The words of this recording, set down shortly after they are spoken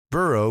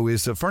Burrow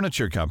is a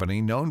furniture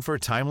company known for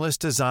timeless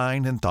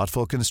design and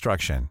thoughtful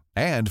construction,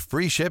 and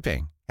free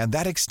shipping, and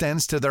that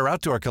extends to their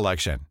outdoor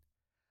collection.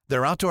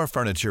 Their outdoor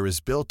furniture is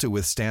built to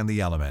withstand the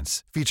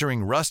elements,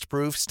 featuring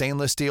rust-proof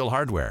stainless steel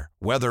hardware,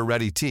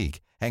 weather-ready teak,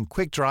 and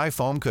quick-dry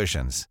foam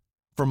cushions.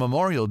 For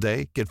Memorial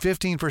Day, get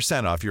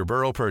 15% off your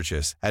Burrow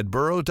purchase at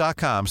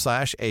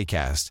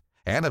burrow.com/ACAST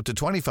and up to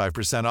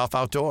 25% off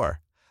outdoor.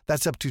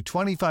 That's up to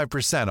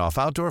 25% off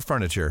outdoor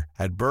furniture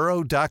at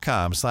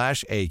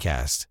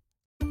burrow.com/ACAST.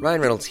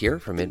 Ryan Reynolds here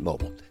from Mint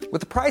Mobile.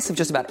 With the price of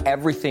just about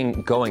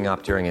everything going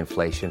up during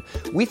inflation,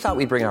 we thought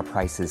we'd bring our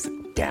prices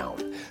down.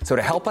 So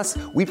to help us,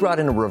 we brought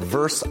in a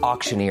reverse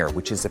auctioneer,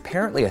 which is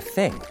apparently a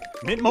thing.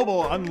 Mint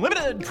Mobile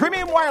Unlimited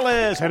Premium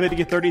Wireless. How to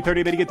get 30,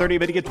 30, bit to get 30,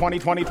 bit to get 20,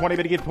 20, 20,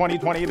 bit to get 20,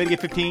 20, bit to get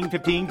 15,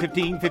 15,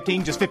 15,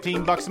 15, just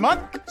 $15 a month?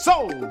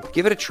 Sold!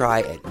 Give it a try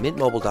at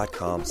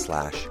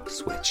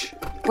mintmobile.com/switch.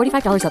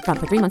 $45 up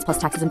front for 3 months plus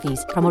taxes and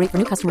fees. Promo rate for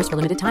new customers for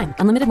limited time.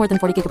 Unlimited more than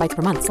 40 gigabytes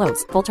per month.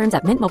 Slows full terms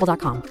at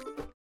mintmobile.com.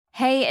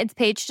 Hey, it's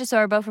Paige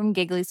DeSorbo from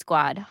Giggly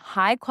Squad.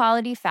 High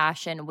quality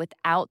fashion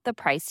without the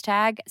price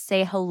tag.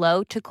 Say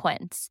hello to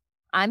Quince.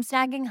 I'm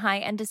snagging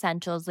high-end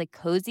essentials like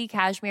cozy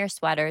cashmere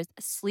sweaters,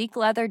 sleek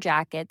leather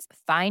jackets,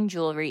 fine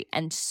jewelry,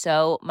 and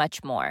so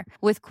much more.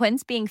 With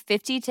Quince being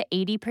 50 to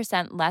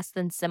 80% less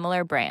than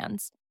similar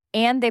brands.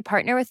 And they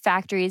partner with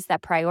factories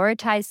that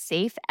prioritize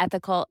safe,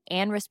 ethical,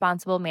 and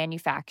responsible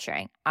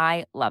manufacturing.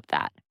 I love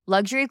that.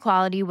 Luxury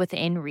quality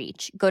within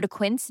reach. Go to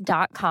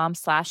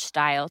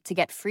quince.com/style to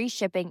get free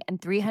shipping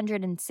and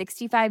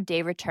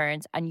 365-day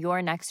returns on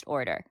your next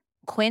order.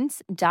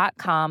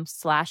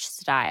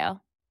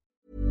 Quince.com/style.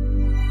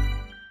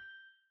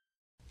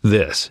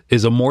 This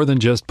is a More Than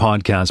Just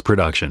Podcast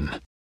production.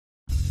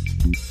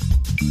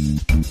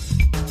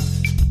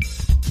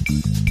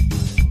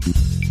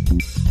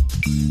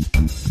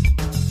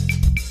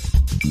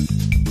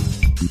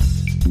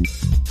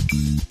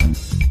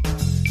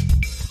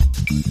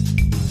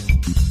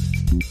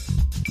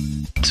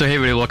 So hey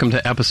everybody, welcome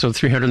to episode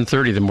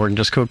 330 of the More Than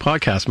Just Code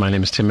podcast. My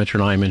name is Tim Mitchell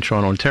and I'm in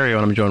Toronto, Ontario,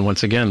 and I'm joined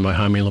once again by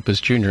Jaime Lopez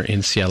Jr.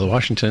 in Seattle,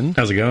 Washington.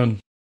 How's it going?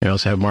 We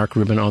also have Mark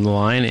Rubin on the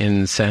line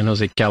in San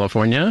Jose,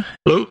 California.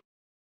 Hello.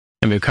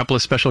 And we have a couple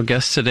of special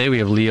guests today. We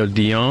have Leo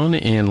Dion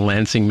in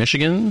Lansing,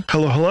 Michigan.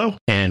 Hello, hello.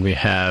 And we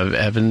have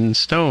Evan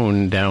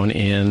Stone down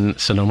in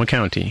Sonoma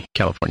County,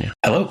 California.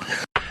 Hello.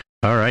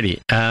 Alrighty.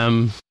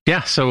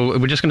 So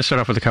we're just going to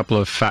start off with a couple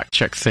of fact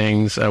check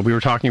things. We were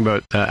talking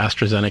about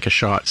AstraZeneca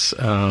shots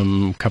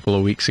a couple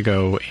of weeks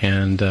ago,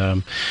 and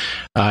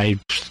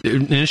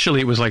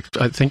initially it was like,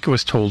 I think it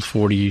was told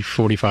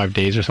 45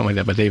 days or something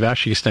like that, but they've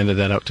actually extended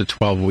that out to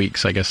 12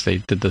 weeks. I guess they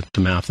did the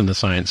math and the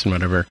science and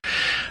whatever.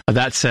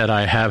 That said,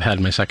 I have had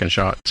my second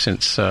shot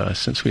since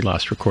we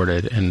last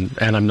recorded, and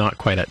I'm not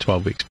quite at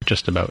 12 weeks, but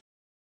just about.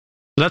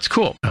 That's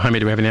cool. Jaime,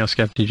 do we have anything else,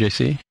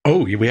 DJC?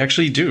 Oh, we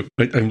actually do.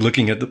 I'm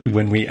looking at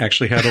when we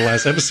actually had the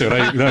last episode.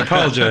 I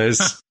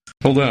apologize.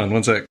 Hold on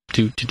one sec.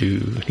 I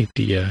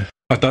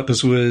thought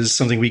this was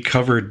something we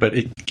covered, but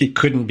it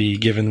couldn't be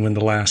given when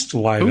the last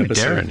live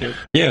episode. Darren.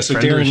 Yeah, so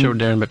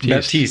Darren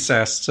Baptiste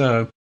asked,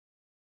 all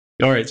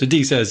right, so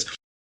D says,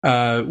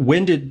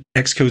 when did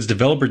Xcode's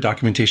developer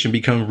documentation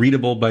become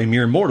readable by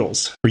mere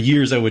mortals? For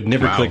years, I would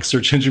never click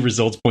search engine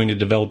results pointing to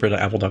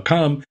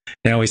developer.apple.com.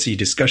 Now I see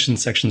discussion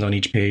sections on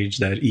each page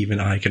that even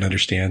I can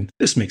understand.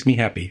 This makes me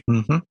happy.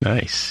 Mm-hmm.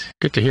 Nice.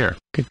 Good to hear.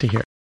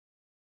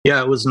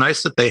 Yeah, it was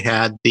nice that they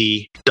had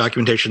the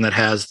documentation that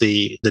has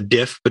the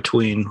diff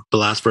between the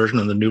last version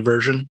and the new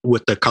version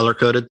with the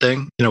color-coded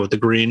thing, with the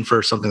green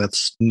for something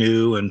that's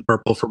new and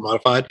purple for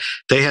modified.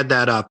 They had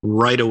that up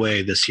right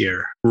away this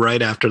year,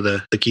 right after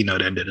the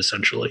keynote ended,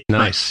 essentially.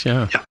 Nice,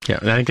 yeah. I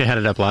think they had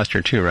it up last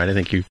year too, right? I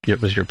think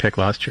it was your pick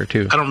last year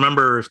too. I don't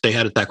remember if they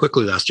had it that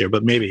quickly last year,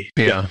 but maybe.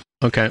 Yeah.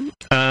 Okay.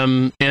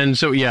 And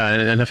so,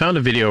 and I found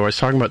a video where I was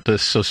talking about the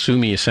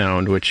Sosumi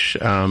sound, which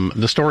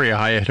the story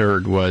I had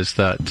heard was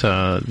that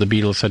the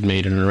Beatles had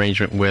made an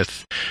arrangement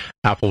with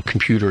Apple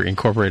Computer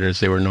Incorporated,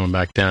 as they were known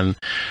back then,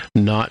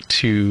 not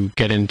to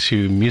get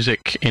into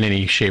music in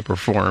any shape or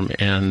form.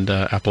 And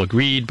Apple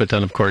agreed, but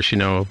then, of course,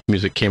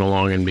 music came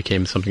along and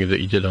became something that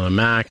you did on a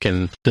Mac.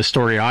 And the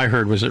story I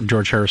heard was that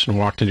George Harrison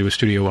walked into a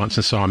studio once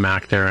and saw a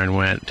Mac there and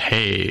went,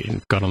 hey,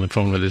 and got on the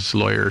phone with his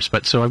lawyers.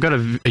 But so I've got a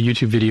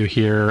YouTube video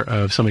here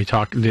of somebody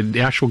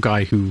the actual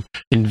guy who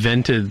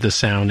invented the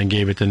sound and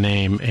gave it the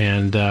name,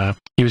 and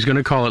he was going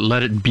to call it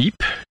Let It Beep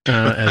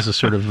as a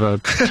sort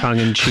of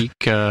tongue-in-cheek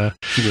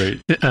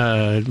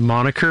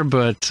moniker,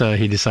 but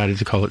he decided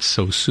to call it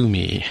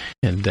Sosumi.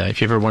 And if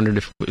you ever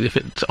wondered if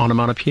it's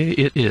onomatopoeia,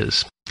 it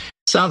is.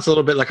 Sounds a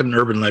little bit like an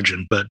urban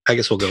legend, but I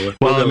guess we'll go with.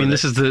 Well, I mean,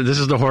 this is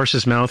the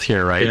horse's mouth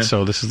here, right? Yeah.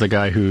 So this is the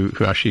guy who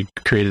actually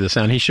created the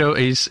sound.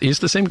 He's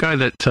the same guy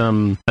that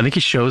I think he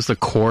shows the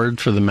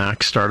chord for the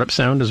Mac startup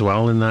sound as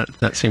well in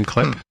that same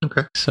clip.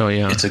 Okay. So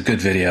yeah, it's a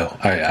good video.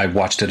 I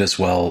watched it as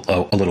well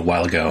a little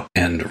while ago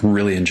and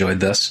really enjoyed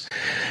this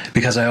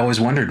because I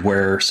always wondered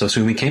where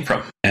Sosumi came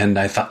from, and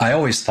I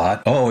always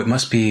thought, oh, it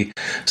must be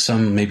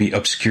some maybe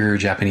obscure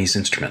Japanese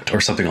instrument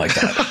or something like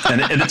that,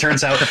 and it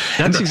turns out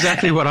that's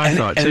exactly what I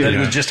thought too. And then it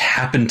would just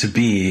happen to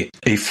be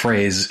a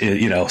phrase,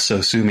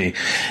 Sosumi,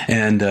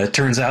 and it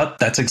turns out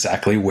that's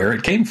exactly where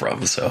it came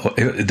from. So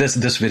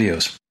this video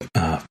is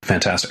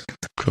fantastic.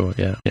 Cool.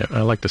 Yeah.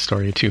 I like the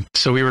story too.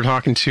 So we were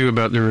talking too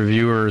about the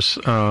reviewers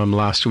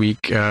last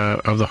week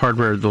of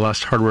the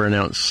last hardware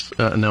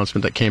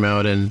announcement that came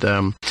out,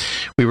 and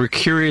we were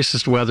curious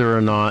as to whether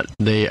or not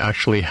they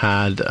actually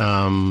had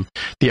the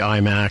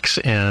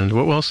iMacs and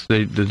what else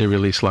did they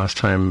release last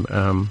time?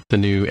 The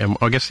new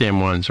I guess the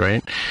M1s,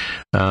 right?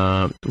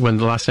 When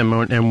the last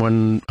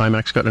M1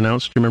 iMacs got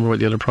announced, do you remember what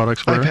the other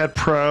products were? iPad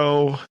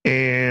Pro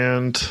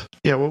and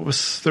there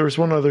was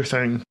one other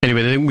thing.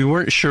 Anyway, we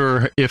weren't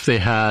sure if they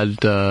had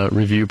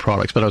review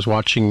products, but I was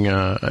watching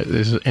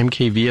this is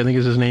MKV, I think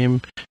is his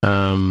name.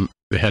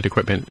 They had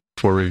equipment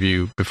for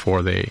review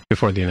before the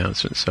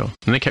announcement,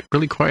 and they kept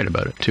really quiet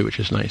about it too, which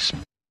is nice.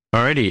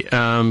 Alrighty,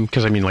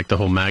 because I mean, like the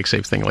whole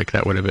MagSafe thing, like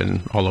that would have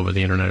been all over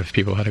the internet if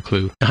people had a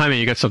clue. Jaime,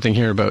 you got something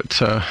here about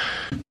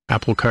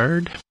Apple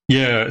Card?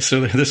 Yeah,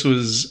 so this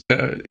was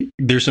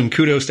there's some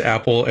kudos to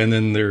Apple, and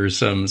then there's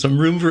some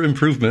room for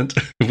improvement,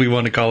 if we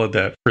want to call it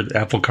that, for the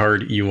Apple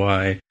Card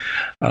UI.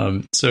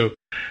 So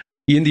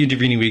in the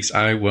intervening weeks,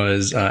 I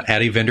was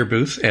at a vendor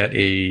booth at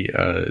a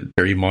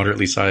very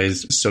moderately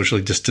sized,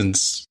 socially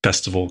distanced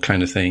festival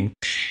kind of thing.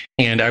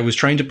 And I was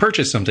trying to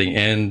purchase something.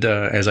 And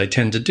as I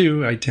tend to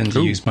do, I tend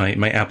to use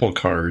my Apple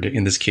Card.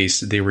 In this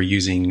case, they were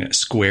using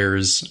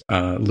Square's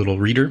little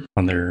reader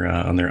on their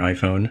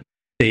iPhone.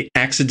 They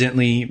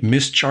accidentally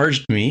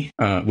mischarged me,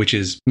 which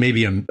is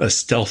maybe a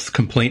stealth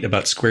complaint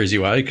about Square's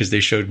UI, because they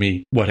showed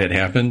me what had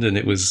happened, and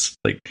it was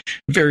like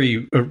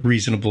very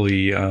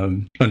reasonably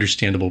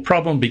understandable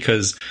problem,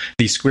 because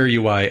the Square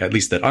UI, at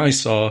least that I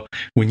saw,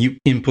 when you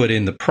input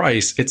in the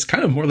price, it's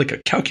kind of more like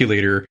a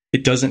calculator.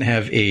 It doesn't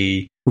have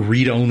a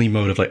read-only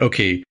mode of like,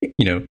 okay,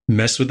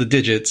 mess with the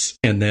digits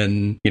and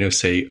then,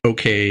 say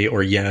okay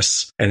or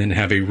yes, and then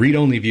have a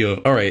read-only view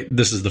of, all right,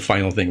 this is the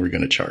final thing we're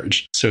going to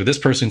charge. So this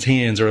person's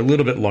hands are a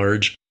little bit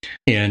large,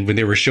 and when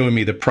they were showing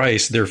me the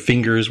price, their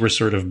fingers were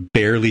sort of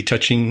barely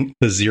touching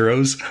the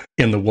zeros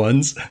and the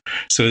ones.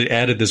 So it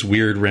added this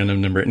weird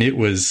random number, and it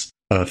was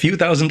a few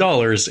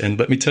 $1,000s, and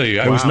let me tell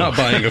you, I was not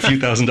buying a few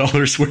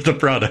 $1,000s worth of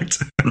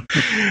product.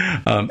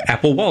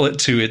 Apple Wallet,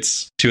 to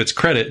its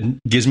credit,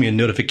 gives me a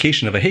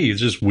notification of hey, it's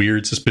just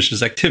weird,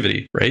 suspicious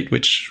activity, right?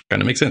 Which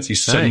kind of makes sense. You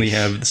suddenly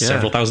have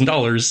several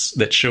 $1,000s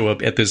that show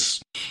up at this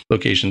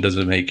location.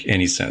 Doesn't make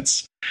any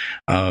sense.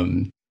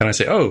 And I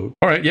say, oh,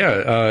 all right,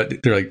 yeah.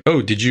 They're like,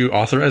 oh, did you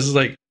authorize? It's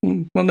like,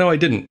 well, no, I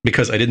didn't,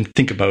 because I didn't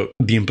think about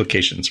the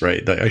implications,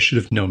 right? I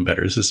should have known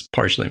better. This is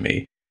partially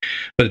me.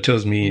 But it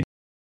tells me,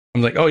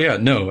 I'm like, oh yeah,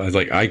 no. I was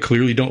like, I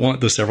clearly don't want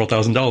the several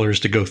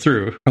 $1,000s to go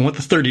through. I want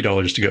the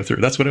 $30 to go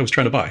through. That's what I was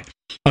trying to buy.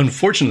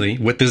 Unfortunately,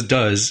 what this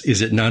does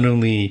is it not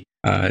only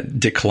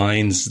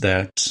declines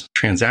that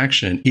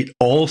transaction, it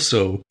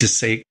also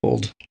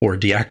disabled or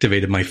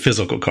deactivated my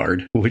physical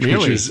card, which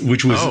was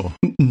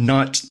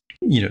not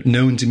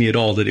known to me at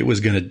all that it was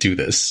going to do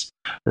this.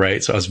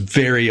 Right. So I was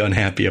very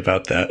unhappy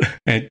about that.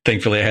 And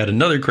thankfully, I had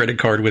another credit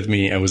card with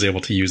me. I was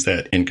able to use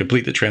that and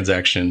complete the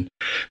transaction.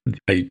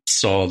 I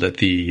saw that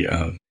the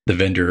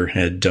vendor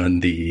had done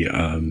the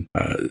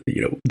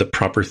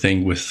proper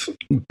thing with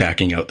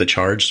backing out the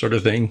charge sort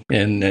of thing.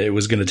 And it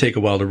was going to take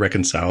a while to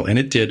reconcile. And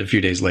it did a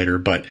few days later.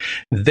 But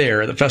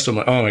there at the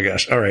festival, I'm like, oh my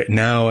gosh, all right,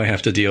 now I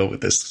have to deal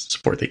with this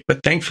support thing.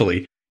 But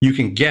thankfully, you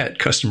can get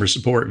customer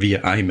support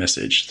via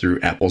iMessage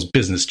through Apple's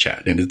business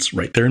chat, and it's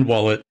right there in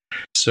Wallet.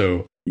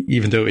 So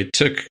even though it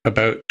took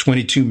about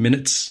 22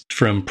 minutes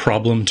from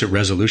problem to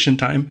resolution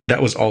time,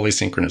 that was all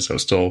asynchronous. I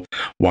was still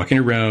walking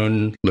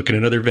around, looking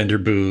at other vendor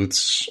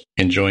booths,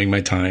 enjoying my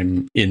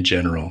time in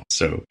general.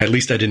 So at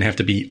least I didn't have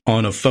to be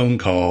on a phone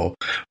call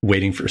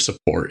waiting for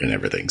support and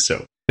everything.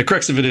 So the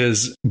crux of it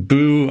is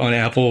boo on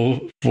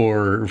Apple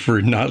for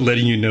not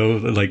letting you know,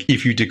 like,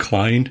 if you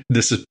decline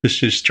this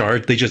suspicious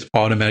charge, they just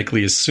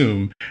automatically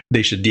assume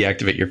they should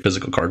deactivate your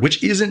physical card,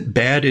 which isn't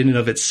bad in and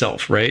of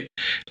itself, right?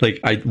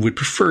 Like, I would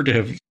prefer to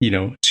have,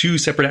 two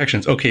separate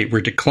actions. Okay,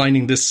 we're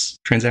declining this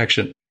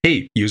transaction.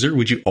 Hey, user,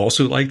 would you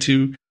also like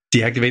to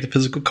deactivate the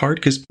physical card?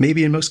 Because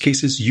maybe in most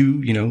cases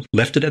you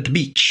left it at the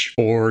beach,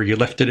 or you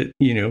left it at,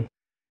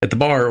 at the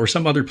bar or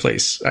some other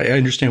place. I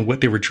understand what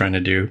they were trying to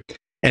do.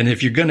 And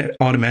if you're going to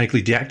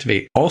automatically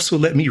deactivate, also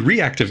let me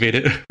reactivate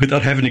it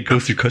without having to go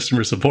through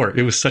customer support.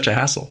 It was such a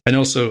hassle. And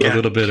also a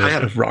little bit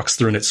of rocks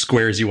thrown at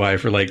Square's UI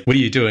for like, what are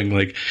you doing?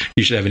 Like,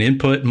 you should have an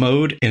input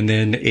mode and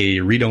then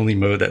a read-only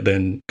mode that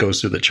then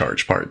goes through the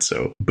charge part.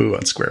 So boo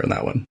on Square on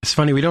that one. It's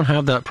funny, we don't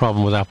have that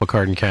problem with Apple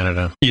Card in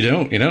Canada. You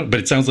don't, but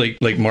it sounds like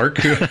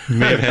Mark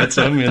may have had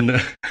some in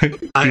the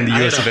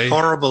US of A. I had a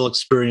horrible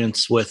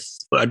experience with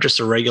just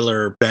a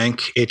regular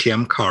bank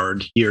ATM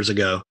card years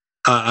ago.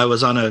 I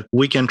was on a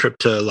weekend trip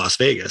to Las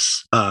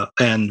Vegas,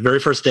 and very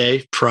first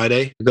day,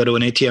 Friday, I go to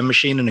an ATM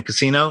machine in a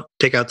casino,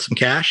 take out some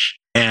cash,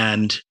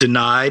 and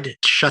denied,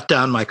 shut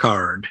down my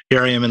card.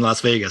 Here I am in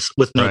Las Vegas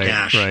with no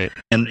cash, and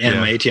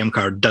my ATM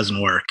card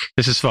doesn't work.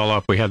 This is follow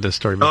up. We had this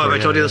story before. Oh, have I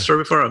told you the story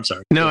before? I'm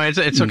sorry. No,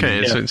 it's okay.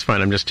 It's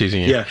fine. I'm just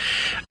teasing you. Yeah.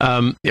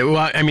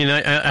 Well, I mean,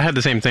 I had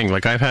the same thing.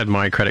 Like, I've had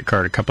my credit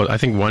card I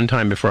think one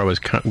time before I was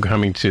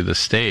coming to the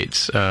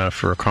States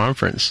for a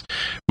conference,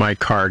 my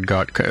card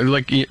got,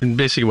 like,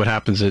 basically what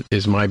happens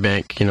is my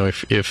bank,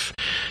 if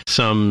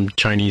some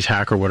Chinese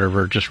hack or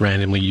whatever just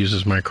randomly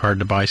uses my card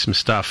to buy some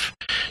stuff,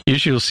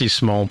 usually you'll see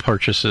small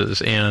purchases,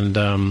 and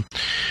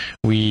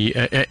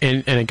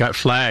it got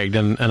flagged,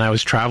 and I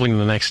was traveling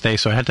the next day,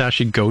 so I had to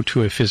actually go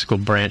to a physical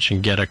branch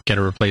and get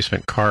a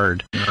replacement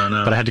card. Oh,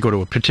 no. But I had to go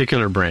to a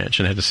particular branch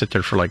and I had to sit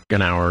there for like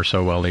an hour or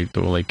so while they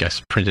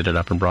guess printed it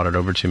up and brought it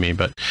over to me.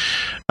 But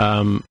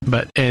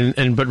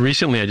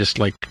recently, I just,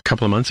 like a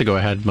couple of months ago,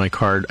 I had my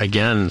card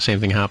again. Same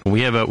thing happened.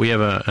 We have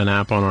an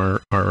app on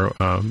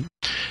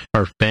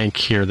our bank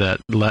here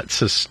that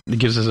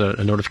gives us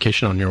a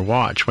notification on your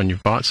watch when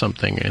you've bought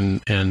something,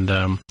 and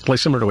like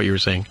similar to what you were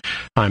saying,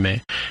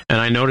 Jaime. And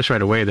I noticed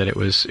right away that it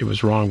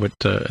was wrong, but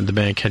the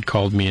bank had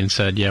called me and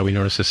said, yeah, we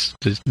noticed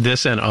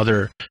this and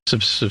other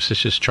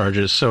suspicious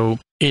charges. So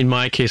in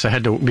my case, I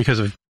had to, because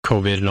of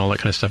COVID and all that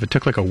kind of stuff, it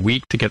took like a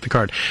week to get the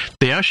card.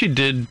 They actually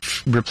did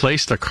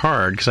replace the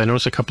card, because I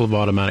noticed a couple of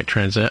automatic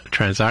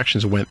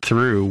transactions went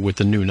through with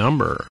the new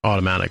number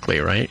automatically,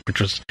 right? Which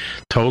was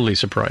totally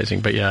surprising.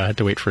 But yeah, I had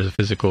to wait for the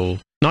physical.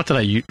 Not that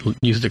I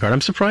used the card. I'm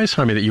surprised,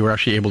 Jaime, that you were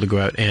actually able to go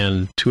out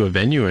and to a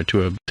venue or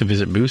to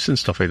visit booths and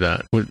stuff like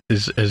that.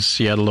 Has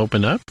Seattle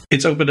opened up?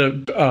 It's opened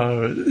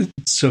up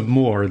some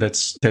more.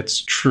 That's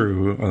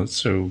true.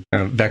 So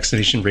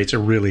vaccination rates are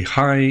really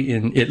high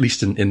at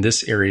least in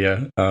this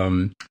area.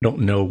 Don't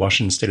know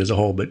Washington State as a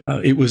whole, but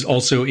it was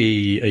also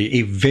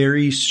a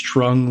very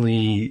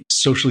strongly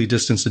socially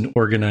distanced and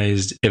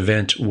organized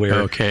event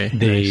where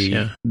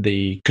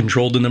they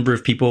controlled the number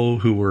of people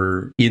who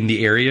were in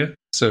the area.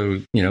 So,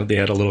 they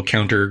had a little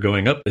counter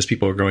going up as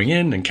people were going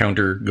in and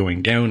counter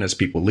going down as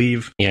people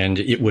leave. And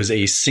it was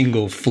a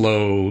single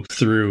flow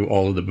through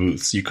all of the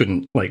booths. You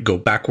couldn't go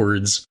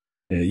backwards.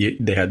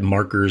 They had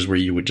markers where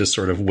you would just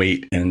sort of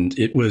wait. And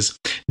it was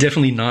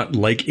definitely not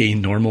like a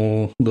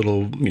normal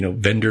little,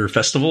 vendor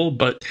festival,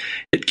 but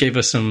it gave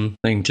us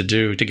something to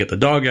do to get the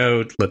dog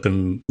out, let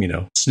them,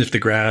 sniff the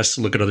grass,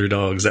 look at other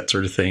dogs, that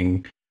sort of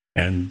thing.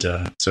 And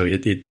so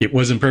it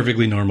wasn't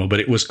perfectly normal, but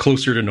it was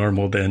closer to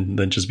normal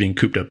than just being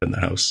cooped up in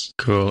the house.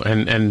 Cool.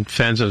 And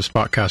fans of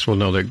Spotcast will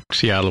know that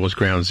Seattle was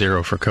ground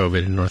zero for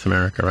COVID in North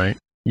America, right?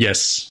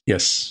 Yes.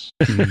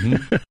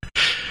 Mm-hmm.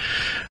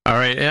 All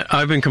right,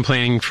 I've been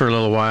complaining for a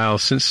little while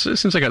since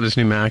I got this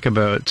new Mac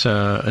about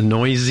a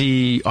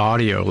noisy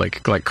audio,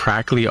 like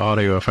crackly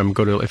audio. If I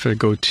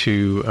go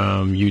to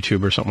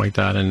YouTube or something like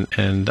that,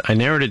 and I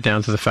narrowed it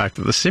down to the fact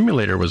that the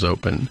simulator was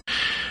open.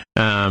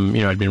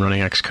 I'd been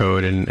running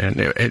Xcode, and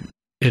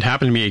it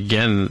happened to me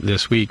again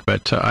this week,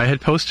 but I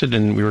had posted,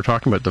 and we were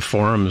talking about the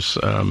forums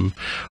on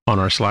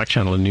our Slack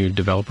channel, the new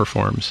developer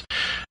forums.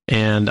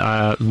 And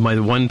my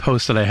one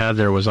post that I had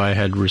there was I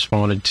had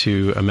responded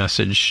to a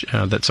message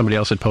that somebody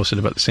else had posted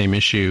about the same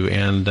issue.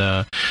 And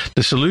the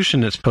solution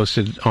that's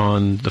posted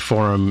on the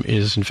forum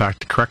is, in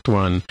fact, the correct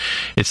one.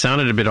 It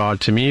sounded a bit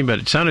odd to me, but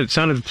it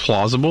sounded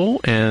plausible.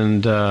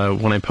 And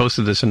when I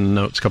posted this in the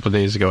notes a couple of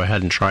days ago, I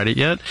hadn't tried it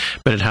yet,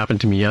 but it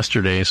happened to me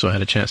yesterday, so I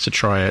had a chance to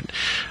try it.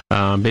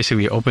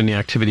 Basically, open the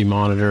activity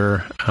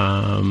monitor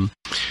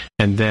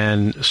and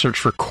then search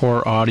for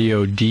Core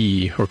Audio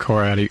D or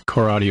Core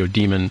Audio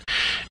Daemon,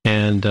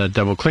 and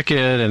double click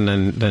it, and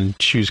then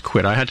choose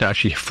quit. I had to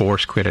actually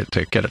force quit it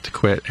to get it to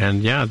quit,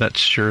 and yeah, that's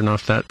sure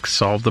enough, that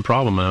solved the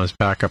problem. I was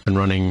back up and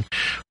running,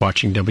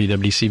 watching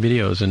WWDC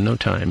videos in no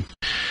time.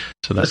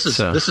 So this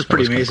is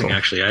pretty amazing, cool.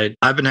 Actually.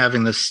 I've been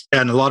having this,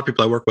 and a lot of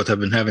people I work with have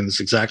been having this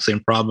exact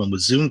same problem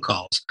with Zoom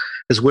calls,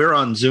 because we're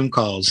on Zoom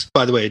calls.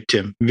 By the way,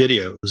 Tim,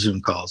 video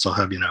Zoom calls, I'll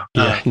have you know.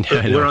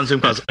 We're on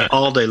Zoom calls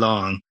all day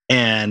long.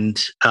 And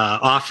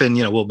often,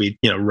 we'll be,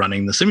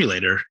 running the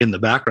simulator in the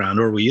background,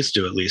 or we used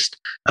to at least,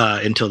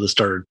 until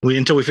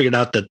we figured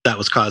out that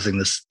was causing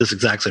this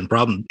exact same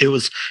problem. It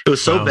was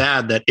so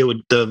bad that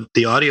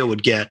the audio will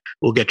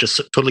get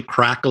just totally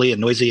crackly and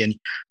noisy, and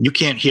you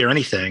can't hear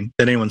anything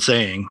that anyone's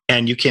saying,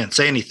 and you can't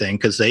say anything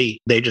because they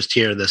just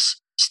hear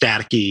this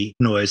staticky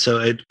noise.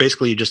 So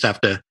basically you just have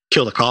to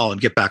kill the call and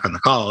get back on the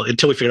call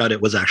until we figured out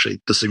it was actually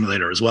the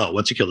simulator as well.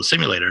 Once you kill the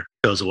simulator,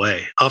 it goes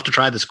away. I'll have to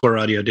try this Core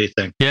Audio D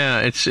thing.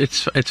 Yeah,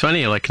 it's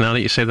funny. Like, now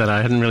that you say that,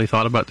 I hadn't really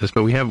thought about this,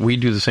 but we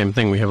do the same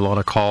thing. We have a lot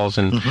of calls,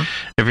 and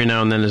every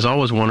now and then there's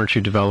always one or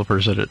two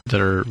developers that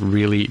are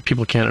really,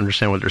 people can't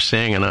understand what they're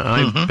saying, and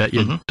I bet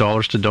you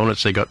dollars to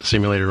donuts they got the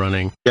simulator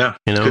running. Yeah,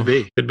 you know, could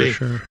be. For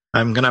sure.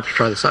 I'm going to have to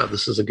try this out.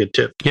 This is a good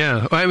tip.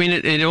 Yeah. I mean,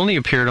 it only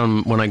appeared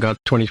on when I got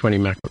 2020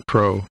 MacBook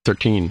Pro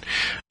 13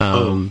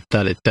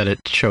 that it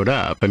showed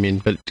up. I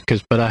mean,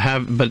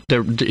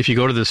 if you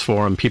go to this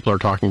forum, people are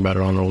talking about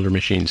it on older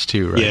machines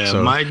too, right? Yeah,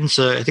 so,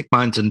 I think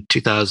mine's in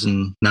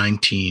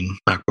 2019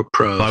 MacBook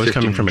Pro. Well, I was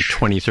coming from a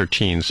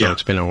 2013, so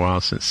it's been a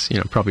while since,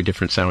 probably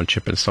different sound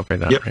chip and stuff like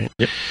that, right?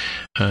 Yep.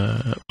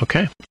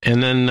 Okay.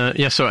 And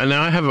then, so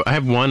now I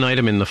have one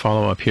item in the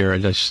follow-up here. I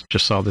just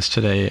saw this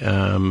today.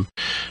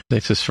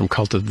 This is from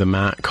Cult of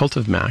Mac,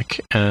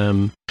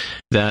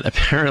 that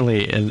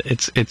apparently, and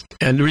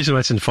the reason why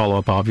it's in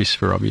follow-up,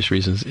 for obvious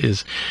reasons,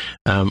 is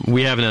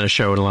we haven't had a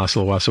show in the last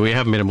little while, so we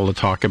haven't been able to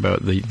talk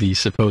about the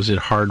supposed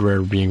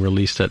hardware being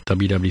released at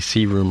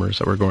WWDC rumors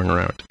that were going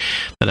around,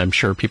 that I'm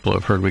sure people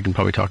have heard. We can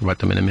probably talk about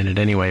them in a minute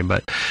anyway,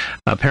 but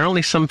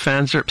apparently some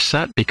fans are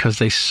upset because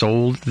they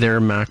sold their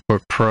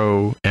MacBook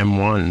Pro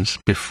M1s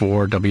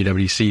before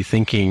WWDC,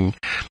 thinking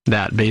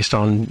that, based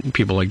on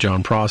people like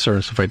John Prosser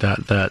and stuff like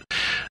that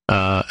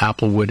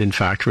Apple would in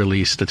fact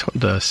release the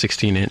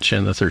 16-inch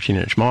and the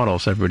 13-inch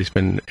models everybody's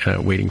been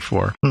waiting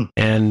for.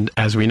 And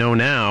as we know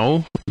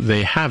now,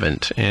 they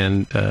haven't,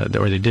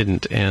 or they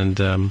didn't.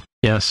 And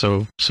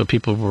so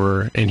people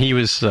were, and he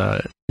was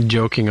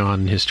joking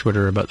on his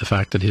Twitter about the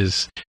fact that he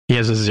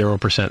has a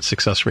 0%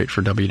 success rate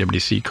for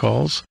WWDC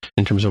calls,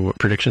 in terms of what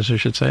predictions, I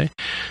should say.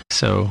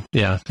 So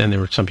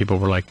then some people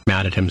were like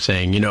mad at him,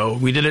 saying,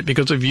 we did it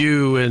because of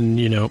you, and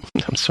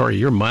I'm sorry,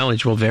 your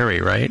mileage will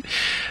vary, right?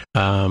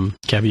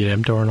 Caveat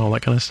emptor and all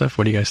that kind of stuff.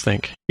 What do you guys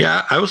think?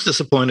 Yeah, I was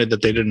disappointed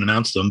that they didn't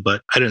announce them,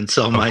 but I didn't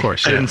sell my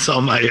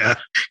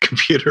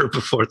computer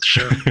before the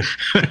show.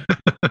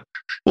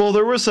 Well,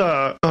 there was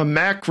a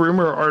Mac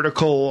rumor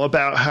article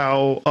about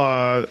how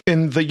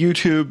in the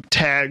YouTube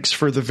tags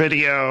for the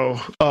video,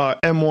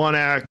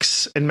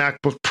 M1X and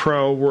MacBook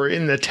Pro were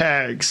in the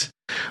tags.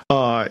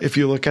 If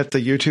you look at the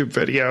YouTube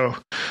video.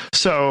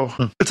 So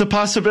it's a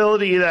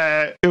possibility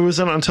that it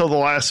wasn't until the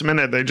last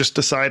minute they just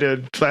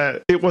decided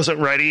that it wasn't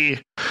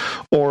ready.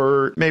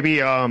 Or maybe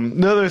the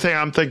other thing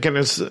I'm thinking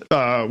is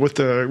with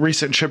the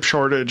recent chip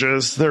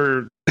shortages,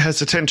 they're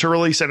hesitant to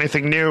release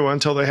anything new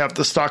until they have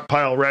the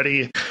stockpile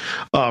ready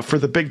for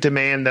the big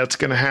demand that's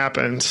going to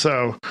happen.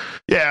 So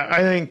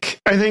I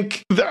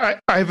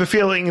have a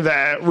feeling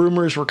that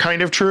rumors were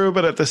kind of true,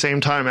 but at the same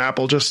time,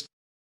 Apple just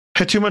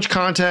had too much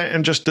content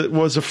and just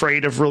was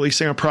afraid of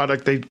releasing a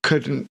product they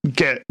couldn't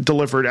get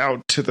delivered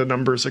out to the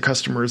numbers of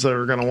customers that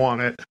are going to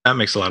want it. That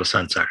makes a lot of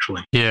sense,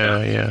 actually.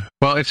 Yeah.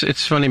 Well,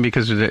 it's funny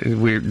because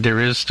there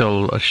is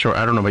still a short.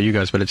 I don't know about you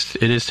guys, but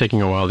it is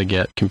taking a while to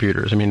get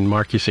computers. I mean,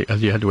 Mark, you say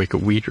you had to wait a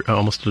week,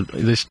 almost.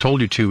 They told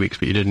you 2 weeks,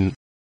 but you didn't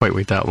quite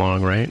wait that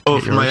long, right? Oh,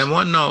 for my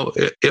M1, no,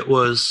 it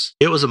was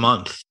a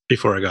month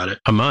before I got it.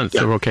 A month?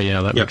 Yeah. Okay,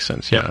 that makes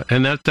sense. Yeah.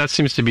 And that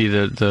seems to be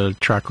the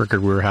track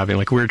record we were having.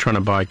 Like, we were trying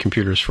to buy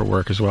computers for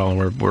work as well,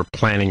 and we're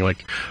planning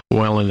like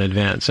well in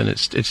advance, and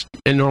it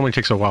normally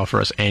takes a while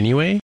for us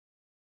anyway.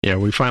 Yeah,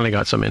 we finally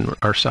got some in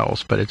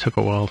ourselves, but it took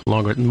a while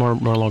longer, more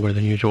longer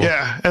than usual.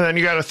 Yeah, and then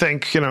you got to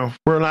think,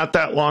 we're not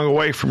that long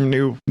away from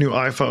new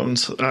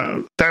iPhones.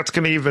 That's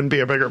going to even be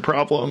a bigger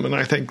problem, and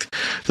I think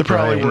they're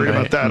probably worried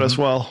about that as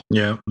well.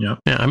 Yeah.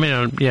 I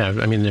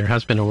mean, there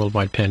has been a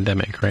worldwide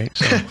pandemic, right?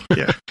 So,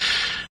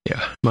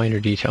 yeah,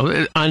 minor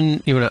detail.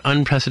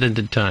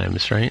 Unprecedented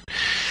times, right?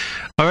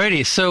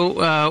 Alrighty,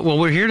 so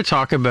we're here to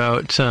talk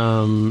about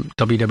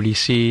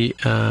WWDC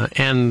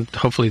and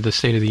hopefully the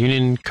State of the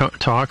Union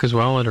talk as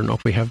well. I don't know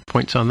if we have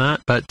points on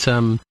that, but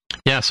so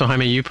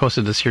Jaime, you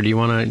posted this here. Do you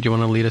want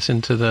to lead us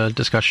into the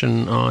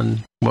discussion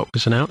on what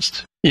was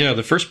announced? Yeah,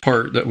 the first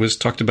part that was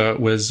talked about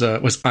was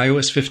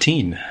iOS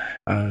 15.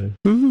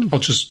 I'll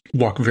just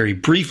walk very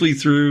briefly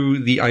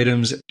through the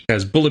items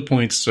as bullet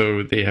points.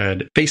 So they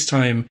had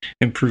FaceTime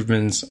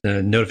improvements,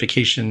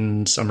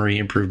 notification summary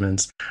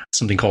improvements,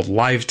 something called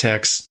live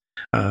text,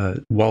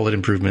 wallet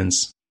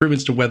improvements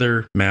to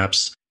weather,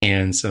 maps,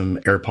 and some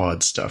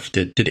AirPods stuff.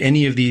 Did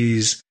any of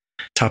these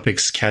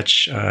topics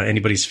catch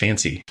anybody's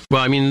fancy?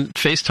 Well, I mean,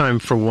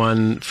 FaceTime for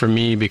one, for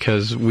me,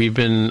 because I've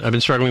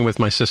been struggling with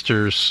my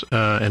sisters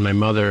and my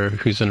mother,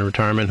 who's in a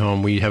retirement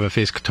home. We have a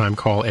FaceTime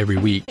call every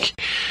week,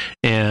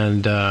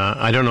 and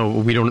I don't know.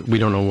 We don't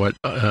know what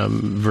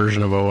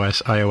version of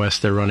iOS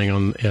they're running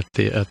on at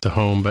the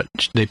home, but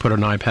they put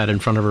an iPad in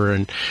front of her,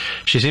 and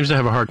she seems to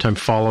have a hard time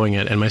following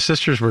it. And my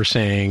sisters were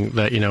saying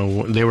that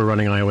they were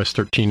running iOS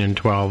 13 and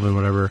 12 and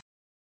whatever.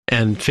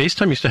 And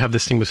FaceTime used to have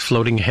this thing with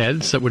floating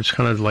heads that would just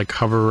kind of like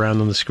hover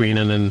around on the screen,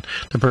 and then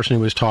the person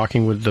who was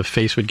talking the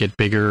face would get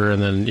bigger,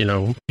 and then,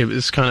 it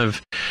was kind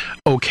of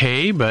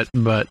okay, but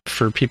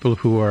for people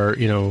who are,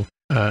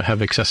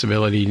 have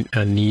accessibility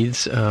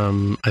needs.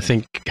 I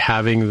think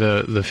having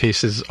the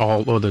faces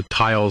or the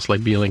tiles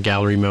like being in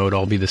gallery mode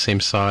all be the same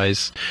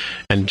size,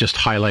 and just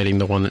highlighting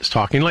the one that's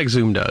talking like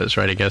Zoom does,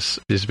 right? I guess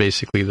is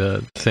basically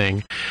the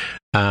thing.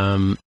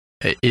 That's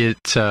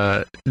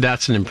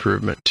an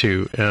improvement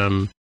too.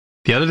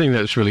 The other thing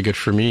that's really good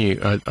for me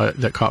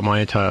that caught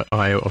my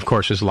eye, of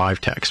course, is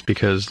live text,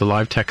 because the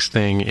live text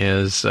thing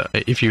is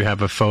if you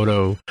have a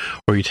photo,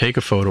 or you take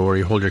a photo, or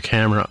you hold your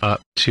camera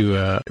up to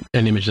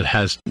an image that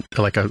has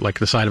like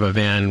the side of a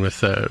van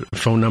with a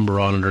phone number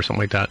on it or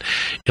something like that,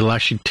 it'll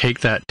actually take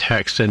that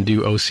text and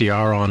do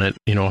OCR on it,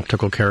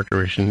 optical character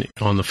recognition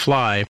on the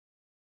fly.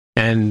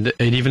 And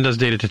it even does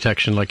data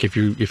detection. Like if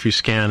you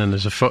scan and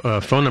there's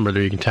a phone number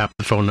there, you can tap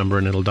the phone number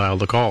and it'll dial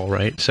the call,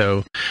 right?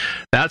 So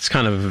that's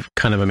kind of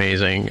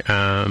amazing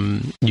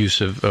use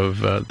of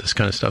this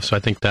kind of stuff. So I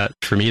think that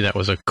for me that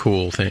was a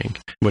cool thing.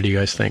 What do you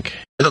guys think?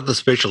 I thought the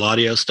spatial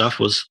audio stuff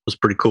was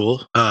pretty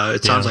cool.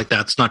 It sounds like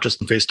that's not just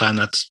in FaceTime,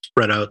 that's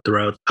spread out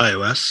throughout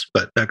iOS,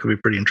 but that could be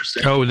pretty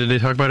interesting. Oh, did they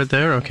talk about it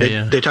there?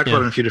 Okay, they talked about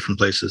it in a few different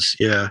places.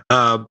 Yeah.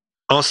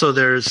 Also,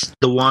 there's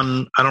the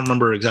one, I don't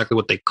remember exactly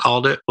what they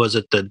called it. Was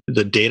it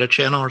the data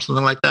channel or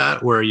something like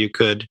that, where you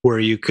could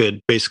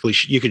basically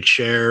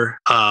share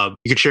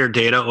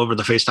data over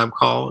the FaceTime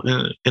call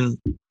in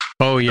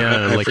Oh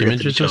yeah, like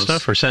images and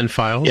stuff, or send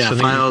files. Yeah,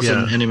 files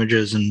and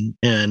images,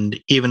 and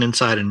even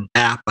inside an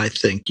app. I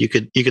think you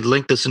could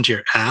link this into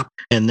your app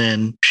and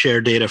then share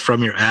data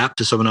from your app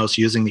to someone else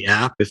using the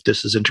app if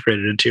this is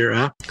integrated into your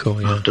app. Cool.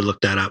 Yeah. I'll have to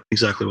look that up,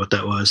 exactly what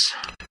that was.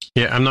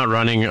 Yeah, I'm not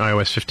running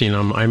iOS 15.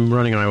 I'm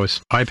running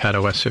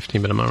iPad OS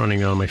 15, but I'm not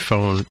running it on my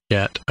phone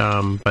yet.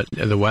 But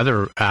the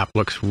weather app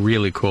looks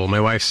really cool.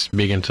 My wife's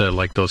big into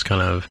like those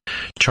kind of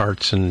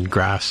charts and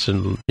graphs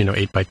and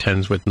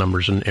 8x10s with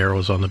numbers and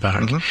arrows on the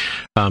back.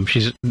 Mm-hmm.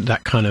 She's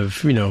that kind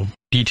of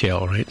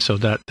detail, right? So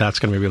that's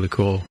going to be a really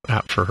cool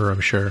app for her,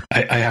 I'm sure.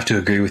 I have to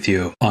agree with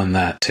you on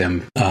that,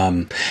 Tim.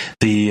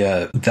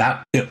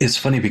 That it's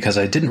funny because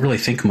I didn't really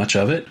think much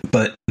of it,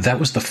 but that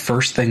was the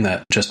first thing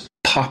that just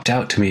popped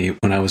out to me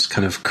when I was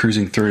kind of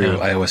cruising through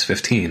iOS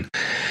 15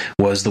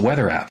 was the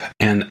weather app,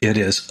 and it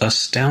is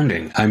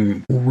astounding.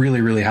 I'm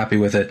really, really happy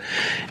with it,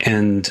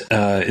 and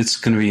it's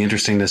going to be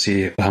interesting to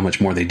see how much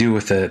more they do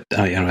with it,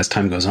 as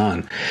time goes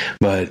on.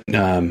 But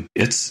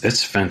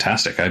it's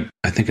fantastic.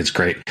 I think it's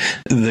great.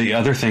 The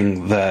other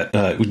thing that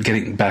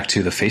getting back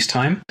to the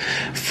FaceTime,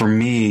 for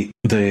me,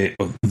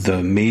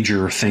 the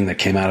major thing that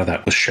came out of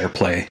that was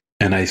SharePlay.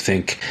 And I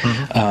think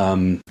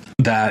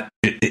that,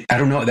 I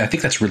don't know, I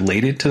think that's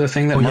related to the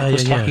thing that Mark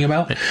was talking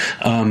about.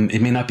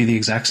 It may not be the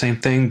exact same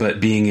thing, but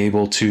being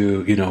able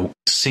to,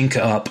 sync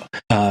up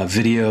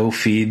video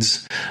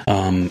feeds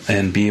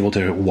and be able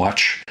to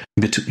watch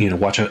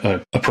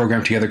a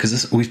program together.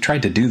 Because we've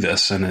tried to do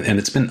this, and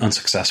it's been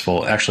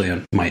unsuccessful.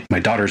 Actually, my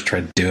daughter's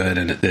tried to do it,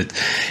 and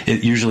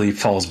it usually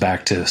falls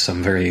back to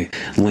some very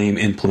lame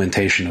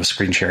implementation of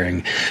screen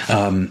sharing.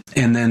 And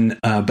then,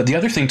 but the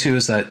other thing, too,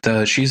 is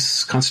that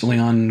she's constantly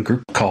on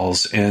group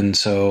calls, and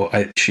so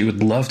she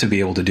would love to be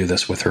able to do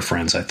this with her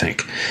friends, I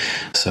think.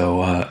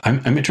 So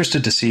I'm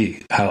interested to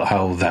see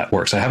how that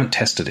works. I haven't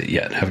tested it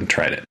yet, haven't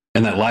tried it.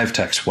 And that live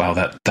text, wow,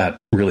 that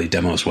really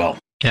demos well.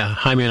 Yeah,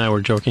 Jaime and I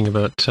were joking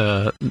about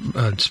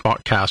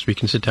Spotcast. We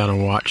can sit down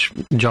and watch.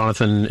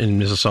 Jonathan in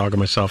Mississauga,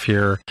 myself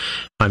here,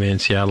 Jaime in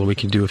Seattle. We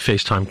can do a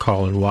FaceTime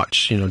call and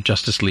watch,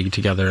 Justice League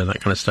together and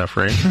that kind of stuff,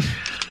 right?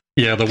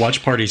 Yeah, the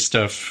watch party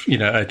stuff,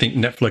 I think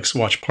Netflix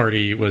Watch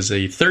Party was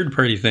a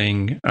third-party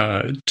thing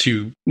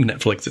to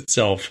Netflix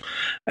itself.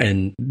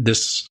 In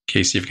this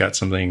case, you've got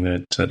something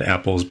that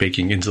Apple is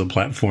baking into the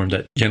platform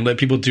that can let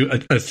people do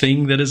a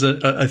thing that is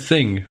a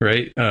thing,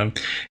 right?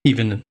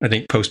 Even, I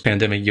think,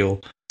 post-pandemic,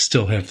 you'll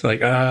still have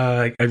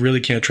I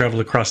really can't travel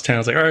across town.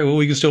 It's like, all right, well,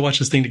 we can still watch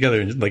this thing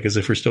together, like as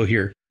if we're still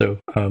here. So,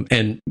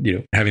 and,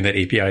 having that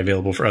API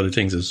available for other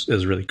things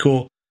is really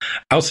cool.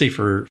 I'll say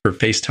for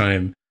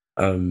FaceTime,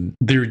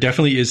 there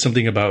definitely is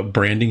something about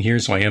branding here,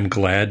 so I am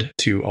glad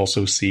to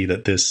also see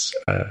that this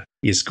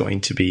is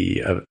going to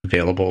be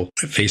available.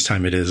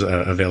 FaceTime, it is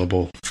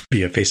available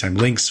via FaceTime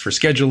links for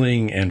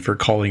scheduling and for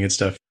calling and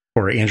stuff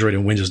for Android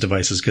and Windows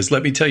devices. Because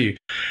let me tell you,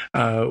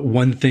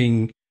 one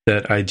thing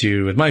that I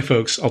do with my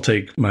folks, I'll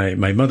take my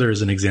mother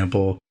as an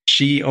example.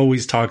 She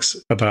always talks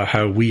about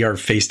how we are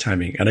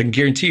FaceTiming. And I can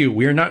guarantee you,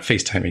 we are not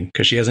FaceTiming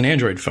because she has an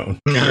Android phone.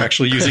 We're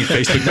actually using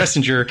Facebook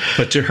Messenger.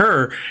 But to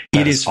her,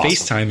 it is awesome.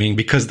 FaceTiming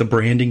because the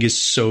branding is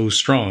so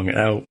strong.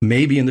 Now,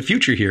 maybe in the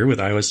future here with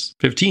iOS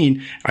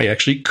 15, I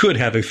actually could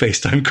have a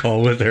FaceTime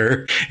call with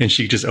her and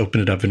she just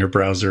open it up in her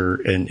browser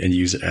and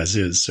use it as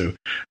is. So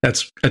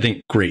that's, I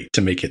think, great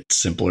to make it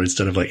simpler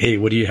instead of like, hey,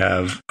 what do you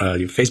have? Do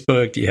you have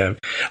Facebook? Do you have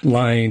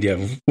Line? Do you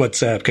have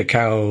WhatsApp,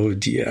 Kakao?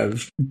 Do you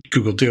have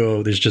Google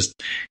Duo? There's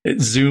just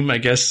Zoom, I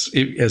guess,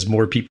 as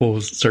more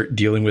people start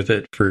dealing with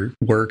it for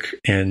work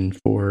and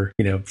for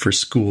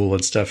school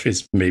and stuff,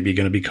 is maybe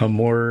going to become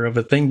more of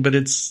a thing, but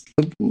it's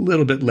a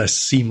little bit less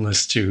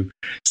seamless to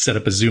set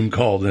up a Zoom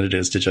call than it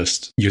is to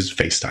just use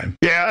FaceTime.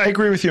 Yeah, I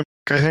agree with you.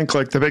 I think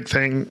like the big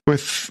thing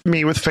with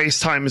me with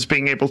FaceTime is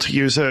being able to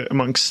use it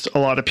amongst a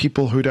lot of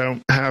people who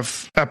don't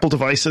have Apple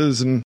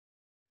devices and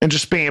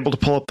just being able to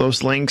pull up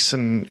those links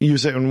and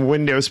use it in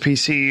Windows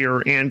PC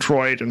or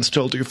Android and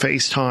still do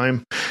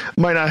FaceTime.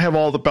 Might not have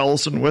all the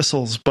bells and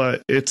whistles,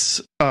 but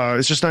it's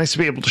just nice to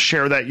be able to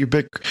share that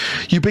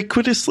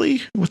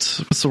ubiquitously.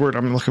 What's the word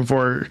I'm looking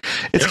for?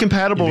 It's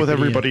compatible with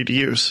everybody to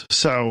use.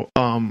 So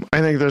I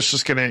think that's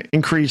just going to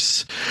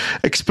increase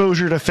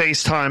exposure to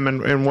FaceTime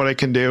and what it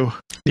can do.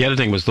 The other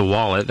thing was the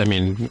wallet. I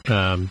mean,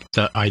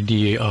 the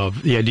idea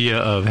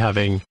of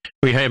having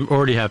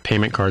already have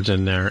payment cards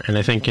in there, and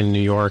I think in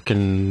New York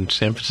and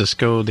San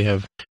Francisco they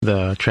have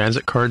the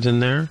transit cards in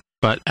there.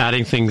 But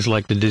adding things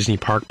like the Disney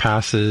park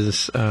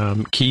passes,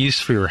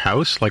 keys for your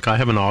house, like I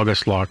have an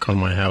August lock on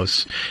my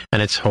house,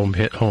 and it's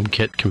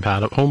HomeKit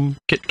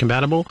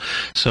compatible.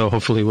 So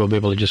hopefully we'll be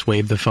able to just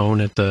wave the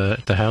phone at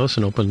the house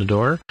and open the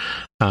door.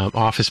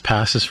 Office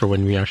passes for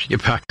when we actually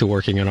get back to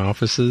working in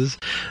offices.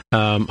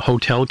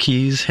 Hotel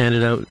keys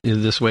handed out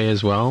this way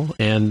as well,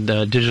 and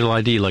digital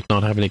ID, like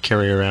not having to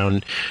carry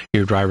around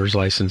your driver's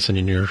license and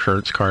your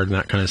insurance card and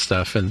that kind of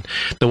stuff. And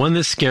the one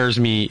that scares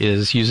me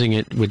is using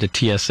it with the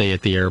TSA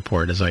at the airport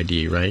as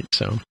ID, right?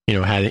 So,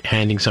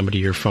 handing somebody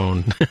your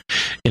phone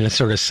in a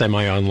sort of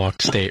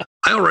semi-unlocked state.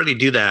 I already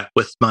do that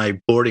with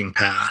my boarding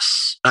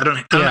pass. I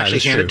don't actually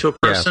hand it to a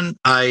person. Yeah.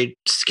 I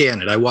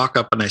scan it. I walk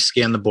up and I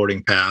scan the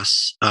boarding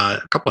pass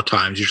a couple of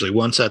times, usually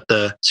once at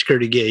the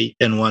security gate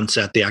and once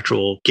at the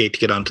actual gate to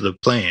get onto the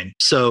plane.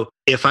 So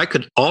if I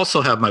could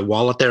also have my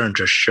wallet there and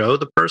just show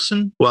the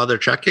person while they're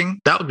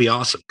checking, that would be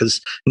awesome. Because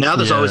now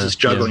there's always this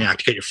juggling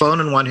act. You got your phone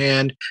in one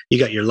hand, you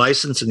got your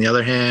license in the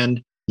other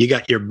hand, you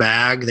got your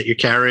bag that you're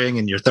carrying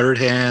in your third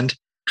hand,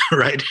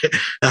 right?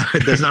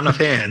 There's not enough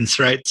hands,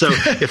 right? So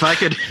if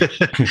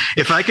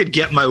I could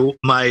get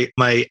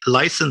my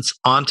license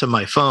onto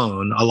my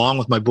phone along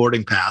with my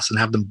boarding pass and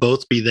have them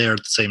both be there at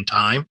the same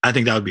time, I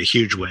think that would be a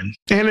huge win.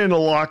 And in a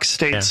locked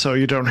state, so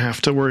you don't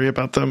have to worry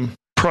about them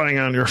prying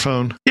on your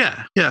phone.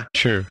 Yeah.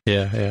 Sure.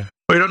 Yeah.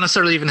 Or you don't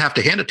necessarily even have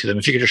to hand it to them.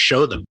 If you could just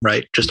show them,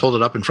 right? Just hold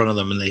it up in front of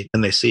them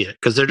and they see it,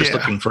 because they're just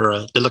looking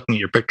at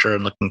your picture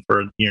and looking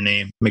for your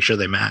name, make sure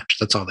they match.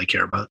 That's all they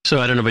care about. So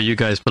I don't know about you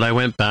guys, but I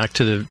went back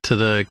to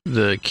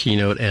the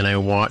keynote and I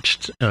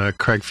watched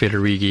Craig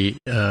Federighi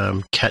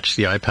catch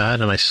the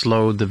iPad, and I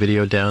slowed the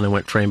video down and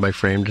went frame by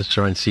frame to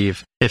try and see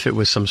if it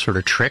was some sort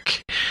of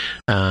trick,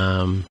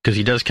 because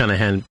he does kind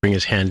of bring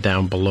his hand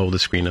down below the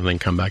screen and then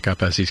come back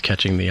up as he's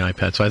catching the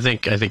iPad. So I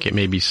think it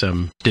may be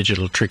some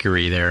digital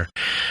trickery there,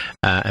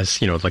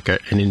 as like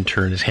an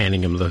intern is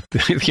handing him the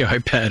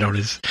iPad on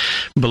his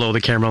below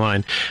the camera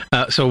line.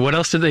 So what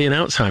else did they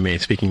announce, Jaime?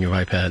 Speaking of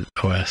iPad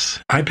OS,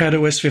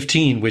 iPad OS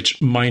 15,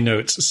 which my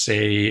notes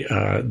say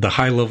the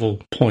high level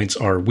points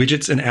are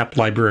widgets and app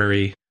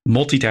library,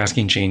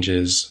 multitasking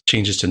changes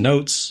to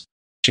notes,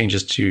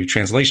 changes to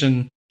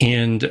translation,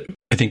 and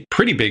I think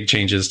pretty big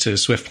changes to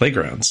Swift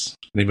Playgrounds.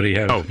 Anybody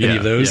have any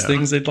of those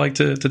things they'd like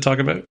to talk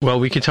about? Well,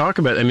 we could talk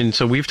about,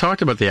 so we've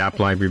talked about the app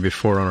library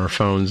before on our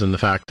phones, and the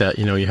fact that,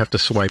 you have to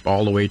swipe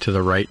all the way to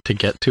the right to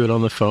get to it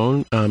on the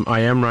phone. I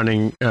am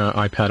running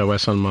iPad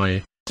OS on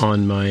my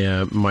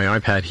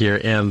iPad here,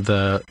 and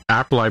the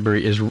app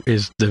library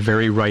is the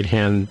very right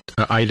hand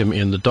item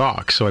in the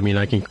dock. So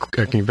I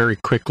can very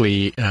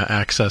quickly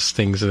access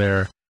things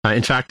there.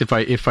 In fact, if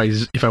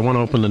I want to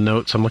open the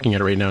notes, I'm looking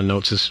at it right now.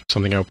 Notes is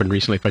something I opened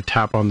recently. If I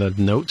tap on the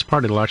notes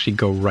part, it'll actually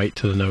go right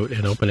to the note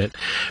and open it.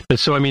 But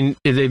so,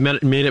 they've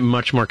made it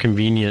much more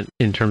convenient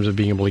in terms of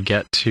being able to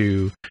get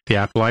to the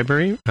app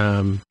library,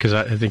 because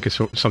I think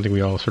it's something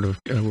we all sort of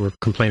were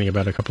complaining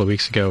about a couple of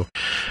weeks ago.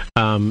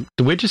 The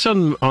widgets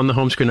on the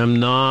home screen, I'm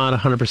not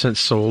 100%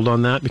 sold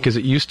on that, because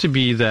it used to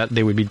be that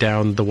they would be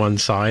down the one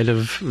side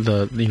of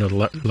the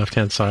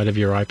left-hand side of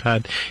your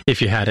iPad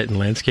if you had it in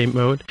landscape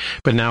mode,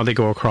 but now they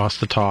go across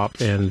the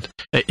top, and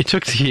it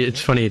took the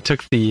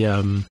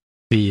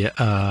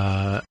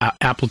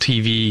Apple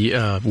TV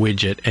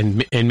widget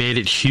and made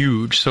it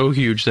huge, so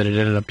huge that it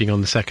ended up being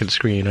on the second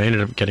screen. I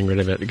ended up getting rid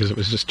of it because it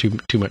was just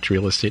too much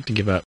real estate to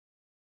give up.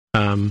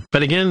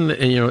 But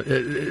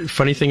again,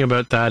 funny thing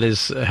about that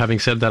is, having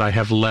said that, I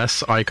have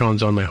less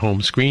icons on my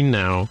home screen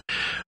now,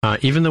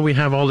 even though we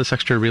have all this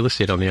extra real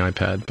estate on the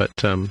iPad. But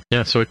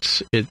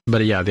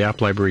the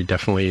app library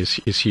definitely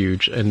is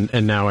huge,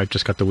 and now I've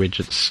just got the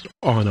widgets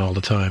on all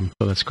the time,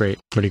 so that's great.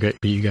 Pretty great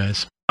for you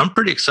guys. I'm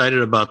pretty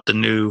excited about the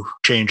new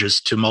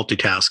changes to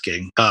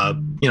multitasking.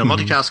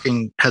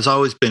 Multitasking has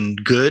always been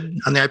good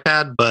on the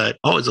iPad, but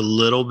always a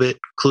little bit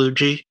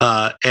kludgy.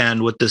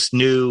 And with this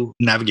new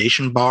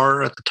navigation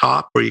bar at the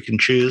top where you can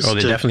choose. Oh,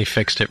 they definitely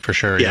fixed it for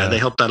sure. Yeah, they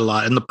helped out a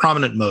lot. And the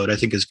prominent mode, I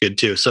think, is good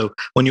too. So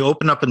when you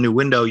open up a new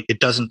window, it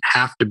doesn't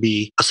have to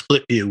be a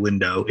split view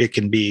window. It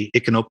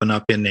can open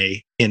up in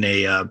a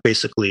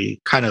basically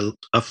kind of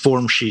a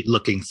form sheet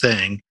looking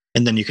thing.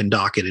 and then you can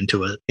dock it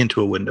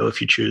into a window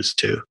if you choose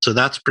to. So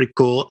that's pretty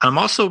cool. I'm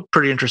also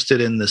pretty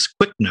interested in this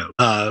Quick Note,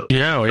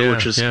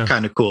 which is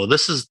kind of cool.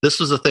 This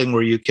was a thing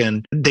where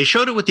they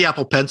showed it with the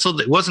Apple Pencil.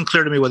 It wasn't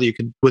clear to me whether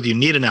you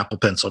need an Apple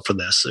Pencil for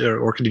this,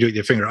 or can you do it with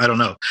your finger? I don't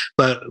know.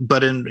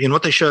 But in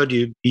what they showed,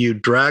 you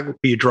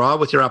draw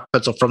with your Apple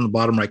Pencil from the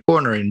bottom right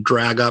corner and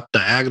drag up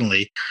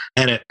diagonally,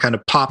 and it kind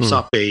of pops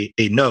up a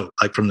note,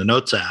 like from the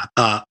Notes app,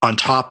 on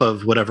top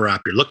of whatever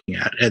app you're looking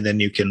at, and then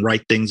you can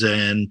write things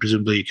in.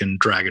 Presumably, you can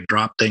drag and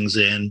drop things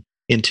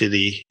into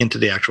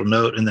the actual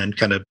note, and then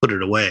kind of put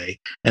it away.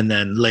 And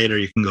then later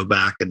you can go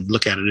back and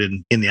look at it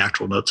in the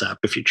actual Notes app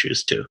if you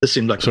choose to. This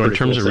seems like so. In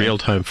terms cool of thing.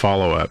 Real-time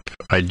follow-up,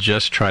 I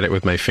just tried it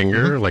with my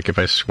finger. Like if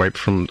I swipe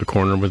from the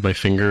corner with my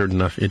finger,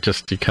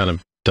 it kind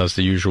of does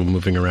the usual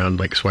moving around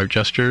like swipe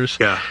gestures.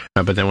 Yeah.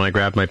 But then when I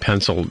grab my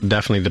pencil,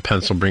 definitely the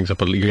pencil brings up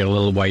you get a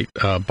little white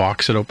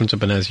box that opens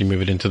up, and as you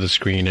move it into the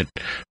screen, it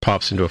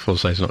pops into a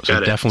full-size note. So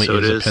it definitely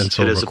is a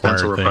pencil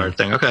required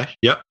thing. Okay.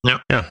 Yep.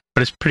 Yeah,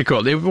 but it's pretty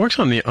cool. It works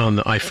on the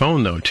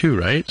iPhone though too,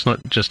 right? It's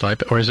not just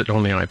iPad, or is it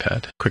only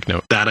iPad? Quick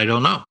Note. That I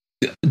don't know.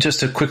 Just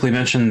to quickly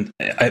mention,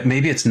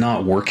 maybe it's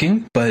not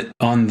working, but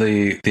on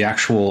the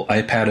actual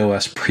iPad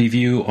OS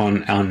preview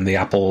on the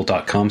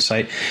apple.com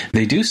site,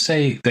 they do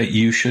say that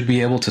you should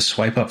be able to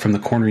swipe up from the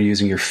corner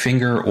using your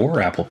finger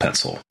or Apple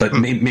Pencil. But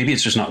maybe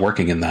it's just not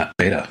working in that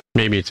beta.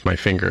 Maybe it's my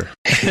finger.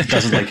 It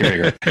doesn't like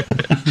your finger.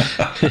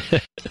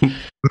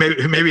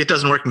 Maybe it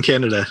doesn't work in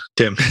Canada,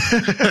 Tim.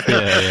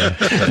 Yeah.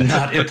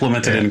 Not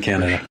implemented in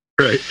Canada.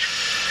 Right.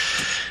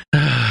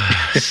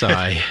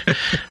 Sigh.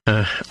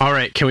 All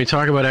right, can we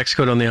talk about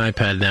Xcode on the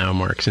iPad now,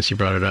 Mark, since you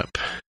brought it up?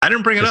 I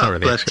didn't bring it up,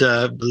 but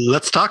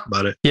let's talk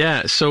about it.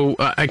 Yeah, so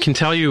I can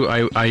tell you,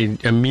 I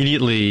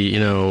immediately,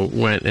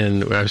 went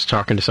and I was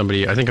talking to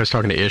somebody. I think I was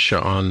talking to Isha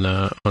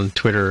on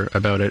Twitter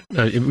about it.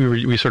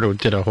 We sort of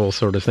did a whole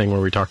sort of thing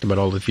where we talked about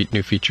all the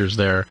new features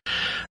there.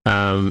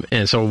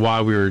 And so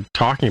while we were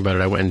talking about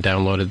it, I went and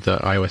downloaded the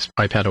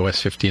iPad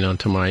OS 15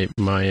 onto my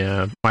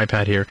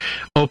iPad here,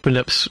 opened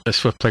up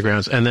Swift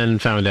Playgrounds, and then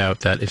found out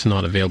that it's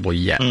not available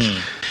yet.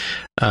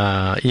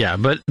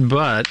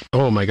 But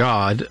oh my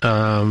God,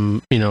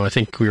 I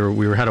think we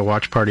had a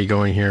watch party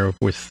going here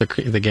with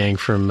the gang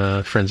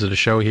from Friends of the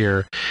Show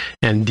here,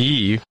 and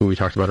D, who we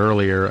talked about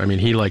earlier. I mean,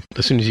 he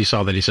as soon as he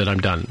saw that, he said,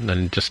 "I'm done,"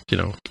 and just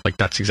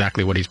that's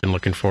exactly what he's been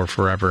looking for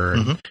forever.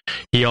 And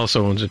he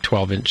also owns a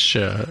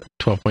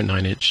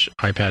 12.9-inch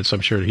iPad, so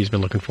I'm sure he's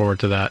been looking forward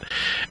to that.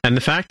 And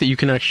the fact that you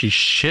can actually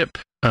ship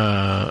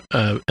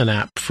an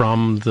app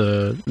from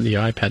the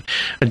iPad.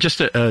 And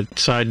just a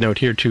side note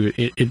here too,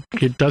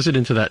 it does it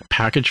into that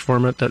package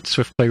format that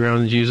Swift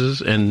Playground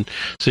uses, and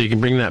so you can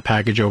bring that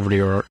package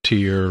over to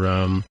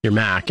your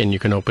Mac, and you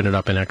can open it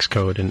up in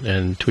Xcode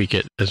and tweak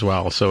it as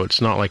well. So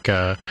it's not like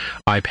a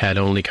iPad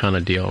only kind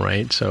of deal,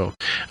 right? So,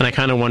 and I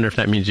kind of wonder if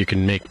that means you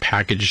can make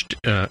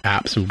packaged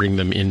apps and bring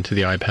them into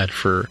the iPad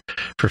for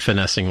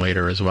finessing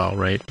later as well,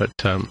 right? But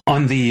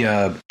on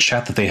the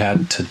chat that they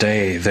had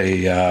today,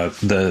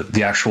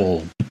 the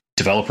actual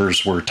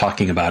developers were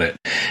talking about it,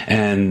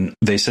 and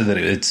they said that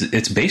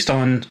it's based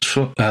on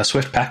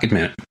Swift Package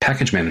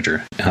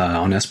Manager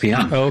on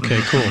SPM. Oh, okay,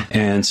 cool.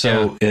 And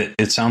so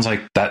it sounds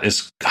like that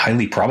is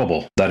highly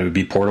probable that it would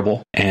be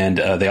portable. And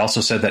they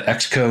also said that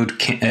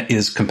Xcode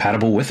is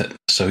compatible with it,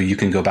 so you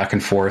can go back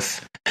and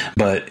forth.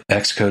 But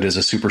Xcode is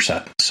a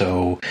superset,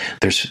 so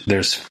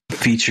there's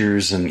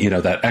features and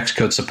that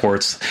Xcode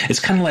supports. It's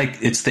kind of like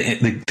it's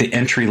the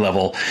entry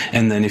level,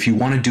 and then if you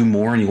want to do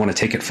more and you want to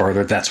take it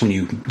farther, that's when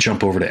you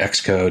jump over to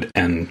Xcode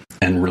and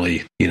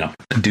really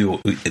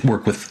do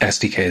work with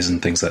SDKs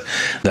and things that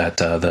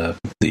the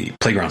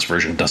Playgrounds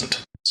version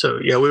doesn't. So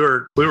yeah, we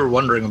were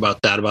wondering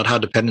about that, about how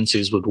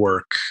dependencies would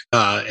work,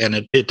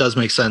 and it does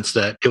make sense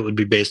that it would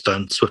be based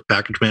on Swift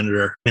Package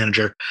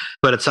Manager,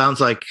 but it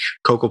sounds like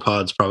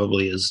CocoaPods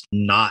probably is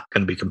not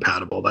going to be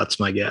compatible.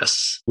 That's my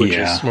guess, which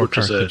is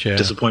a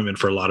disappointment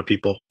for a lot of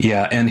people.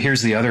 Yeah, and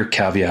here's the other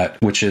caveat,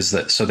 which is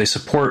that so they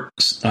support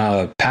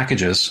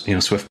packages,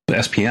 Swift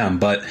SPM,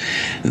 but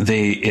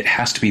it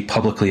has to be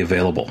publicly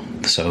available,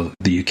 so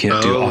you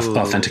can't do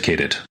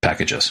authenticated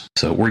packages.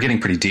 So we're getting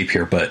pretty deep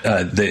here, but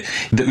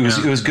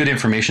it was good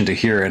information to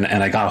hear, and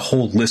I got a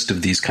whole list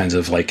of these kinds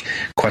of like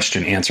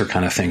question answer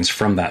kind of things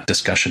from that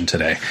discussion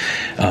today.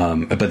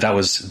 But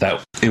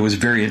it was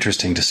very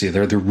interesting to see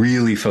they're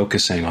really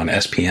focusing on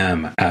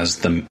SPM as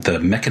the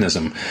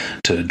mechanism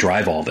to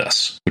drive all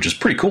this, which is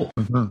pretty cool.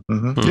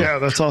 Yeah,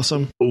 that's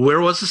awesome. Where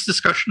was this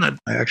discussion? I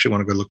actually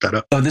want to go look that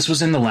up. This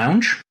was in the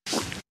lounge.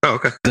 Oh,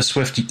 okay. The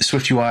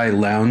Swift UI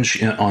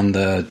lounge on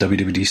the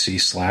WWDC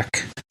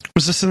Slack.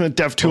 Was this in the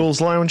DevTools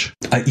lounge?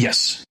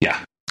 Yes.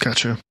 Yeah.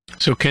 Gotcha.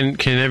 So can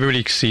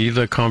everybody see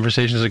the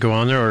conversations that go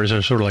on there, or is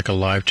there sort of like a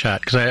live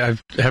chat? Because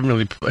I haven't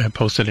really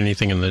posted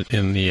anything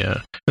in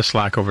the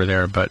Slack over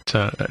there, but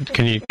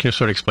can you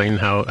sort of explain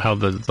how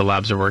the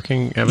labs are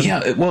working, Evan?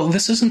 Yeah, well,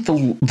 this isn't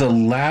the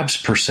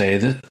labs per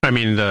se. I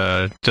mean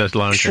the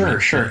lounge.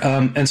 Sure.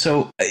 And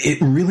so it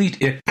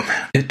really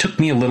it took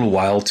me a little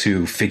while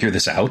to figure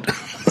this out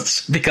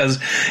because,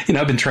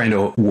 I've been trying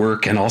to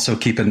work and also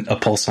keep a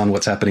pulse on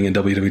what's happening in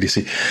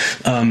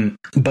WWDC.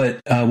 But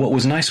what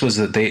was nice was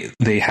that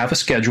they have a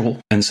schedule.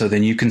 And so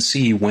then you can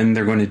see when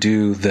they're going to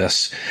do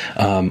this.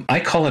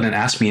 I call it an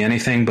Ask Me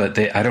Anything, but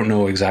I don't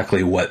know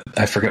exactly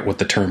I forget what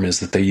the term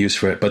is that they use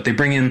for it, but they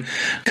bring in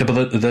a couple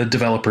of the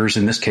developers,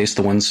 in this case,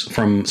 the ones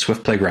from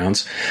Swift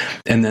Playgrounds.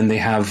 And then they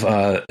have,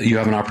 you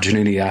have an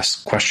opportunity to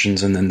ask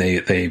questions, and then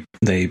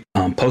they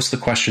post the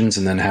questions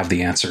and then have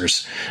the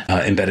answers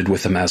embedded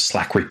with them as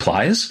Slack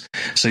replies.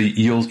 So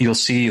you'll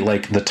see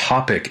like the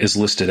topic is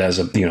listed as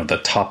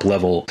the top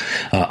level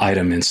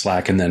item in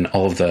Slack, and then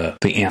all of the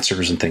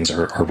answers and things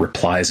are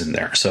replies in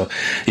there. So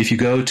if you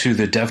go to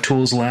the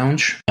DevTools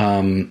Lounge,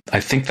 I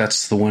think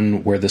that's the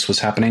one where this was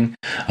happening.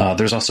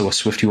 There's also a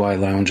SwiftUI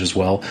Lounge as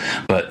well,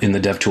 but in the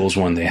DevTools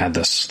one, they had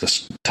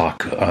this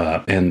talk,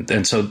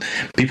 and so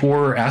people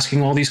were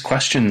asking all these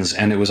questions,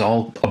 and it was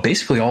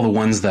basically all the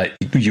ones that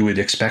you would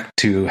expect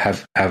to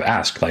have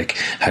asked, like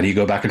how do you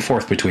go back and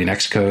forth between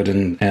Xcode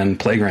and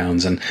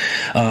Playgrounds,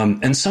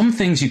 and some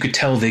things you could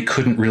tell they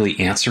couldn't really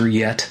answer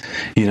yet.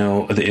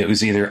 It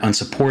was either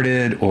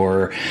unsupported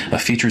or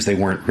features they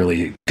weren't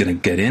really going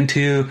to get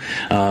into.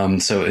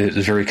 So it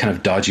was very kind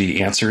of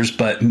dodgy answers,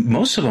 but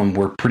most of them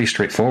were pretty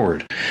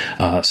straightforward.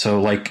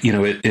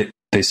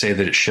 They say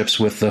that it ships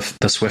with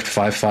the Swift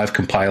 5.5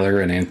 compiler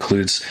and it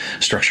includes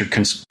structured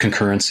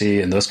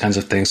concurrency and those kinds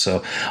of things.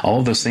 So all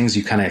of those things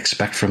you kind of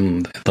expect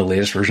from the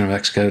latest version of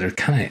Xcode are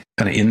kind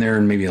of in there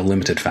in maybe a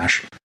limited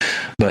fashion.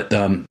 But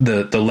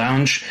the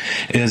lounge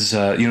is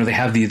they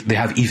have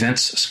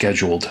events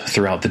scheduled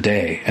throughout the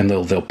day, and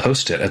they'll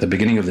post it at the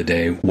beginning of the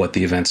day what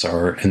the events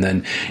are, and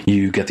then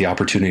you get the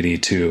opportunity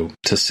to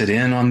sit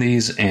in on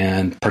these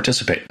and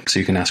participate. So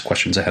you can ask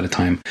questions ahead of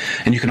time,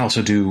 and you can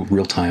also do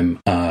real time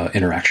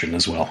interaction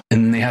as well.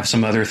 And they have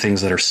some other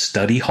things that are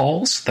study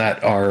halls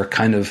that are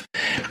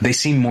they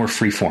seem more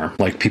freeform.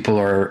 Like people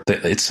are,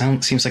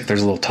 seems like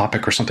there's a little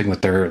topic or something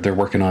that they're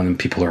working on, and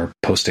people are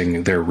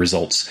posting their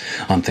results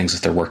on things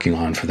that they're working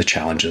on for the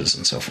challenges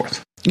and so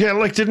forth. Yeah,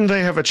 like didn't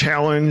they have a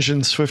challenge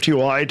in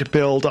SwiftUI to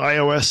build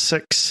iOS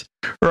 6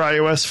 or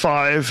iOS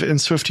 5 in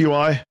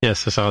SwiftUI?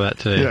 Yes, I saw that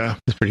today. Yeah.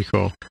 It's pretty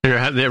cool.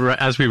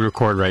 As we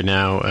record right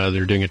now,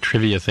 they're doing a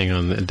trivia thing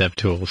on the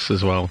DevTools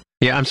as well.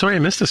 Yeah, I'm sorry I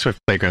missed the Swift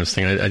Playgrounds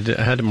thing. I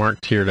had it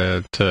marked here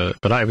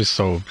but I was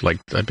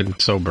I've been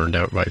so burned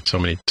out by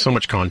so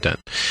much content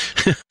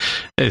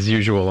as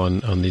usual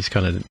on these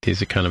kind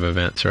of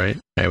events, right?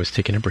 I was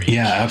taking a break.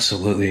 Yeah,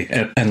 absolutely.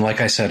 And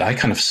like I said, I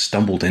kind of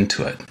stumbled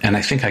into it, and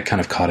I think I kind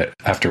of caught it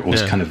after it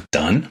was kind of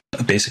done,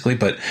 basically.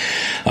 But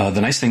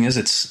the nice thing is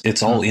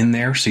it's all in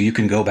there, so you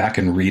can go back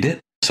and read it.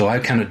 So I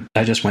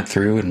just went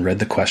through and read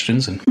the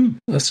questions, and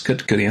that's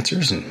good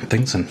answers and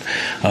things, and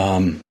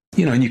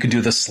and you can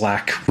do the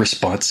Slack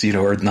response,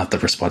 or not the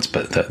response,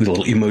 but the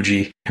little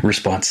emoji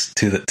response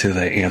to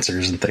the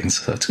answers and things.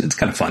 So it's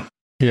kind of fun.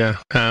 Yeah.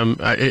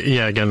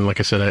 Again, like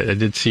I said, I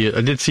did see it.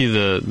 I did see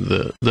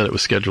the that it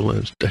was scheduled,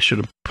 and I should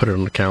have put it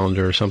on the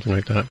calendar or something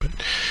like that. But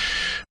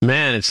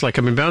man, it's like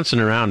I've been bouncing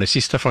around. I see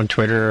stuff on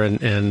Twitter,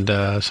 and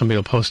somebody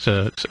will post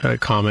a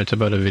comment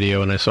about a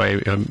video, and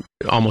I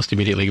almost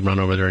immediately run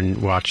over there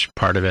and watch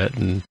part of it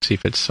and see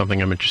if it's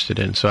something I'm interested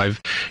in. So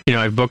I've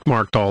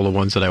bookmarked all the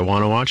ones that I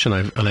want to watch, and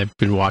I've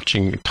been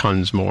watching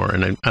tons more.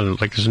 And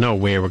there's no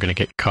way we're going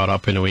to get caught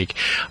up in a week.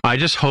 I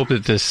just hope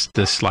that this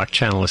Slack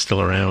channel is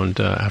still around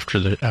after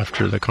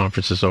the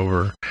conference is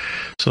over,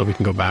 so we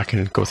can go back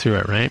and go through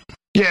it, right?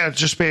 Yeah,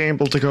 just being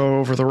able to go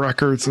over the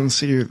records and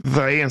see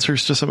the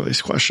answers to some of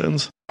these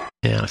questions.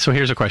 Yeah, so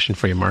here's a question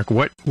for you, Mark.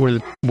 What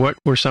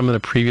were some of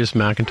the previous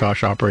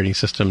Macintosh operating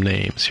system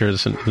names?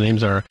 The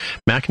names are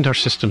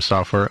Macintosh System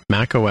Software,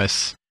 Mac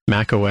OS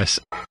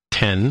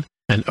 10,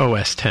 and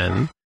OS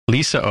 10,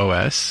 Lisa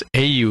OS,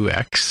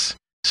 AUX,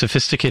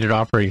 Sophisticated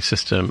Operating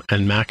System,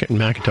 and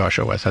Macintosh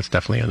OS. That's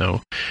definitely a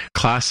no.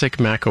 Classic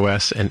Mac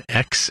OS and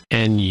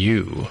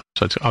XNU.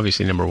 So it's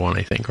obviously number one,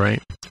 I think,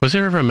 right? Was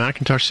there ever a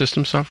Macintosh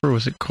System Software?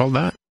 Was it called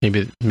that?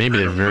 Maybe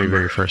the very,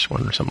 very first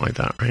one or something like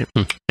that, right?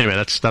 Anyway,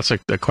 that's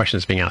like the question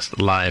that's being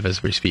asked live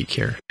as we speak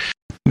here.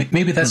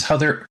 Maybe that's how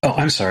they're. Oh,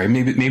 I'm sorry.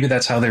 Maybe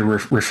that's how they're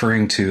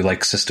referring to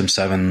like System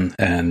 7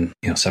 and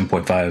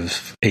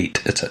 7.5,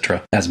 8,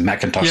 etc. as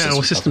Macintosh.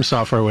 Yeah, System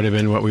software would have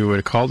been what we would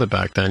have called it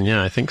back then.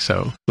 Yeah, I think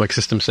so. Like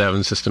System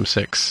 7, System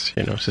 6,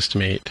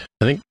 System 8.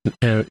 I think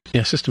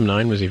System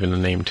 9 was even the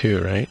name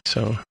too, right?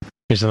 So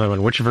here's another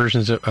one. Which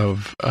versions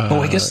of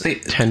I guess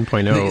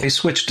 10.0? They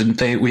switched, didn't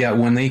they? Yeah,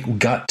 when they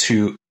got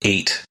to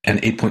 8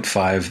 and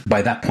 8.5,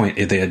 by that point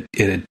it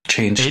had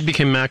changed. 8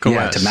 became Mac OS.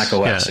 Yeah, to Mac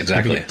OS,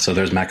 exactly. So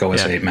there's Mac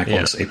OS 8, Mac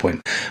OS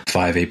 8.5,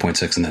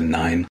 8.6, and then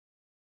 9.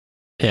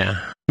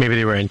 Yeah. Maybe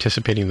they were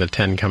anticipating the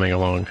 10 coming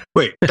along.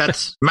 Wait,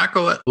 that's Mac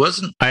OS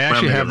wasn't? I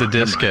actually have the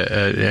disc.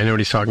 I know what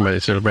he's talking about.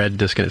 It's a red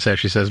disc, and it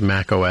actually says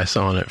Mac OS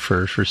on it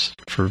for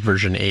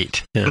version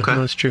 8. Yeah, okay.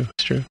 No, it's true.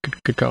 It's true.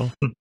 Good call.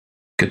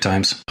 Good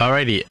times.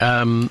 Alrighty.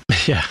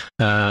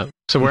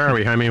 So where are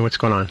we? I mean, what's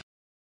going on?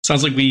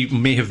 Sounds like we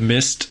may have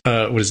missed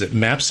what is it?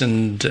 Maps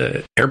and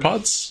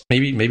AirPods,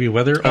 maybe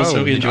weather.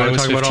 Also, did you want to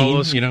talk about all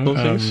those cool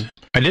things?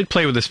 I did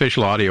play with the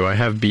spatial audio. I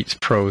have Beats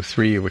Pro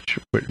 3, which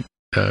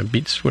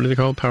Beats, what are they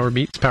called? Power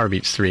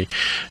Beats 3.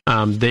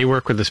 They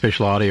work with the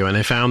spatial audio, and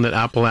I found that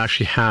Apple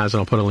actually has, and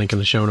I'll put a link in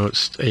the show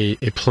notes, a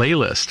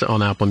playlist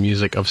on Apple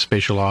Music of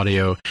spatial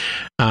audio.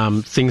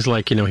 Things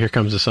like, Here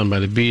Comes the Sun by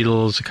the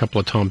Beatles, a couple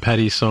of Tom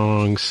Petty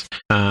songs,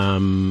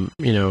 Doors,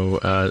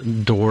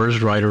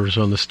 Riders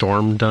on the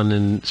Storm done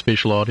in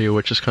spatial audio,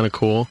 which is kind of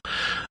cool.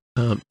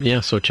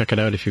 So check it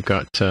out if you've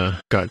got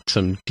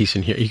some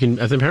decent here. You can.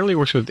 Apparently, it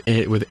works with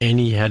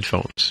any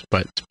headphones,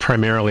 but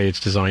primarily it's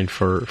designed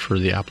for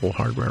the Apple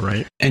hardware,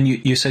 right? And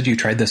you said you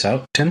tried this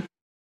out, Tim?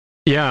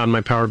 Yeah, on my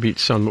Power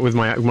Beats, with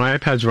my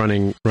iPad's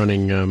running.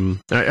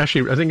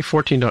 Actually, I think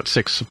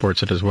 14.6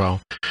 supports it as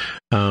well.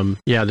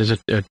 There's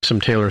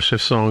some Taylor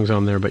Swift songs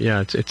on there, but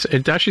yeah,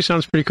 it actually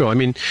sounds pretty cool. I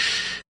mean,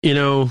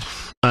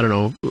 I don't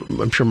know.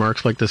 I'm sure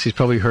Mark's like this. He's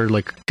probably heard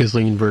like a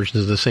gazillion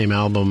versions of the same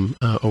album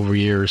over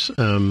years.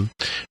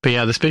 But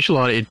yeah, the spatial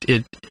audio,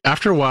 it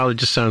after a while, it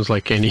just sounds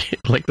like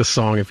the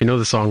song, if you know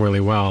the song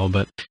really well.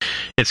 But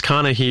it's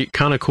kind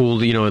of cool.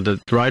 The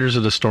Riders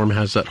of the Storm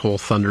has that whole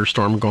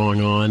thunderstorm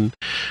going on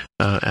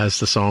as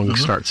the song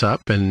starts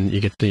up, and you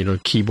get the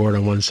keyboard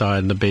on one side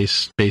and the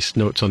bass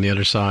notes on the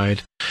other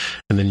side,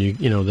 and then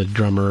the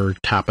drummer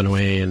tapping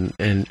away, and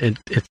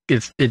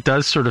it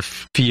does sort of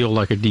feel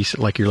like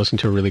like you're listening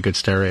to a really good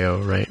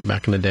stereo, right,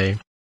 back in the day,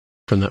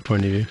 from that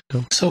point of view.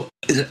 So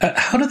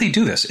how do they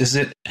do this?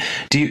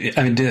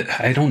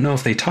 I don't know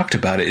if they talked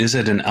about it. Is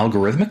it an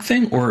algorithmic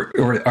thing, or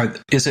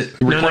is it?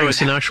 No,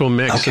 it's an actual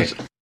mix. Okay.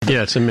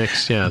 Yeah, it's a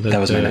mix. Yeah, that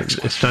was my next.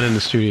 It's done in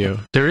the studio.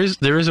 There is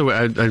a way.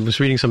 I was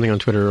reading something on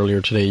Twitter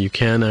earlier today. You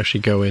can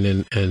actually go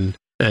in and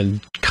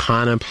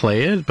kind of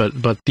play it,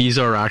 but these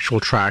are actual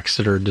tracks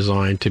that are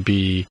designed to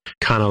be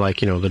kind of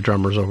like the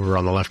drummer's over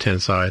on the left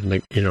hand side, and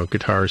the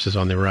guitarist is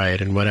on the right,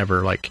 and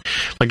whatever. Like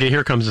the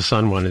Here Comes the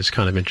Sun one is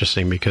kind of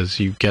interesting because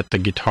you get the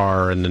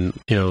guitar, and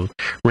then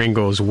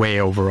Ringo's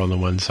way over on the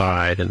one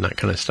side, and that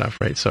kind of stuff,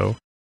 right? So.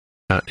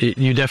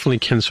 You definitely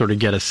can sort of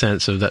get a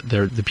sense of that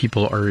the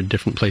people are in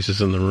different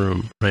places in the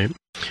room, right?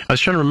 I was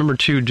trying to remember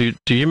too. Do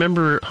you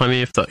remember,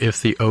 honey, if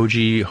the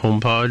OG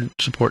HomePod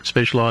supports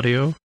spatial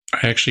audio?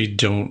 I actually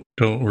don't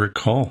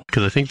recall,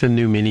 because I think the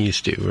new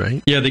minis do,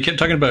 right? Yeah, they kept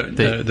talking about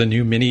the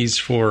new minis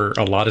for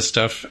a lot of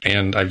stuff,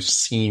 and I've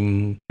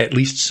seen at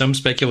least some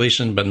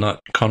speculation, but not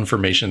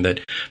confirmation,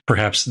 that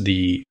perhaps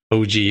the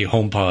OG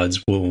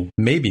HomePods will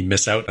maybe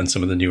miss out on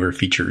some of the newer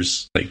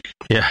features.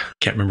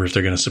 Can't remember if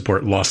they're going to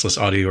support lossless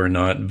audio or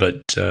not,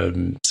 but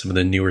some of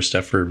the newer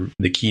stuff for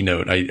the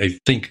Keynote, I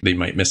think they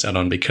might miss out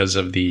on because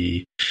of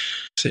the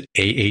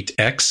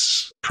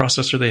A8X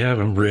processor they have.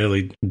 I'm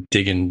really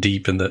digging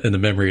deep in the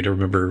memory to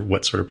remember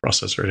what sort of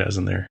processor it has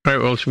in there. All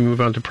right, well, should we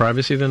move on to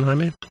privacy then,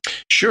 Jaime?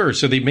 Sure.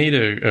 So they made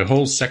a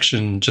whole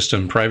section just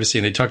on privacy,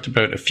 and they talked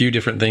about a few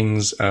different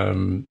things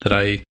that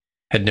I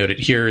had noted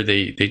here.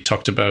 They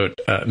talked about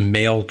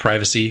mail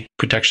privacy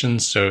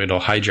protections. So it'll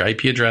hide your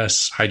IP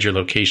address, hide your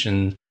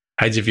location,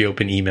 hides if you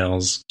open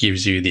emails,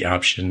 gives you the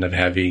option of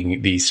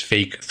having these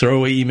fake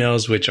throwaway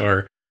emails, which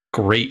are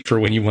great for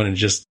when you want to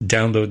just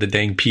download the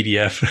dang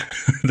PDF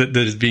that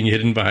is being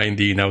hidden behind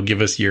the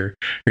give us your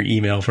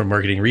email for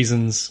marketing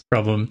reasons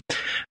problem.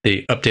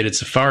 They updated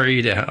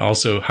Safari to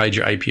also hide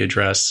your IP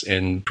address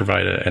and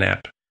provide an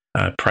app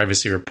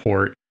privacy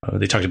report.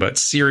 They talked about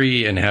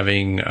Siri and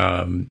having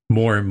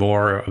more and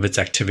more of its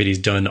activities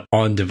done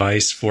on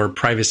device for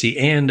privacy,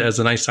 and as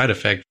a nice side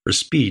effect for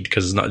speed,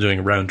 because it's not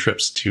doing round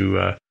trips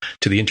to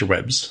the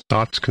interwebs.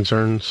 Thoughts,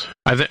 concerns?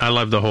 I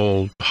love the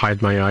whole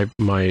hide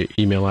my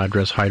email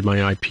address, hide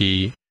my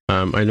IP.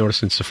 I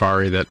noticed in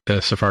Safari that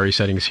the Safari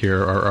settings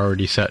here are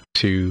already set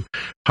to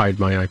hide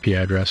my IP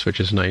address, which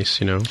is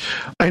nice.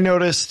 I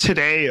noticed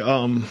today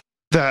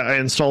that I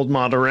installed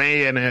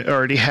Monterey, and it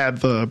already had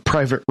the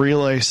private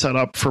relay set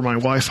up for my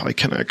Wi-Fi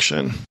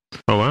connection.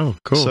 Oh, wow.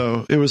 Cool.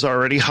 So it was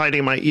already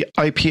hiding my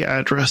IP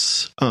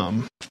address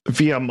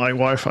via my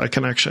Wi-Fi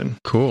connection.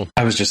 Cool.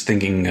 I was just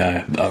thinking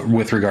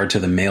with regard to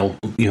the mail,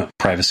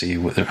 privacy,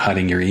 with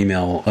hiding your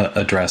email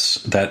address,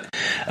 that,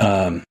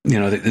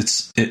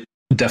 it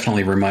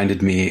definitely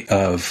reminded me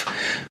of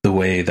the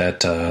way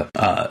that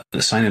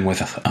sign in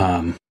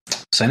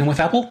with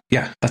Apple?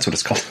 Yeah, that's what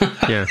it's called.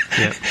 Yeah.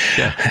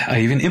 I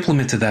even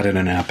implemented that in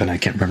an app, and I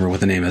can't remember what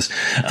the name is.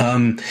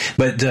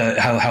 But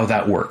how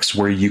that works,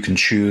 where you can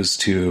choose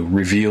to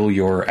reveal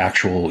your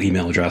actual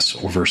email address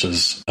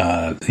versus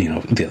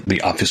the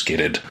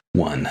obfuscated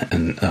one,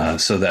 and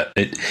so that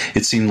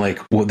it seemed like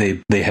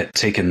they had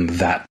taken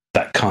that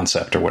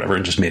concept or whatever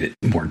and just made it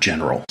more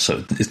general.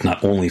 So it's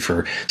not only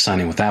for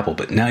signing with Apple,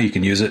 but now you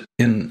can use it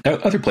in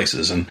other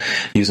places and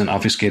use an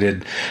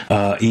obfuscated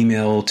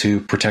email to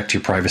protect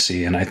your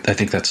privacy. And I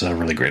think that's a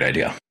really great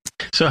idea.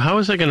 So how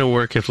is that going to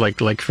work if,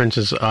 like for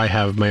instance, I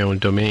have my own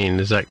domain?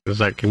 Does that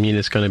mean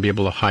it's going to be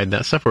able to hide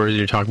that stuff, or are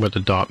you talking about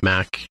the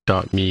 .mac,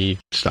 .me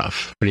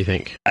stuff? What do you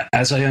think?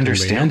 As I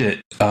understand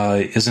it,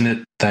 isn't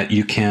it that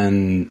you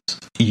can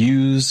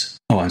use.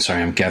 Oh, I'm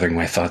sorry. I'm gathering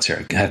my thoughts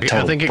here. I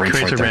think it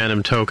creates a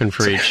random token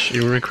for each.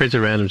 It creates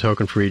a random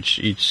token for each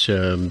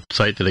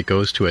site that it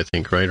goes to. I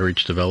think, right, or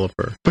each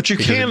developer. But you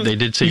can. They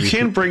did say you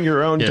can bring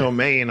your own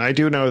domain. I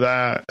do know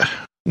that.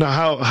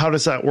 Now, how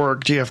does that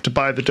work? Do you have to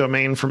buy the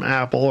domain from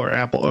Apple, or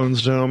Apple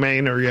owns the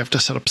domain, or you have to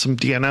set up some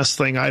DNS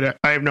thing? I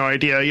have no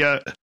idea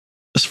yet,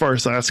 as far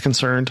as that's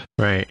concerned.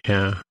 Right,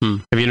 yeah.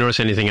 Have you noticed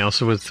anything else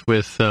with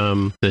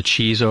the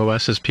cheese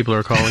OS, as people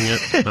are calling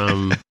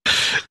it?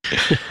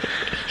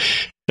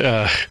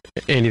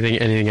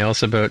 Anything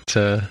else about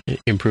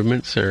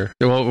improvements, or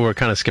we're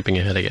kind of skipping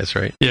ahead, I guess,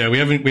 right? Yeah, we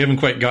haven't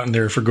quite gotten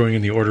there if we're going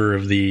in the order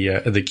of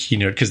the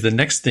keynote, because the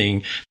next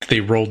thing they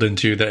rolled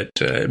into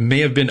that may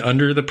have been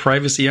under the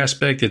privacy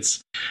aspect.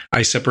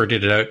 I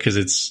separated it out because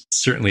it's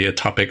certainly a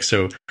topic.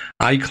 So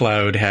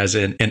iCloud has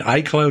an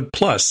iCloud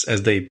Plus,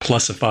 as they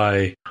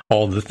plusify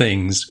all the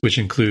things, which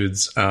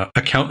includes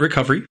account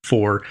recovery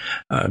for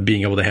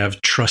being able to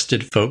have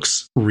trusted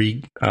folks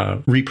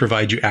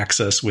re-provide you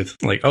access with,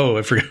 like, oh,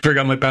 I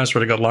forgot my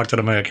password, I got locked out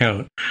of my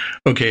account.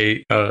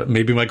 Okay,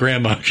 maybe my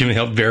grandma can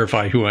help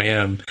verify who I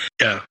am.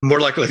 Yeah, more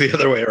likely the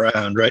other way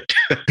around, right?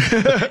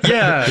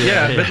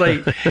 yeah. But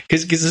like,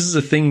 because this is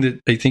a thing that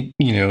I think,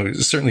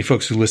 certainly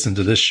folks who listen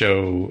to this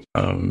show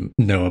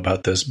know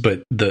about this,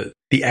 but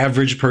the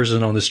average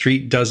person on the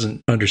street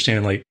doesn't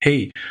understand, like,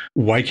 hey,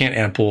 why can't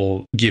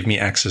Apple give me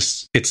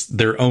access? It's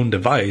their own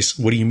device.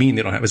 What do you mean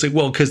they don't have it? It's like,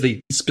 well, because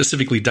they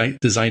specifically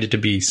designed it to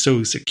be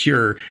so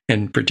secure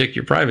and protect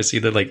your privacy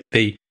that, like,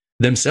 they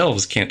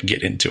themselves can't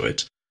get into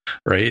it,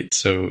 right?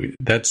 So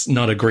that's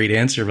not a great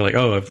answer for, like,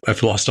 oh,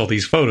 I've lost all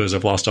these photos,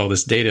 I've lost all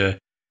this data.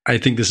 I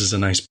think this is a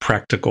nice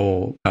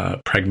practical,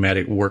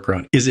 pragmatic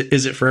workaround. Is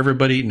it for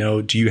everybody?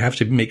 No. Do you have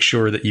to make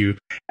sure that you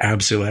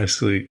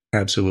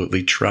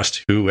absolutely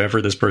trust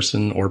whoever this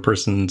person or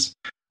persons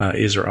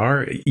is or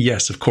are?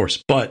 Yes, of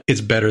course. But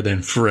it's better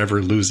than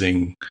forever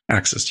losing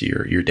access to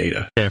your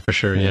data. Yeah, for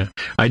sure. Yeah.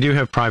 I do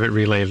have private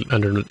relay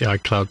under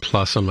iCloud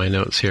Plus on my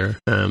notes here.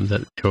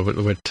 That what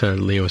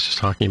Leo was just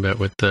talking about,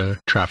 with the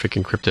traffic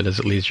encrypted as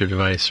it leaves your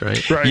device,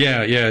 right? Right.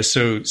 Yeah.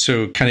 So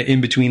kind of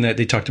in between that,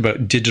 they talked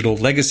about digital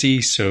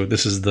legacy. So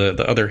this is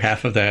the other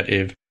half of that.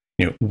 If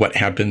what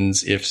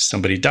happens if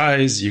somebody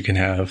dies, you can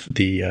have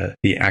the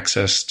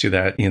access to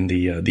that in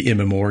the in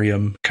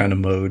memoriam kind of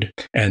mode.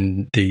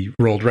 And they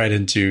rolled right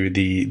into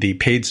the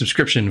paid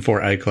subscription for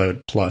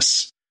iCloud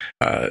Plus,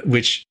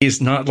 which is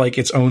not like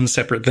its own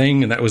separate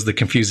thing. And that was the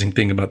confusing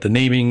thing about the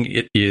naming.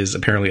 It is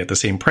apparently at the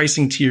same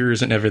pricing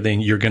tiers and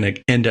everything. You're going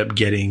to end up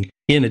getting,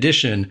 in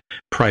addition,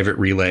 private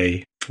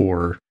relay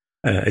for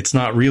it's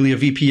not really a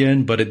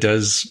VPN, but it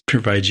does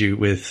provide you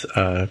with,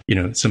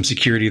 some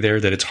security there,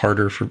 that it's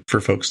harder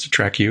for folks to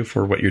track you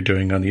for what you're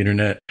doing on the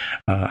internet.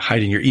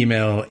 Hiding your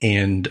email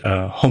and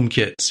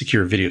HomeKit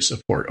secure video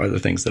support are the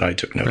things that I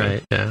took note of.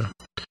 Right, yeah.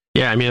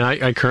 Yeah, I mean,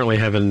 I currently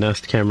have a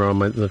Nest camera on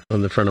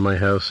the front of my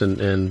house,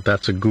 and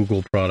that's a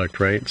Google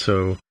product, right?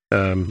 So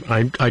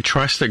I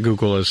trust that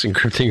Google is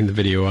encrypting the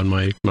video on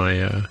my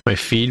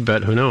feed,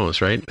 but who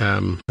knows, right?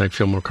 I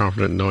feel more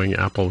confident knowing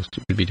Apple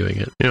would be doing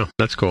it. Yeah,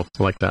 that's cool.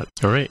 I like that.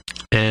 All right.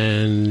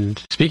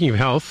 And speaking of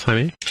health,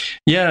 Jaime?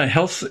 Yeah,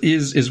 health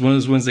is one of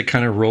those ones that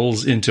kind of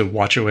rolls into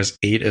watchOS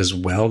 8 as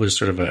well. There's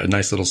sort of a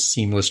nice little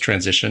seamless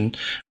transition.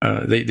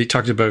 They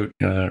talked about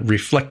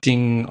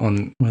reflecting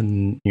on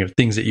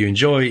things that you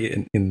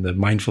enjoy in the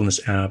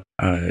mindfulness app,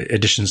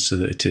 additions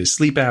to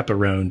sleep app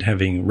around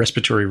having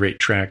respiratory rate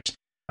tracked.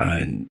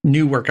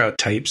 New workout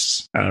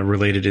types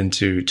related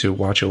into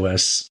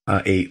watchOS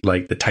 8,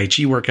 like the Tai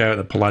Chi workout,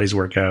 the Pilates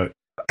workout,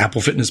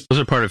 Apple Fitness. Those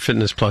are part of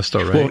Fitness Plus,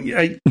 though, right?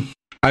 Well,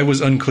 I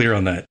was unclear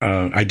on that.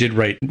 I did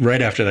write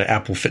right after that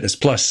Apple Fitness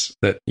Plus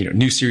that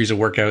new series of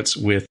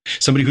workouts with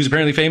somebody who's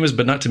apparently famous,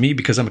 but not to me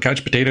because I'm a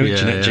couch potato,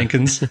 Jeanette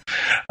Jenkins.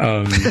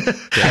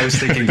 I was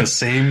thinking the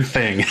same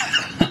thing.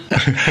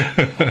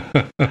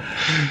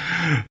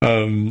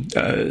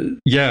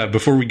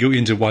 Before we go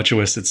into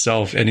watchOS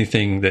itself,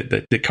 anything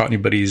that caught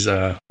anybody's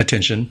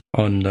attention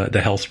on the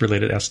health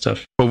related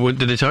stuff? Well,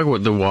 did they talk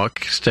about the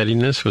walk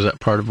steadiness? Was that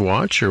part of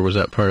watch, or was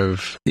that part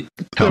of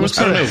health? It was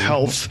part of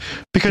health,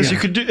 because you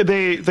could do,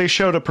 they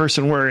showed a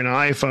person wearing an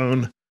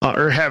iPhone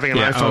or having an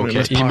iPhone in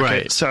his pocket.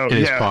 Right. So in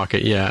his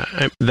pocket,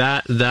 yeah.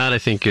 That I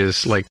think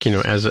is like,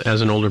 as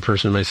an older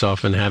person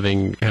myself, and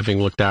having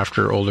looked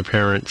after older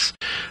parents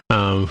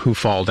who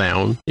fall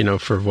down,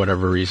 for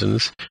whatever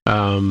reasons.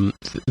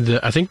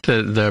 I think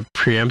the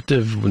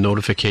preemptive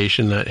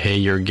notification that, hey,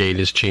 your gait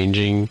is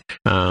changing.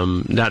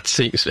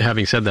 That's,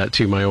 having said that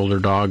too, my older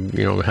dog,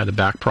 had a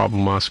back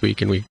problem last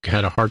week, and we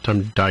had a hard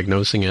time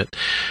diagnosing it.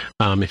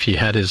 If he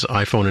had his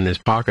iPhone in his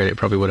pocket, it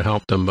probably would have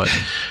helped him. But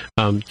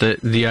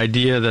the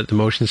idea that the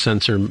motion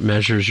sensor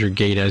measures your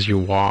gait as you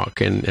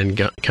walk and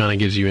kind of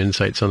gives you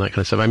insights on that kind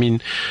of stuff. I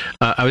mean,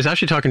 I was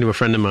actually talking to a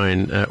friend of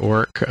mine at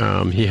work.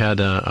 He had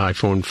an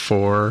iPhone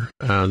 4,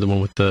 the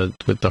one with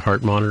the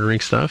heart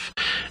monitoring stuff,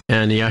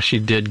 and he actually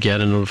did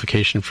get a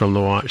notification from the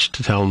watch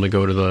to tell him to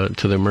go to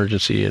the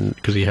emergency, and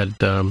because he had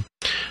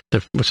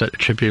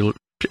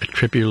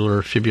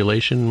atrial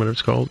fibrillation, whatever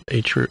it's called,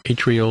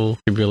 atrial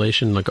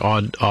fibrillation, like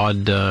odd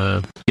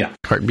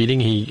heart beating,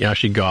 he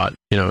actually got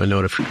a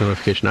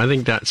notification. I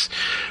think that's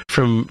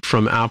from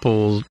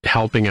Apple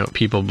helping out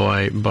people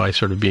by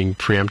sort of being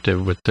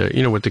preemptive with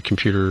the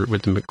computer,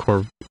 with the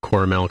core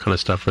ML kind of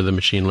stuff, or the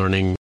machine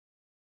learning.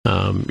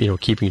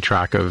 Keeping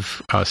track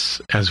of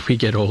us as we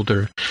get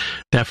older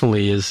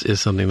definitely is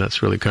something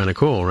that's really kind of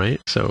cool, right?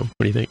 So what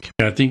do you think?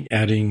 Yeah, I think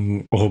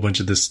adding a whole bunch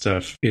of this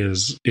stuff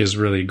is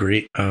really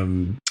great.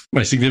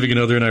 My significant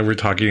other and I were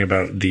talking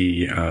about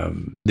the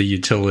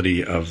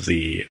utility of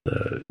the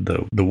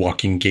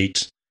walking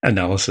gait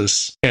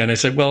analysis, and I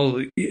said,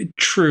 well,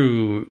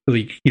 true,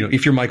 like,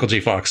 if you're Michael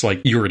J. Fox,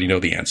 like, you already know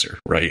the answer,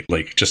 right?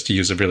 Like, just to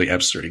use a really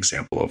absurd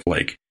example of,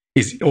 like,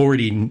 he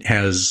already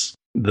has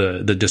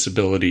the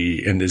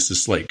disability, and this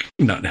is like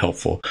not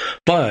helpful.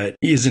 But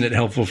isn't it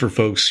helpful for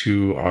folks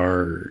who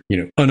are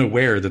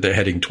unaware that they're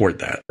heading toward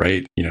that,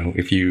 right?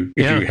 If you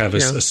have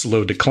a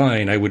slow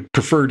decline, I would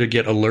prefer to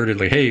get alerted,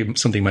 like, hey,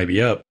 something might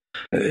be up,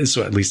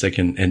 so at least I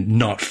can and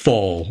not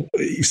fall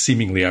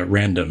seemingly at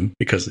random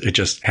because it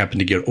just happened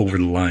to get over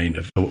the line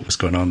of what was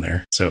going on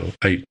there. So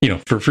I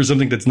for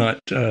something that's not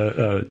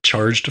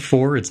charged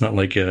for, it's not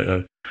like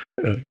a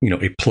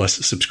plus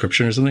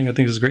subscription or something. I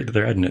think it's great that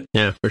they're adding it.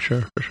 Yeah, for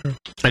sure.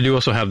 I do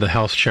also have the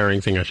health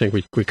sharing thing. I think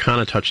we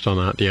kind of touched on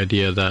that. The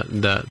idea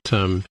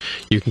that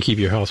you can keep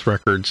your health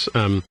records.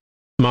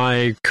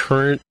 My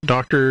current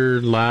doctor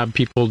lab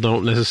people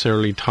don't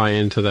necessarily tie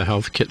into the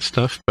health kit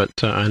stuff, but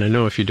and I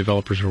know a few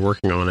developers are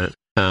working on it.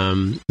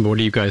 What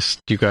do you guys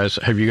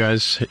have you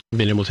guys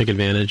been able to take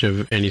advantage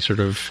of any sort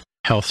of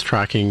health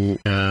tracking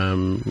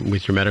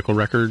with your medical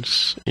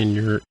records in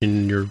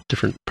your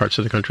different parts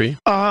of the country?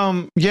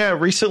 Yeah,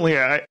 recently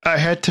I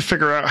had to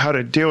figure out how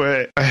to do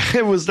it.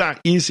 It was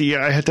not easy.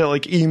 I had to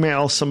like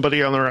email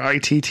somebody on their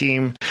IT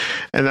team,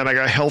 and then I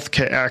got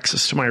HealthKit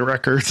access to my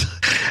records.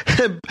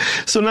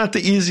 So not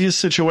the easiest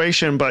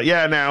situation, but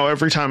yeah, now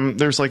every time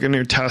there's like a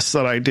new test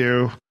that I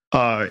do,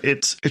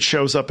 it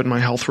shows up in my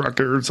health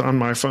records on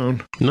my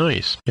phone.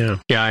 Nice. Yeah.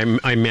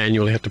 I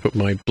manually have to put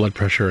my blood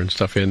pressure and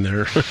stuff in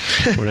there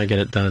when I get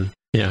it done.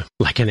 Yeah,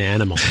 like an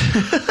animal.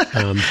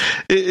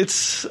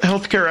 It's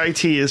healthcare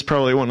IT is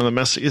probably one of the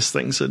messiest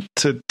things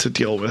to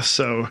deal with.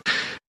 So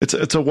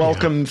it's a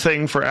welcome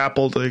thing for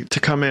Apple to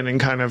come in and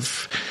kind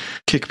of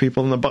kick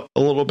people in the butt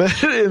a little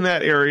bit in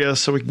that area,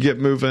 so we can get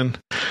moving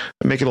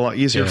and make it a lot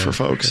easier for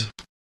folks.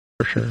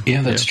 For sure.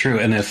 Yeah, that's true.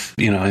 And if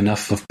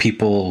enough of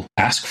people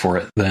ask for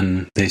it,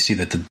 then they see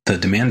that the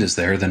demand is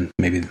there. Then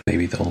maybe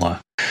they'll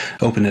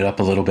open it up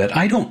a little bit.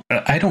 I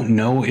don't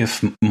know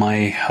if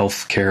my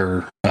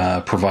healthcare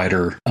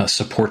provider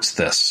supports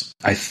this.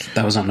 I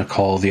was on a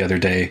call the other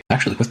day,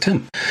 actually with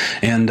Tim,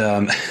 and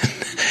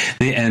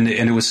and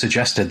it was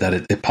suggested that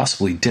it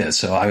possibly did.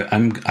 So I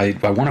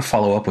want to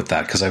follow up with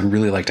that because I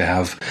really like to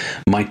have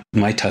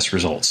my test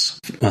results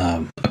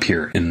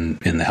appear in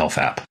the health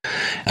app.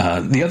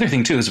 The other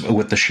thing too is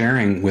with the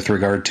sharing, with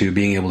regard to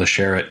being able to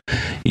share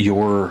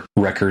your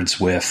records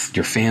with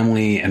your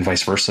family and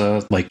vice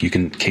versa. Like you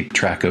can keep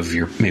track of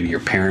maybe your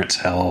parents'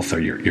 health or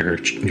your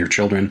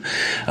children.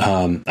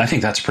 I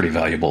think that's pretty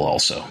valuable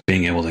also,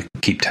 being able to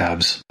keep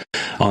tabs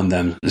on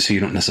them so you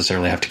don't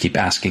necessarily have to keep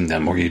asking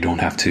them, or you don't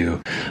have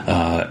to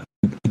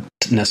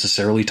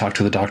necessarily talk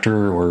to the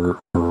doctor or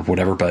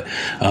whatever, but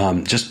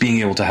just being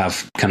able to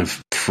have kind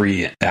of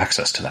free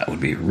access to that would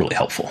be really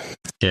helpful.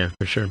 Yeah,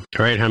 for sure.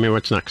 All right, Jaime,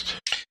 what's next?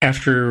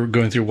 After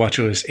going through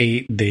WatchOS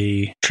 8,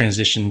 they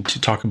transitioned to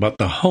talk about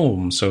the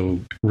home, so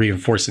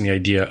reinforcing the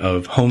idea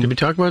of home. Did we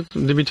talk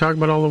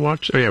about all the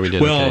watch? Oh yeah, we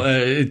did.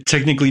 Well,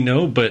 technically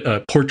no,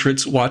 but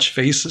portraits, watch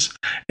faces,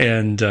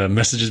 and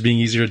messages being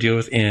easier to deal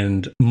with,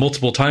 and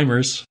multiple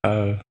timers.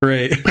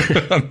 Hooray!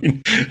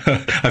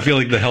 I feel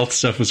like the health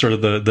stuff was sort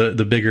of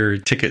the bigger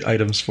ticket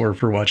items for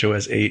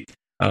WatchOS 8.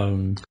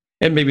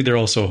 And maybe they're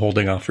also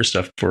holding off for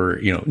stuff for,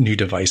 new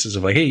devices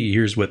of like, hey,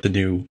 here's what the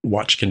new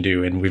watch can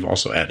do. And we've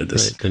also added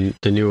this. Right,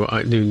 the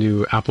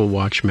new Apple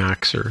Watch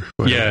Max or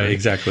whatever. Yeah,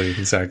 exactly.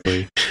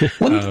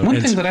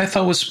 One thing that I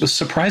thought was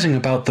surprising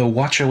about the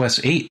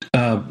WatchOS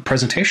 8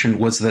 presentation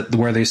was that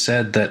where they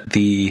said that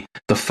the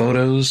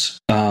photos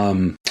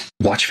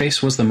watch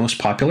face was the most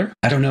popular.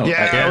 I don't know.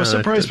 Yeah, I was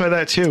surprised by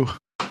that too.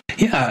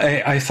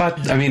 Yeah, I thought,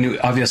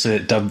 obviously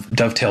it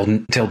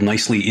dovetailed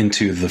nicely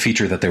into the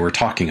feature that they were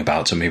talking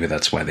about, so maybe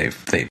that's why they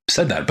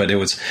said that. But it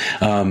was,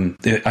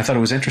 I thought it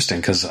was interesting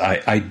because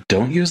I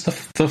don't use the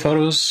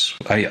photos.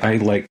 I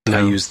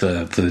use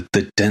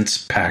the dense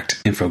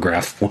packed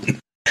infograph one.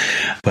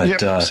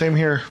 But same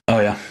here. Oh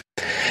yeah.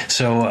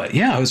 So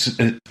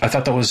I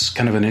thought that was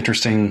kind of an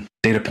interesting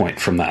data point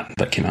from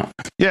that came out.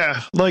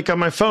 Yeah, like on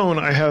my phone,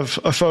 I have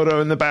a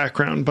photo in the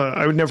background, but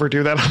I would never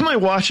do that on my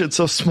watch. It's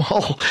so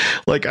small.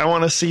 Like I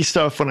want to see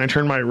stuff when I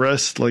turn my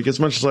wrist. Like as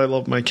much as I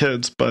love my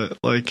kids, but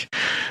like,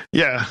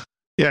 yeah,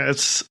 Yeah,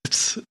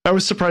 I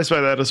was surprised by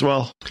that as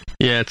well.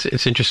 Yeah,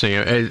 it's interesting.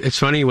 It's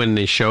funny when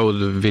they show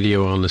the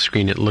video on the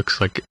screen, it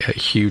looks like a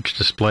huge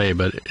display,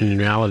 but in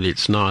reality,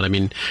 it's not. I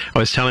mean, I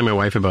was telling my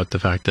wife about the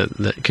fact that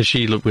because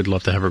she would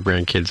love to have her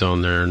grandkids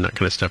on there and that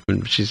kind of stuff,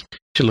 and she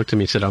looked at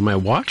me and said, "On my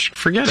watch?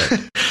 Forget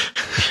it."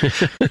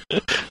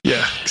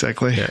 Yeah,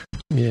 exactly.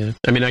 Yeah.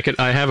 I mean,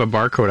 I have a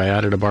barcode. I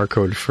added a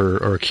barcode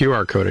or a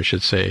QR code, I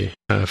should say,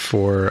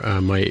 for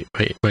my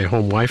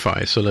home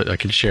Wi-Fi, so that I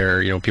could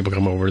share. People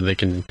come over, they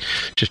can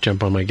just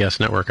jump on my guest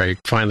network. I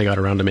finally got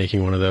around to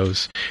making one of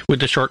those with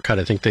the shortcut.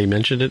 I think they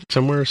mentioned it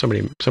somewhere.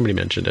 Somebody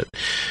mentioned it,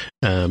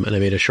 and I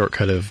made a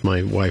shortcut of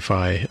my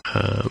Wi-Fi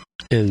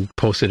and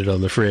posted it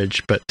on the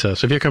fridge. But so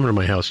if you're coming to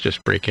my house,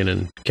 just break in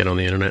and get on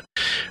the internet.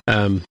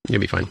 You'll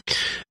be fine.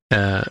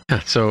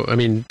 So I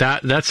mean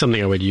that's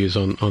something I would use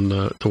on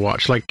the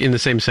watch, like in the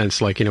same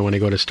sense, like when I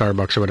go to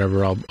Starbucks or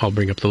whatever, I'll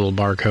bring up the little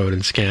barcode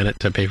and scan it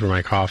to pay for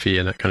my coffee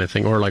and that kind of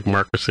thing, or like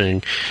Mark was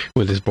saying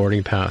with his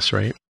boarding pass,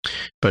 right?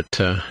 But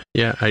I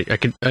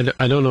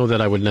don't know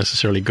that I would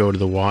necessarily go to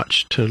the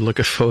watch to look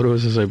at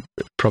photos, as I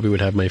probably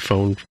would have my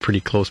phone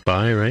pretty close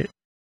by, right?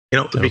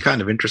 What would be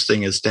kind of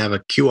interesting is to have a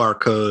QR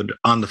code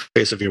on the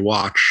face of your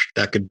watch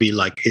that could be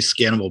like a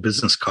scannable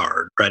business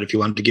card, right? If you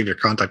wanted to give your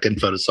contact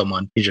info to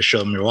someone, you just show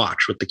them your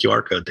watch with the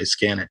QR code, they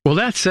scan it. Well,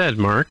 that said,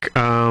 Mark,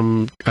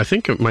 I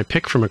think my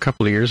pick from a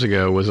couple of years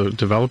ago was a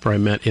developer I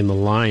met in the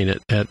line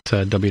at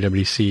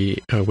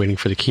WWDC waiting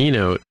for the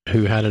keynote,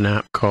 who had an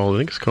app called, I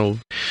think it's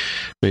called,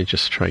 let me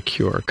just try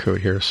QR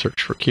code here,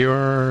 search for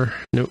QR.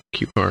 Nope,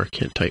 QR,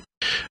 can't type.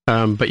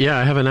 But yeah,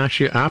 I have an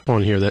actual app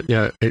on here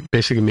that, it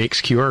basically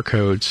makes QR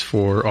codes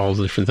for all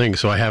the different things.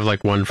 So I have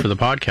like one for the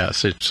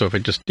podcast. So if I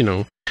just,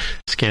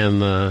 scan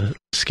the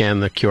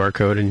QR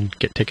code and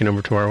get taken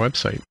over to our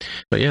website.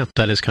 But yeah,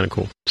 that is kind of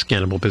cool.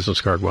 Scannable business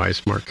card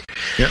wise, Mark.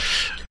 Yep.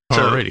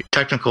 So, alrighty.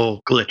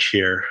 Technical glitch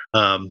here.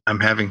 I'm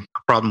having a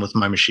problem with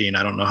my machine.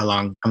 I don't know how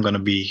long I'm going to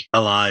be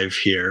alive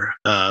here.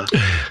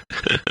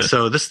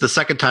 So this is the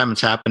second time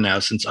it's happened now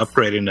since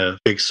upgrading to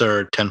Big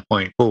Sur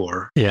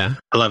 10.4. Yeah.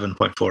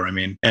 11.4, I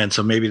mean. And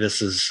so maybe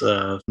this is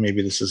a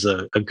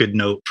good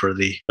note for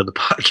the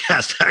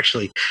podcast,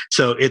 actually.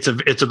 So it's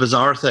a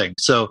bizarre thing.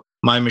 So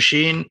my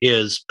machine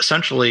is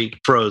essentially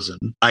frozen.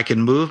 I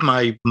can move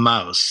my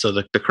mouse so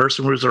that the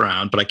cursor moves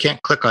around, but I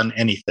can't click on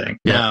anything.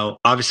 Yeah. Now,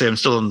 obviously, I'm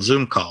still on the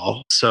Zoom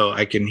call, so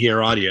I can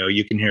hear audio.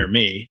 You can hear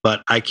me,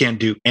 but I can't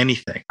do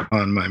anything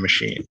on my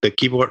machine. The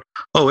keyboard.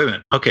 Oh, wait a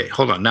minute. Okay,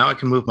 hold on. Now I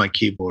can move my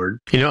keyboard.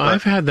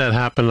 I've had that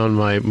happen on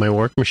my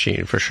work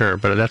machine for sure,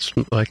 but that's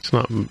like, it's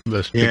not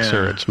Big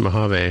Sur, it's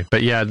Mojave.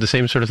 But yeah, the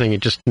same sort of thing.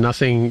 It just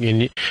nothing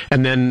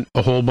and then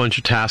a whole bunch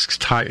of tasks.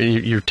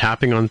 You're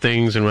tapping on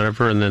things and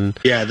whatever, and then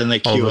they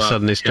queue all of a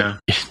sudden they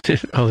start. Yeah.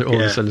 all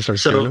of a sudden start.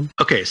 So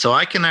okay, so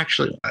I can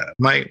actually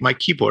my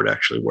keyboard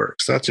actually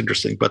works. That's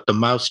interesting, but the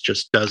mouse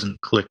just doesn't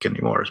click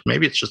anymore.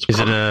 Maybe it's just is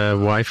it a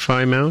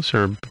Wi-Fi mouse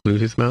or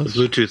Bluetooth mouse?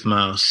 Bluetooth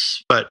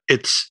mouse, but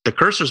it's the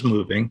cursor's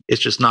moving.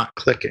 It's just not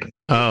clicking.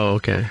 Oh,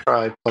 okay.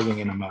 Try plugging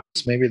in a mouse.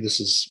 Maybe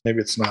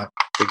it's not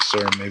Big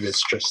Sur. Maybe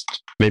it's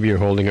just. Maybe you're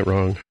holding it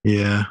wrong.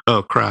 Yeah.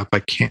 Oh crap! I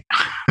can't.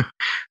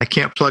 I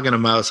can't plug in a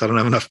mouse. I don't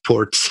have enough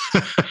ports.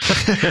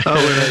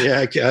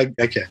 I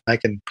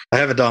can. I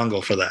have a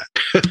dongle for that.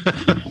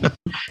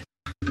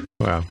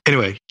 Wow.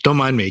 Anyway, don't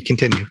mind me.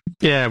 Continue.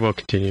 Yeah, we'll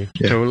continue.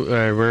 Yeah. So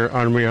we're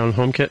on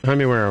HomeKit.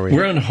 Jaime, where are we?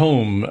 We're on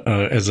home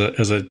as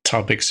a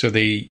topic. So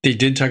they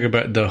did talk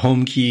about the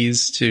home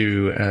keys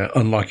to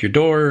unlock your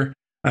door.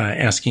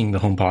 Asking the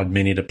HomePod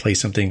Mini to play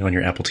something on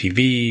your Apple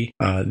TV,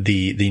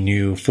 the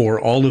new For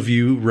All of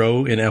You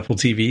row in Apple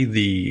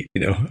TV,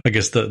 I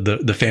guess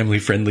the family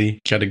friendly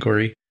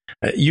category.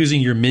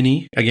 Using your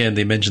Mini, again,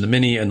 they mentioned the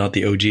Mini and not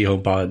the OG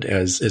HomePod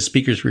as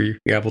speakers for your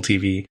Apple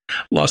TV.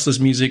 Lossless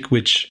music,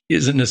 which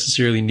isn't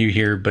necessarily new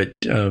here, but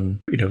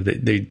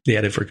they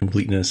added for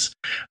completeness.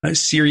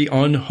 Siri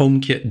on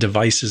HomeKit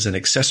devices and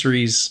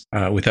accessories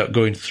without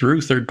going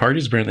through third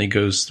parties. Apparently,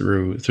 goes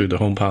through the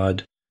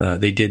HomePod.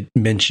 They did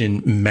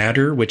mention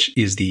Matter, which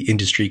is the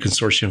industry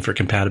consortium for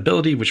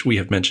compatibility, which we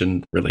have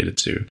mentioned related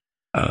to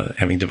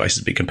having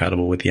devices be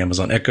compatible with the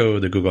Amazon Echo,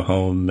 the Google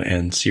Home,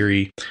 and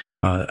Siri.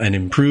 An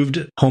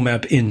improved Home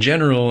app in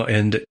general,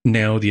 and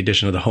now the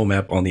addition of the Home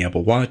app on the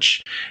Apple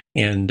Watch.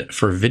 And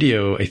for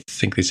video, I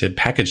think they said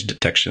package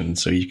detection,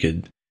 so you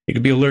could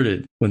be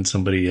alerted when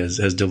somebody has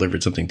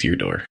delivered something to your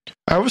door.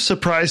 I was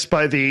surprised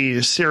by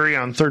the Siri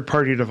on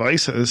third-party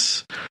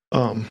devices.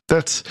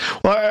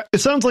 It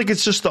sounds like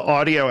it's just the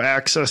audio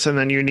access, and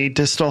then you need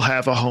to still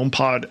have a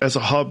HomePod as a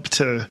hub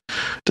to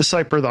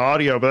decipher the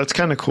audio. But that's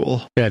kind of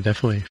cool. Yeah,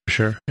 definitely, for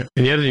sure. Yeah.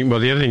 And the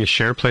other thing is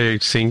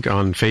SharePlay Sync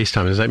on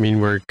FaceTime. Does that mean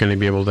we're going to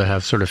be able to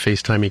have sort of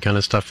FaceTimey kind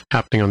of stuff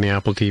happening on the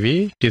Apple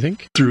TV? Do you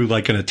think through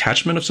like an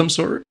attachment of some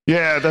sort?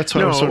 Yeah, that's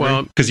what I was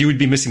wondering. Because you would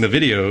be missing the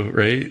video,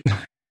 right?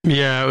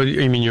 Yeah,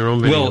 you mean your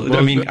own video? Well,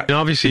 I mean,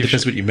 obviously, it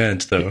depends what you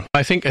meant, though.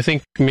 I think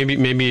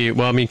maybe.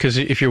 Well, I mean, because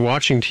if you're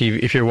watching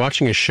TV, if you're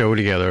watching a show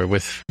together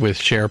with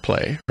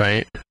SharePlay,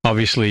 right?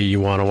 Obviously,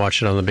 you want to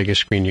watch it on the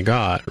biggest screen you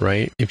got,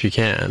 right? If you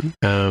can.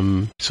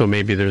 So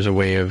maybe there's a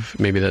way of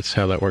that's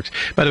how that works.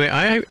 By the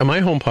way, my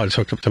HomePod is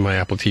hooked up to my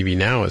Apple TV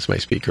now as my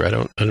speaker. I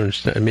don't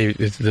understand. Maybe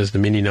does the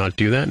Mini not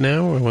do that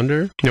now? I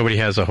wonder. Nobody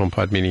has a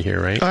HomePod Mini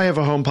here, right? I have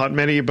a HomePod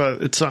Mini,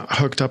 but it's not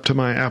hooked up to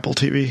my Apple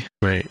TV.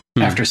 Right.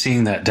 After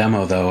seeing that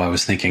demo, though, I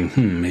was thinking,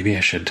 maybe I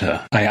should.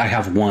 I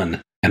have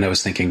one, and I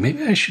was thinking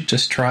maybe I should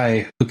just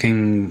try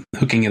hooking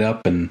it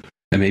up and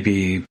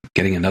maybe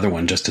getting another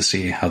one just to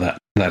see how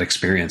that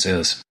experience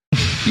is.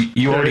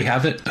 You already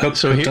have it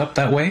hooked up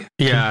that way?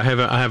 Yeah, I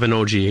have an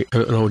OG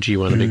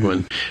one, a big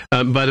one.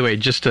 By the way,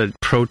 just a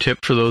pro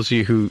tip for those of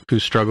you who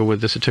struggle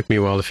with this. It took me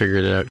a while to figure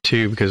it out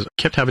too, because I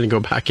kept having to go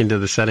back into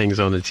the settings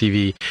on the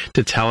TV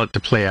to tell it to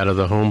play out of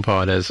the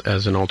HomePod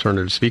as an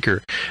alternative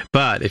speaker.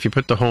 But if you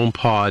put the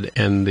HomePod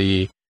and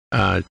the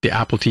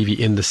Apple TV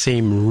in the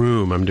same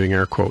room, I'm doing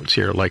air quotes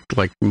here, like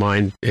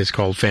mine is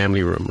called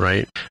family room,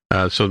 right?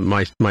 So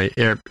my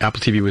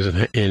Apple TV was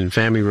in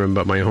family room,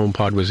 but my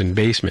HomePod was in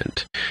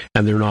basement,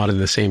 and they're not in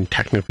the same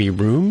technically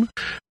room.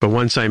 But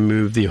once I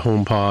moved the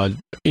HomePod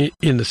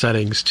in the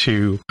settings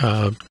to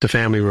the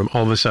family room,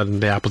 all of a sudden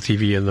the Apple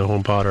TV and the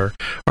HomePod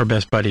are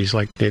best buddies,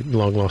 like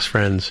long lost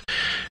friends.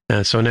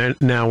 And so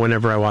now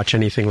whenever I watch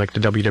anything like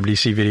the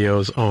WWDC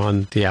videos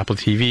on the Apple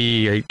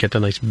TV, I get the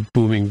nice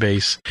booming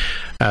bass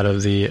out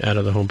of the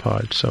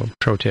HomePod. So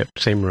pro tip,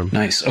 same room.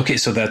 Nice. Okay,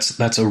 so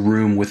that's a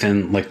room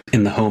within, like,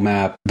 in the Home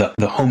app, the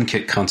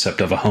HomeKit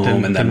concept of a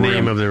home, and then the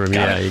name of the room.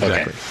 Yeah,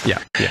 exactly.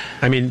 Okay. Yeah.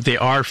 I mean, they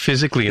are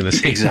physically in the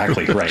same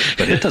exactly room. Right,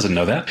 but it doesn't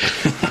know that.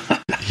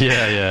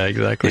 yeah,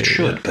 exactly. It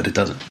should, but it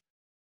doesn't.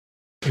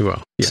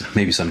 Well, yeah,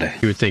 maybe someday.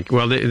 You would think.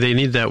 Well, they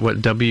need that.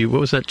 What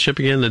was that chip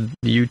again?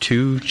 The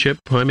U2 chip?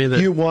 I mean,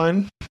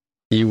 U1.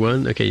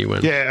 U1? Okay,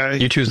 U1. Yeah.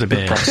 U2 is the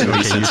band. Okay,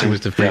 U2 was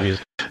the free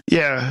music.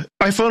 Yeah.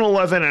 iPhone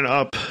 11 and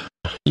up.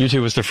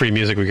 U2 was the free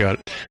music we got.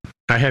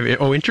 I have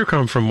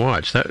Intercom from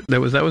Watch. That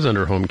was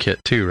under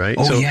HomeKit too, right?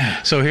 Oh,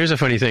 yeah. So here's a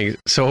funny thing.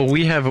 So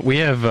we have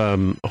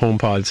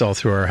HomePods all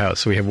through our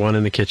house. So we have one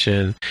in the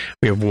kitchen.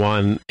 We have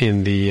one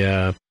in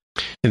the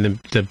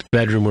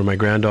bedroom where my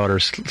granddaughter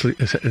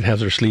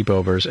has her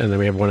sleepovers, and then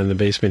we have one in the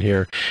basement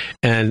here.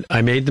 And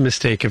I made the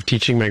mistake of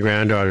teaching my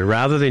granddaughter,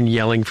 rather than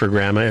yelling for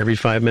grandma every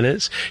 5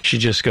 minutes, she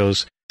just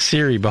goes,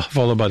 Siri,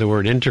 followed by the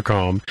word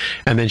intercom,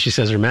 and then she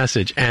says her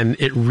message, and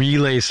it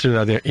relays through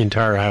the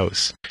entire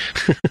house.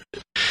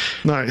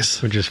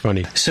 Nice. Which is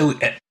funny. So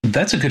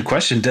that's a good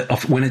question.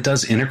 When it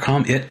does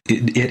intercom, it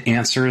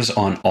answers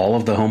on all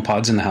of the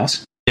HomePods in the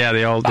house? Yeah,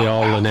 they all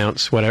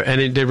announce whatever,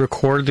 and they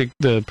record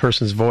the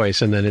person's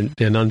voice and then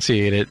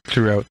enunciate it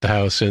throughout the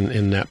house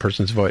in that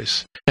person's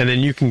voice, and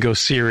then you can go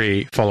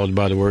Siri followed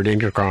by the word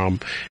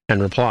intercom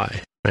and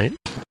reply. Right.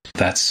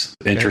 That's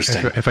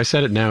interesting. If I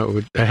said it now, it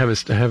would. I have a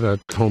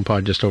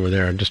HomePod just over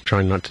there. I'm just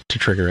trying not to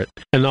trigger it,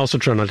 and also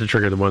try not to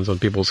trigger the ones on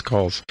people's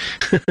calls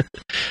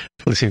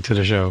listening to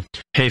the show.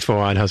 Hey,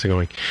 Fawad, how's it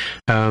going?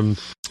 All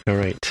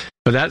right,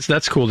 but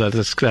that's cool.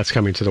 That's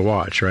coming to the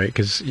watch, right?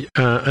 Because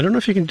I don't know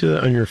if you can do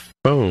that on your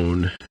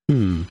phone.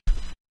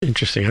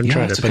 Interesting. I haven't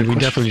tried it, but we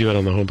definitely do it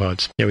on the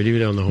HomePods. Yeah, we do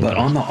it on the HomePods. But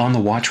on the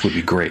watch would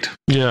be great.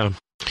 Yeah.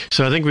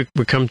 So I think we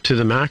come to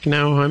the Mac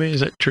now, Jaime.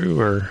 Is that true?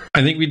 Or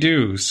I think we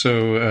do.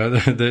 So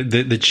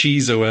the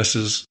cheese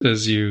OS,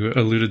 as you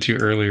alluded to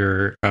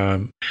earlier,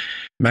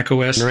 Mac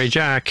OS Monterey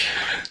Jack.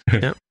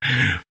 Yep.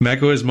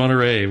 Mac OS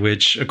Monterey,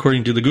 which,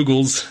 according to the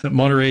Googles,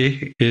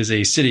 Monterey is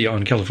a city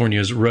on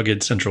California's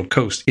rugged central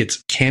coast.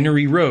 Its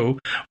Cannery Row,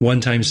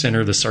 one-time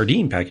center of the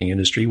sardine packing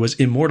industry, was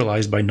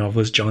immortalized by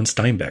novelist John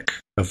Steinbeck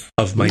of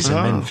Mice and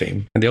Men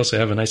fame. And they also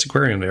have a nice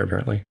aquarium there,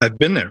 apparently. I've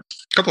been there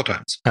a couple of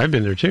times. I've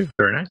been there too.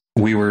 Very nice.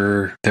 We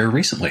were there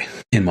recently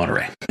in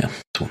Monterey. Yeah,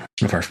 it's one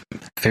of our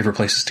favorite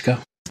places to go.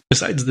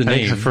 Besides the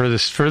name. The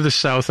furthest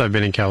south I've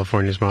been in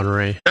California is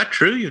Monterey. Is that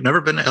true? You've never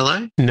been to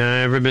LA?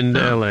 Never been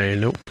to LA.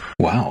 Nope.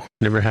 Wow.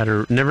 Never had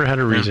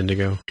a reason to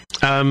go.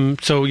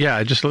 So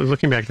yeah, just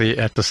looking back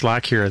at the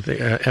Slack here,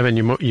 Evan,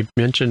 you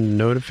mentioned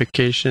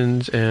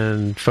notifications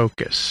and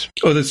focus.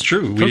 Oh, that's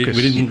true. We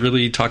didn't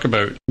really talk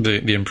about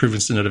the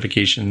improvements to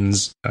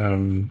notifications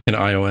in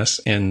iOS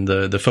and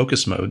the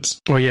focus modes.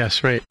 Oh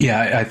yes, right.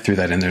 Yeah, I threw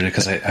that in there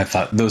because I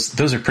thought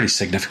those are pretty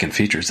significant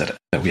features that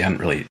we hadn't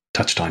really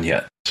touched on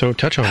yet. So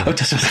touch on it. I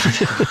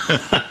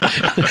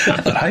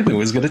thought Jaime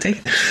was going to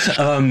take it.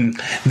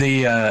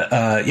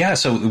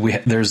 So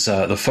there's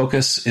the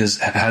focus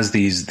has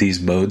these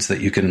modes that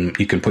you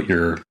can put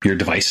your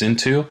device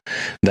into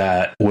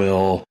that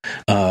will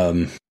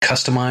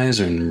customize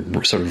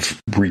and sort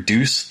of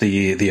reduce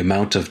the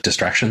amount of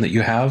distraction that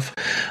you have.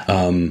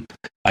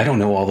 I don't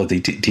know all of the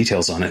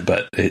details on it,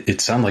 but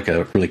it sounded like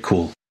a really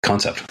cool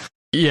concept.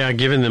 Yeah,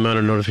 given the amount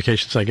of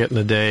notifications I get in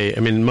the day, I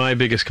mean, my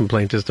biggest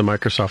complaint is the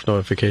Microsoft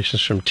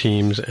notifications from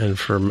Teams and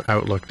from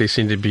Outlook.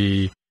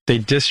 They they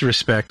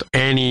disrespect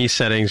any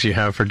settings you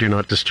have for do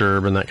not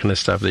disturb and that kind of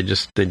stuff. They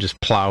just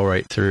plow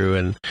right through.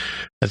 And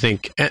I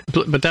think,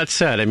 but that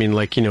said, I mean,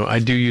 like, I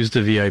do use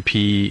the VIP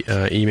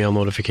email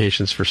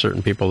notifications for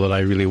certain people that I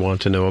really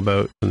want to know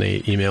about when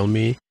they email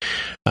me.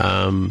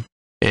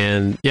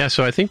 And yeah,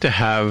 so I think to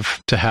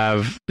have,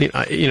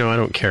 I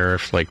don't care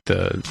if like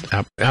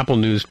the Apple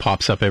News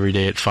pops up every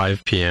day at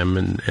 5 p.m.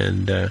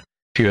 and a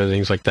few other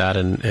things like that.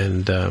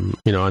 And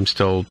I'm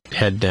still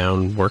head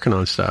down working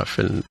on stuff.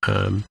 And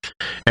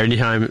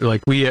anytime,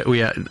 like we our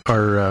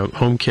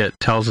HomeKit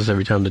tells us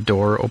every time the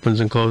door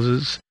opens and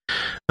closes.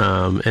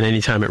 And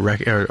anytime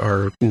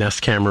our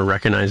Nest camera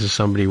recognizes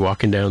somebody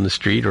walking down the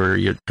street or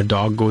a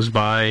dog goes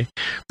by,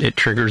 it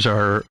triggers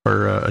our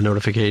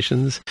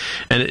notifications.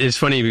 And it's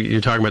funny, you're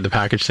talking about the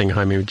package thing,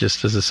 Jaime,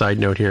 just as a side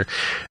note here.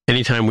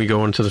 Anytime we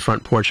go into the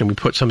front porch and we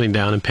put something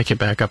down and pick it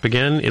back up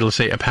again, it'll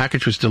say a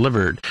package was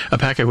delivered, a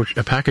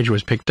package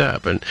was picked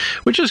up, and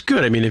which is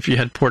good. I mean, if you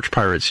had porch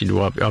pirates, you'd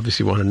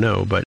obviously want to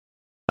know, but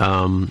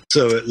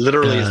so it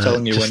literally is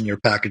telling you when your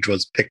package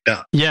was picked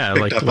up. Yeah,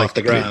 picked up off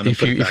the ground and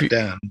put it back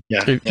down.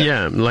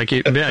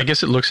 I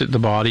guess it looks at the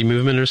body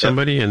movement or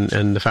somebody,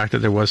 and the fact that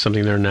there was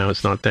something there, now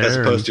it's not there. As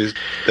opposed to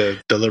the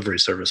delivery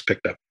service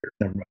picked up.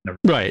 Never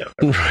right,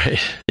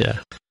 yeah.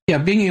 Yeah,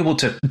 being able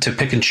to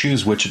pick and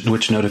choose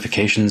which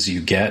notifications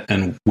you get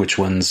and which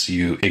ones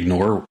you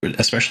ignore,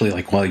 especially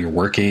like while you're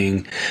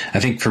working. I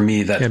think for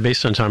me that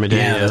based on time of day.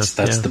 Yeah, that's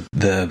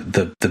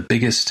the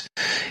biggest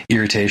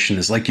irritation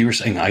is, like you were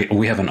saying,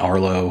 we have an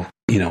Arlo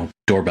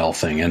doorbell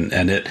thing, and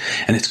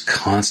it's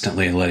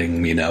constantly letting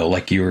me know,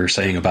 like you were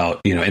saying about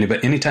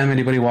anytime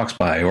anybody walks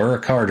by or a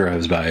car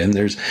drives by, and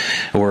there's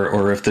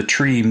or if the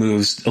tree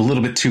moves a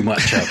little bit too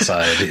much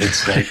outside,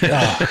 it's like,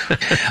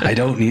 I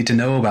don't need to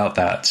know about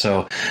that.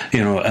 So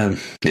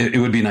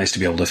it would be nice to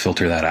be able to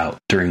filter that out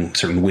during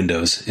certain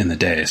windows in the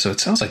day. So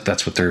it sounds like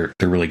that's what they're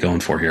really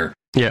going for here.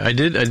 Yeah,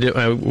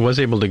 I was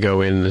able to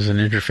go in. There's an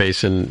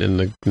interface in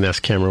the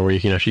Nest camera where you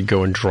can actually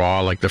go and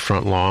draw like the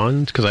front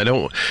lawns, because I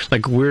don't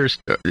like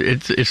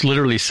it's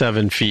literally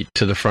 7 feet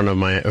to the front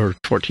of or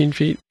 14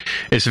 feet.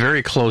 It's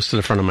very close to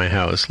the front of my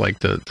house, like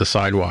the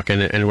sidewalk,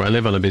 and I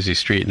live on a busy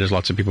street and there's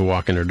lots of people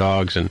walking their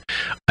dogs, and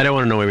I don't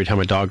want to know every time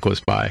a dog goes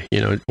by,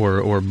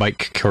 or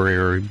bike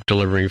courier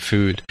delivering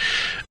food.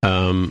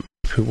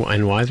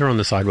 And why they're on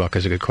the sidewalk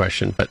is a good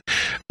question. But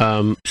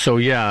so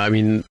yeah, I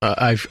mean,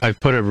 I've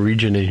put a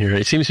region in here.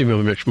 It seems to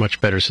be much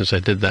better since I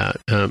did that.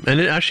 And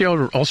it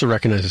actually also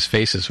recognizes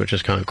faces, which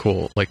is kind of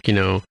cool. Like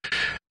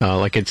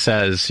like it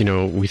says,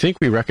 we think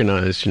we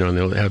recognize, and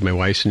they'll have my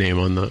wife's name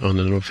on the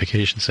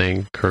notification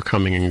saying her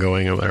coming and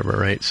going or whatever,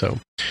 right? So,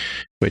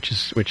 which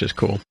is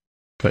cool.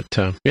 But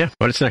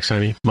what's next,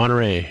 Jaime?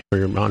 Monterey.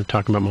 We're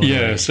talking about Monterey.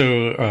 Yeah,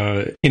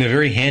 so in a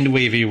very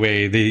hand-wavy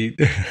way,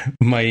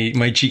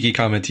 my cheeky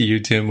comment to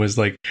you, Tim, was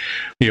like,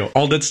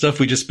 all that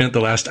stuff we just spent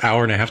the last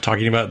hour and a half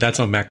talking about,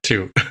 that's on Mac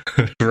too,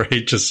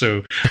 right? Just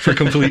so for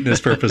completeness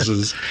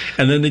purposes.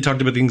 And then they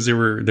talked about things that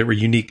were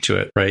unique to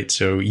it, right?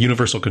 So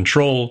universal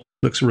control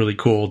looks really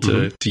cool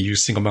to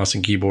use single mouse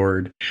and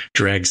keyboard,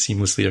 drag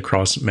seamlessly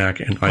across Mac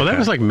and iPad. Well, that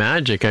was like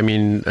magic. I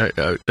mean,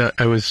 I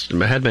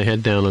had my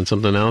head down on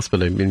something else,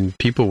 but I mean,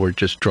 people were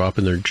just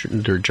dropping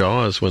their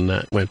jaws when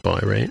that went by,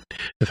 right?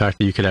 The fact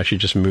that you could actually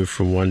just move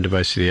from one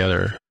device to the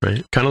other,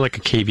 right? Kind of like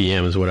a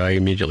KVM is what I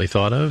immediately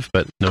thought of,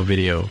 but no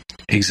video.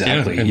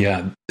 Exactly.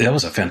 Yeah, that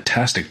was a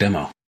fantastic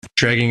demo.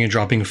 Dragging and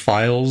dropping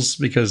files,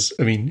 because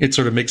I mean, it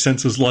sort of makes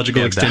sense as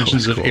logical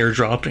extensions of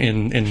AirDrop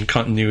and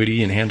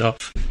continuity and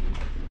handoff.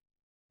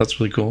 That's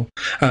really cool.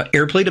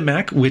 AirPlay to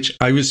Mac, which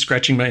I was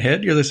scratching my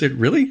head. I said,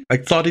 really? I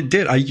thought it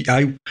did.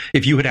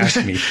 If you had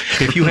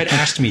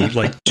asked me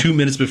like 2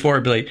 minutes before,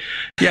 I'd be like,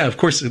 yeah, of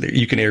course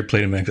you can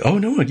AirPlay to Mac. Oh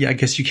no, yeah, I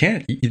guess you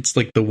can't. It's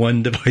like the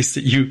one device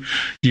that you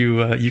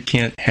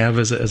can't have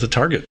as a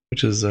target,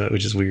 which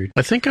is weird.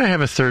 I think I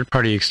have a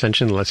third-party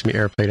extension that lets me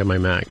AirPlay to my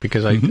Mac,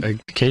 because I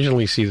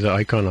occasionally see the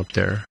icon up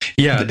there.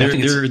 Yeah, there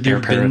have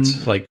been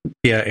like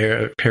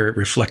AirParrot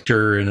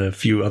Reflector and a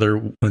few other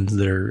ones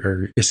that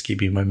are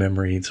escaping my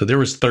memory. So there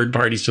was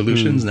third-party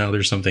solutions. Now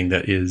there's something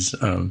that is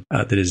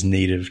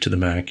native to the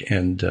Mac.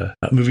 And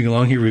moving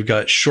along here, we've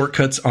got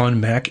shortcuts on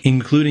Mac,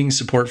 including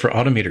support for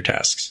Automator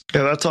tasks.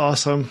 Yeah, that's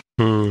awesome.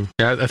 Yeah,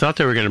 I thought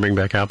they were going to bring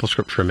back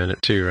AppleScript for a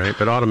minute too, right?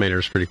 But Automator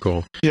is pretty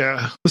cool.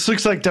 Yeah, this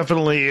looks like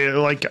definitely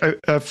like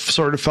I've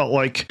sort of felt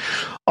like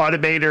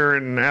Automator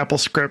and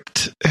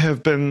AppleScript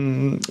have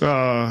been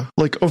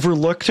like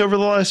overlooked over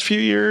the last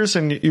few years,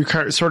 and you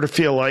kind of sort of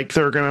feel like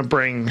they're going to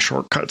bring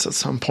shortcuts at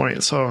some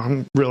point. So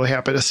I'm really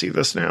happy to see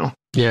this now.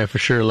 Yeah, for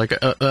sure. Like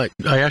I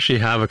actually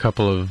have a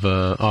couple of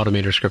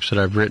Automator scripts that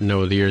I've written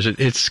over the years.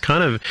 It's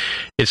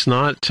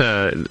not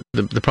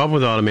the problem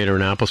with Automator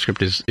and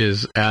AppleScript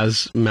is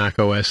as Mac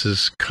OS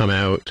has come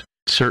out,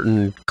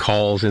 certain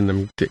calls in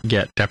them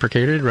get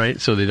deprecated, right?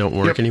 So they don't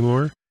work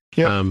anymore.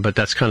 Yep. But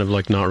that's kind of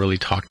like not really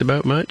talked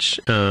about much.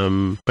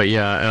 But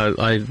yeah,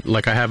 I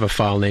have a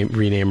file name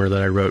renamer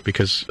that I wrote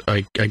because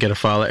I get a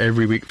file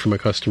every week from a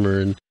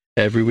customer, and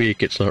every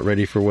week it's not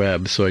ready for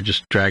web, so I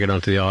just drag it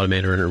onto the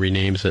Automator and it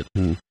renames it,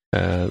 and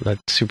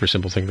That's super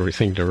simple thing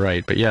to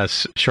write. But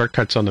yes,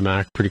 shortcuts on the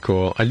Mac, pretty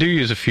cool. I do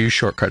use a few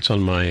shortcuts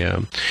on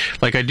my,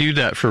 like I do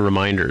that for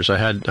reminders. I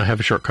have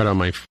a shortcut on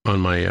my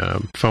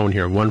phone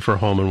here, one for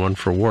home and one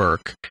for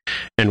work.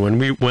 And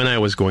when I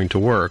was going to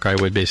work, I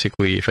would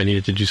basically, if I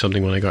needed to do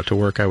something when I got to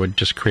work, I would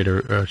just create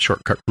a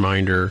shortcut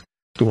reminder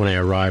when I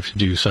arrived to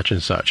do such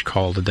and such,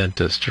 call the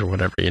dentist or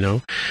whatever, And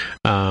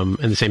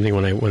the same thing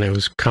when I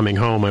was coming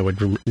home, I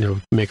would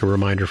make a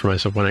reminder for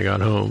myself when I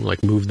got home,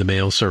 like move the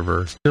mail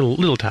server,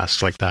 little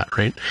tasks like that,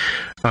 right?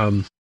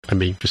 I'm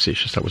being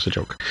facetious. That was a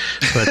joke,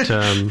 but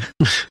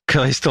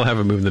I still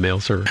haven't moved the mail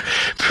server.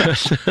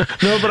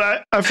 No,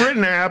 but I've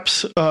written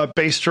apps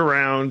based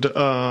around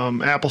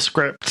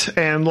AppleScript,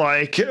 and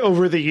like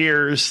over the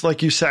years,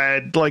 like you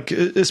said, like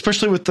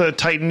especially with the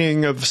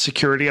tightening of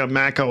security on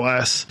Mac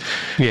OS,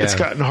 it's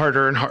gotten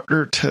harder and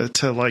harder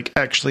to like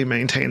actually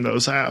maintain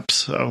those apps.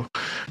 So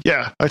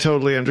yeah, I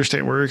totally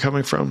understand where you're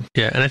coming from.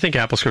 Yeah, and I think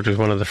AppleScript was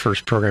one of the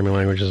first programming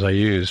languages I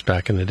used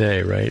back in the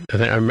day, right? I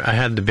think I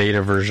had the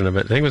beta version of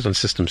it. I think it was on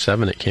System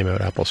 7 it came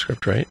out,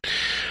 AppleScript, right?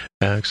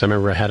 Because I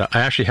remember I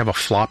actually have a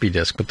floppy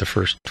disk with the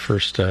first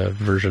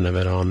version of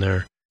it on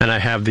there, and I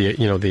have the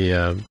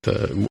AppleScript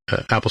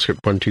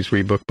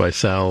 1.2.3 book by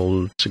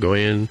Sal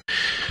Segoyan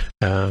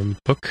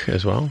book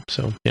as well.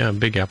 So yeah, I'm a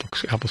big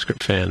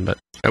AppleScript fan. But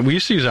we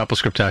used to use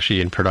AppleScript actually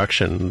in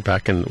production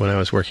back when I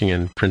was working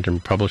in print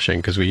and publishing,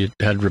 because we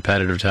had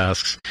repetitive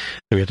tasks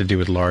that we had to do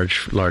with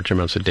large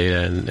amounts of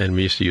data, and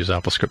we used to use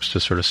AppleScripts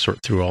to sort of sort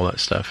through all that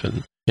stuff.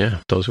 And yeah,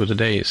 those were the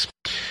days.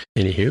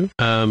 Anywho,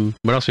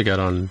 what else we got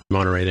on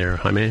Monterey there,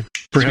 Jaime?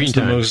 Perhaps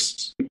the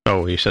most...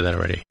 Oh, you said that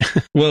already.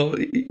 Well,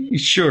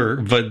 sure,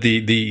 but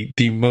the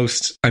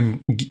most,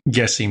 I'm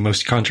guessing,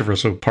 most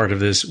controversial part of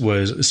this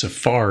was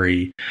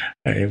Safari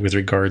with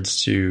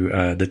regards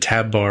to the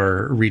tab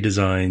bar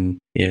redesign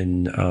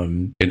in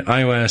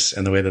iOS,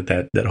 and the way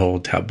that whole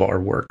tab bar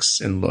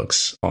works and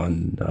looks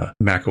on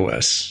Mac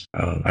OS.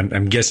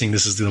 I'm guessing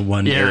this is the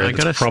one area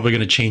that's probably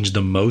going to change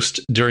the most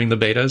during the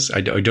betas.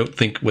 I don't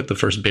think what the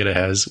first beta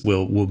has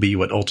will be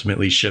what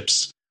ultimately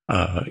ships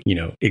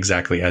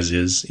exactly as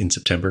is in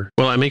September.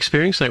 Well, I'm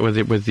experiencing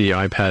that with the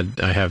iPad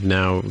I have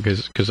now,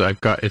 because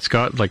it's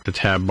got like the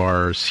tab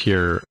bars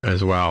here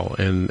as well,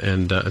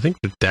 and I think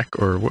the deck,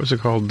 or what was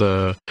it called,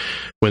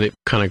 when it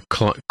kind of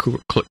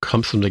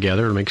clumps them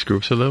together and makes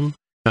groups of them.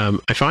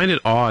 I find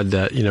it odd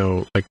that,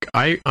 like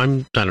I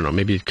don't know,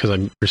 maybe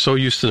because we're so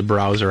used to the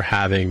browser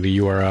having the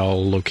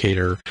URL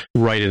locator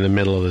right in the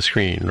middle of the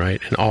screen,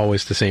 right, and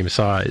always the same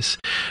size.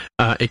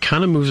 It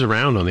kind of moves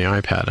around on the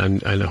iPad,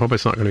 and I hope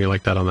it's not going to be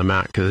like that on the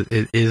Mac, because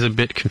it is a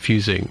bit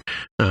confusing.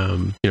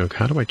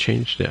 How do I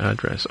change the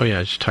address? Oh yeah,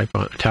 I just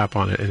tap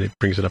on it, and it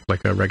brings it up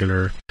like a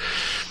regular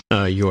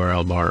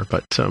URL bar.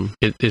 But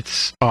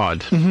it's odd.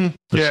 Mm-hmm.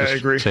 Yeah, I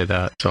agree. Say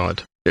that it's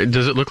odd.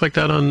 Does it look like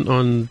that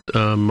on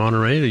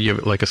Monterey? Do you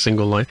have like a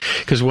single line?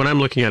 Because when I'm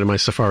looking at it in my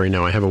Safari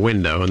now, I have a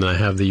window, and then I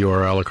have the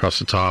URL across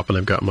the top, and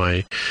I've got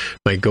my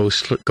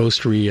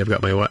Ghostery, I've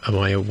got my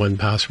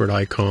 1Password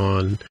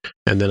icon,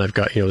 and then I've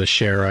got the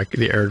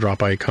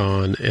AirDrop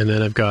icon, and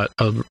then I've got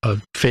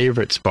a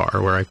favorites bar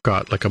where I've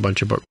got like a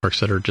bunch of bookmarks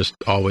that are just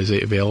always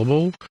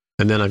available.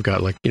 And then I've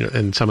got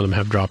and some of them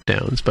have drop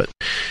downs. But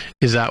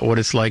is that what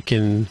it's like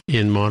in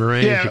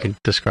Monterey? Yeah, if you can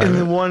describe in it.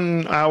 the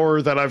 1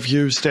 hour that I've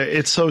used it,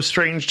 it's so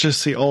strange to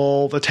see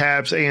all the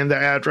tabs and the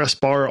address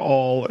bar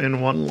all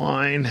in one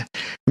line,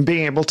 and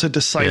being able to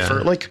decipher.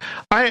 Yeah. Like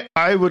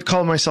I would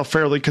call myself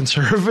fairly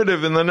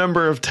conservative in the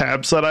number of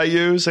tabs that I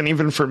use, and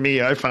even for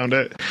me, I found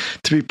it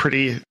to be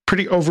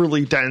pretty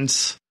overly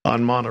dense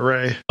on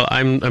Monterey. Well,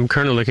 I'm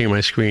currently looking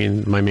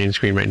at my main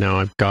screen right now.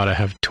 I've got to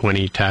have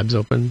 20 tabs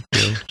open,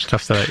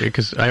 stuff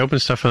because I open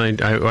stuff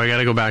and I got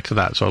to go back to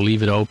that. So I'll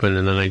leave it open,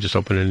 and then I just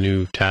open a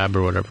new tab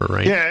or whatever,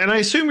 right? Yeah, and I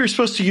assume you're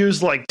supposed to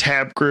use like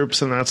tab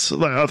groups and that's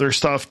the other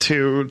stuff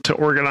to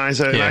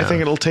organize it. Yeah. And I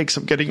think it'll take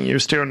some getting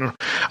used to. And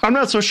I'm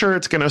not so sure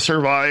it's going to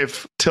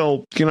survive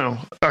till,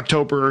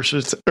 October or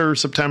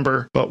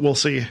September, but we'll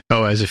see.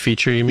 Oh, as a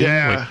feature, you mean?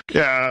 Yeah,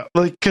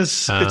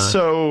 because it's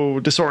so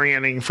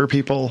disorienting for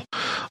people.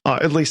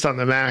 At least on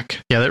the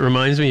Mac. Yeah, that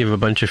reminds me of a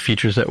bunch of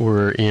features that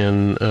were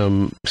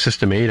in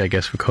System 8, I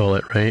guess we call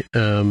it, right?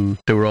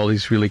 There were all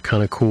these really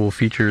kind of cool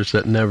features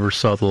that never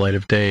saw the light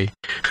of day.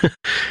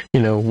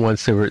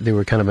 Once they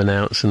were kind of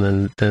announced,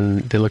 and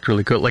then they looked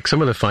really cool. Like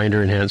some of the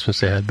Finder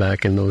enhancements they had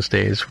back in those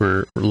days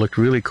looked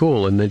really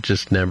cool, and they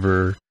just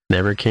never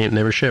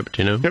shipped,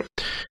 Yep.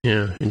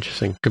 Yeah,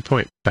 interesting. Good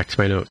point. Back to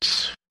my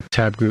notes.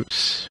 Tab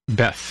groups.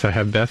 Beth. I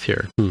have Beth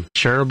here.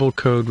 Shareable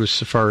code with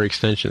Safari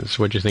extensions.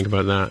 What do you think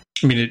about that?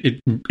 I mean,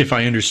 if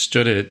I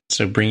understood it,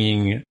 so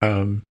bringing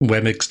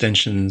web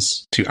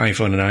extensions to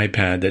iPhone and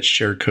iPad that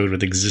share code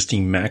with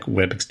existing Mac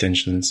web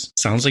extensions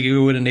sounds like it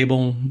would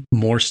enable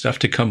more stuff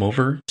to come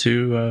over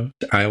to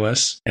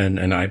iOS and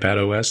iPad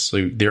OS.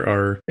 So there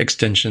are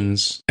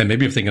extensions, and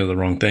maybe I'm thinking of the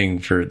wrong thing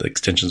for the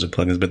extensions of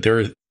plugins, but there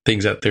are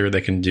things out there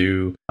that can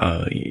do,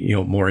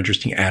 more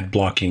interesting ad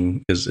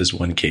blocking is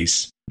one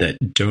case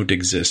that don't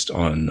exist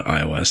on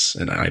iOS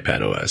and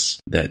iPad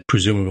OS that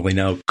presumably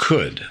now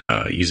could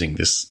using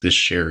this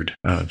shared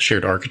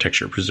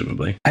architecture,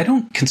 presumably. I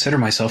don't consider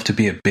myself to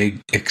be a big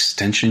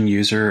extension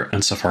user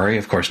on Safari.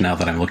 Of course, now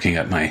that I'm looking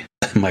at my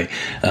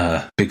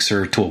Big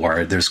Sur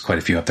toolbar, there's quite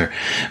a few up there.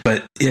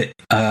 But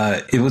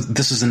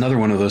this is another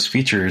one of those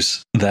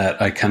features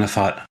that I kind of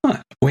thought,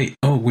 we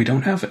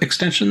don't have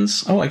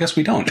extensions? Oh, I guess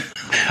we don't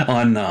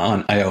on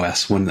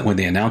iOS when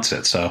they announce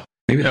it. So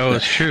maybe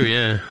it's true,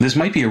 yeah. This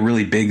might be a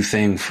really big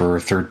thing for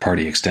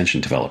third-party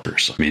extension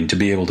developers. I mean, to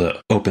be able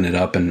to open it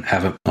up and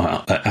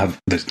have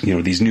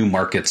these new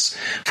markets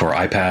for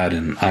iPad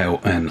and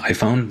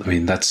iPhone. I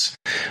mean,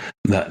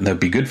 that'd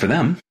be good for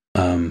them,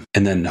 and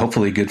then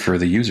hopefully good for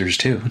the users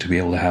too, to be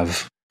able to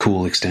have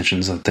cool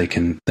extensions that they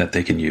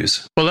can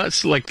use. Well,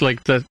 that's like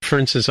that. For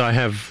instance, I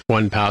have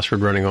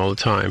 1Password running all the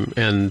time,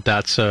 and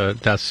that's an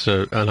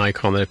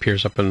icon that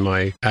appears up in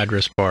my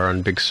address bar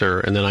on Big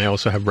Sur. And then I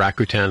also have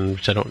Rakuten,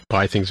 which I don't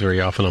buy things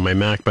very often on my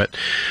Mac, but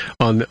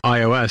on the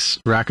iOS,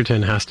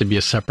 Rakuten has to be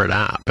a separate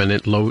app, and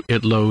it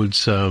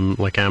loads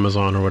like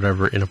Amazon or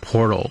whatever in a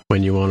portal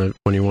when you want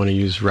to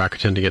use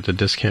Rakuten to get the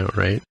discount,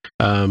 right?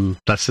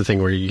 That's the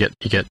thing where you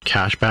get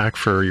cash back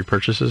for your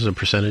purchases, a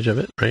percentage of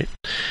it, right?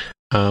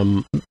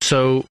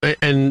 So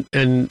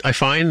I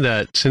find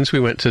that since we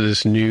went to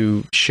this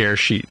new share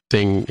sheet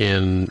thing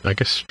in, I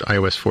guess,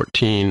 iOS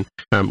 14,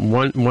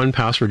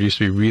 1Password used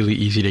to be really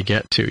easy to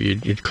get to.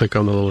 You'd click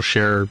on the little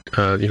share,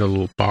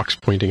 little box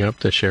pointing up,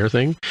 the share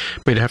thing,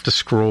 but you'd have to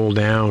scroll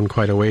down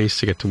quite a ways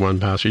to get to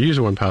 1Password. You use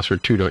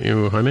 1Password too, don't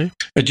you, Jaime?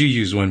 I do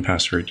use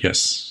 1Password,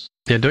 yes.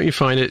 Yeah, don't you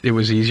find it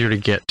was easier to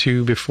get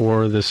to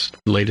before this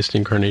latest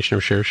incarnation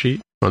of share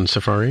sheet on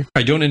Safari?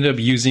 I don't end up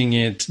using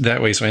it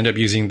that way, so I end up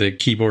using the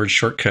keyboard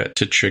shortcut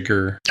to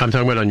trigger. I'm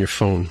talking about on your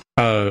phone.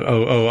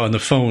 On the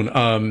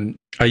phone.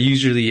 I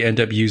usually end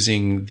up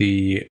using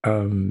the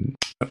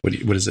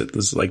what is it?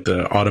 This is like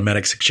the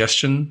automatic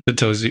suggestion that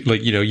tells you,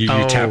 like, you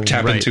tap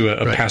right, into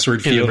a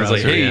password field. Browser,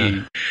 it's like, hey,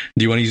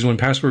 do you want to use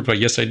 1Password? But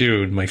yes, I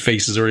do. And my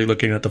face is already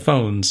looking at the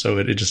phone, so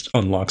it just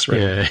unlocks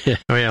right. Yeah.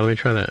 Oh yeah, let me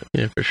try that.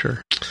 Yeah, for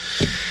sure.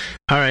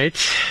 All right.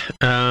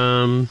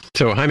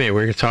 So Jaime,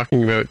 we're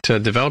talking about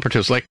developer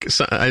tools.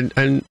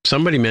 And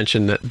somebody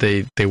mentioned that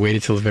they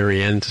waited till the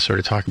very end to sort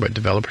of talk about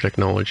developer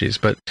technologies,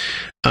 but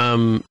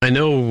I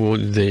know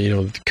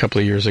a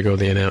couple of years ago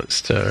they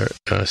announced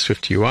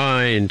Swift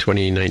UI in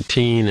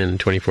 2019, and in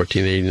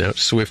 2014 they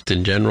announced Swift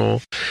in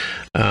general.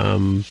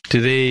 Do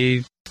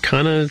they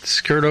kind of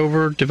skirt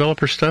over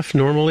developer stuff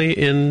normally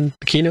in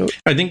the keynote?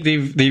 I think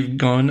they've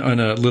gone on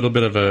a little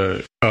bit of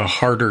a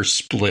harder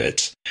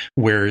split,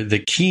 where the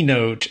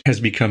keynote has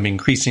become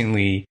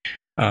increasingly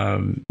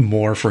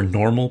more for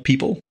normal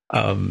people,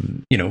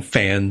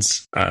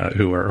 fans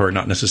who are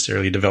not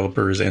necessarily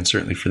developers, and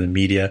certainly for the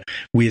media,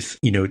 with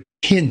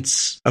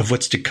hints of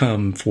what's to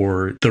come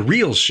for the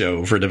real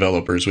show for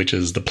developers, which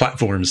is the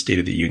platform State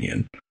of the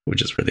Union,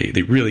 which is where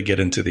they really get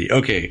into the,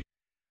 okay,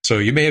 so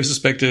you may have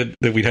suspected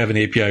that we'd have an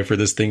API for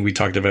this thing we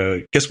talked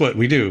about. Guess what?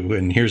 We do,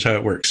 and here's how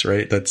it works,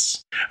 right?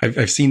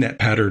 I've seen that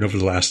pattern over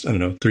the last,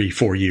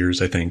 3-4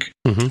 years, I think.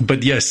 Mm-hmm.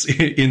 But yes,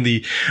 in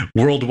the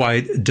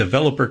worldwide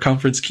developer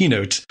conference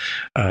keynote,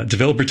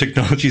 developer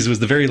technologies was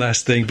the very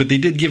last thing, but they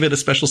did give it a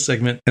special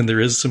segment, and there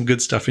is some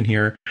good stuff in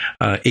here.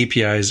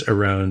 APIs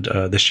around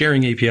the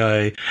sharing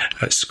API,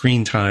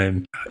 screen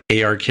time,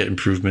 ARKit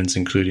improvements,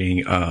 including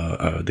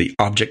the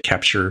object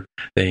capture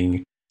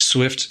thing,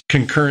 Swift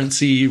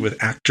concurrency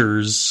with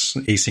actors,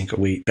 async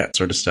await, that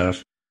sort of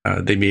stuff.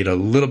 They made a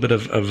little bit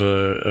of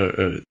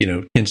a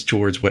hints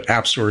towards what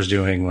App Store is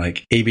doing,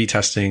 like A/B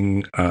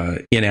testing,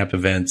 in-app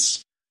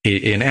events,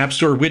 an App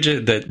Store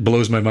widget that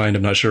blows my mind.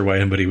 I'm not sure why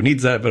anybody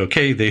needs that, but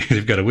okay,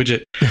 they've got a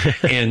widget,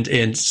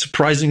 and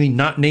surprisingly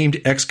not named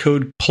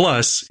Xcode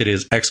Plus, it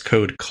is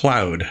Xcode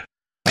Cloud.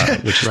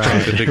 Which is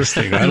probably the biggest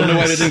thing. I don't know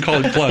why they didn't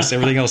call it Plus.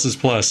 Everything else is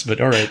Plus, but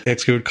all right,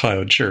 Xcode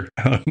Cloud, sure.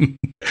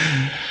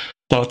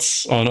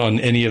 Thoughts on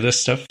any of this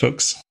stuff,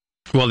 folks?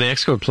 Well, the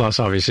Xcode Plus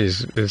obviously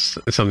is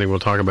something we'll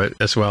talk about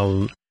as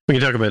well. We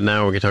can talk about it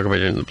now. We can talk about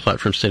it in the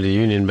platform State of the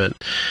Union, but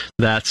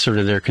that's sort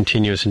of their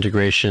continuous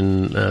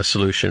integration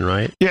solution,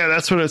 right? Yeah,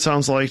 that's what it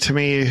sounds like to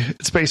me.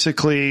 It's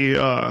basically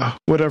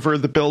whatever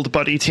the Build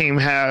Buddy team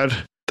had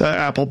that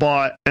Apple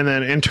bought and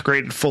then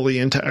integrated fully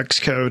into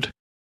Xcode.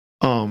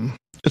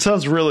 It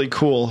sounds really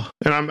cool,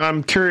 and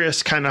I'm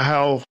curious kind of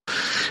how,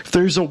 if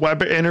there's a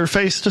web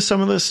interface to some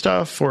of this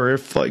stuff, or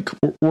if like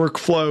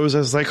workflows,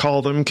 as they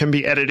call them, can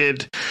be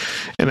edited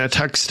in a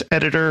text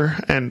editor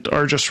and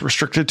are just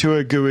restricted to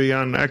a GUI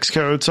on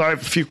Xcode. So I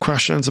have a few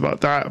questions about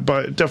that,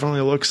 but it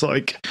definitely looks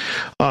like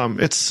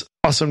it's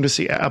awesome to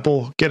see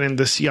Apple get in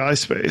the CI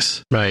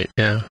space. Right,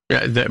 yeah.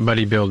 That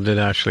Buddy Build did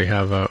actually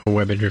have a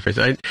web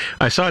interface.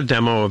 I saw a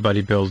demo of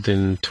Buddy Build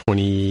in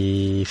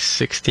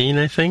 2016,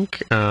 I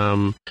think,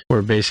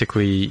 where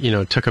basically,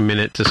 took a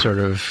minute to sort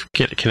of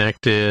get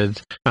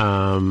connected,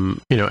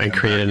 and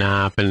create an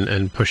app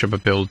and push up a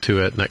build to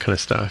it and that kind of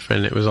stuff.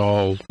 And it was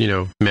all,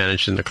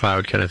 managed in the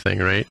cloud kind of thing,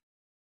 right?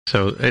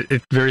 So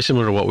it's very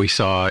similar to what we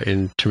saw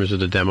in terms of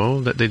the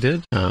demo that they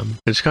did.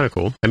 It's kind of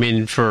cool. I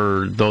mean,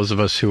 for those of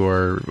us who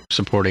are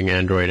supporting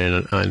Android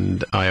and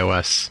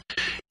iOS,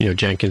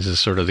 Jenkins is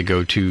sort of the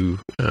go-to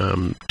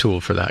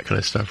tool for that kind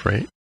of stuff,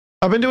 right?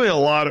 I've been doing a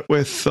lot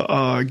with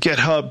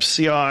GitHub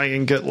CI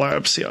and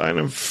GitLab CI, and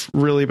I've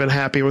really been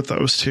happy with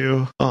those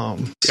two.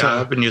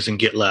 I've been using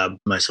GitLab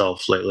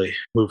myself lately.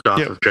 Moved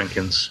off of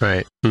Jenkins.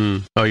 Right.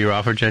 Oh, you're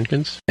off of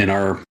Jenkins? In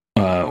our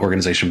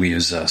organization, we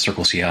use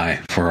Circle CI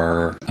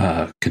for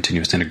our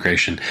continuous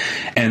integration.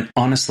 And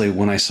honestly,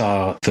 when I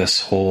saw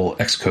this whole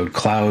Xcode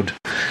Cloud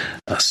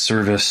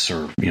service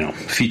or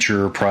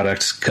feature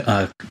products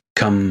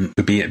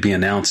be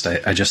announced,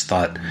 I just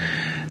thought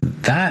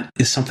that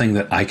is something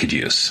that I could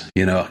use,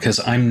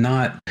 because I'm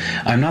not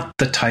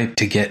the type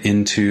to get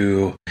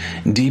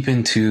deep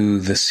into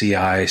the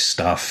CI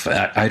stuff.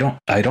 I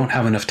don't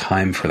have enough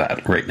time for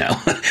that right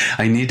now.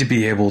 I need to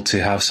be able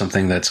to have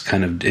something that's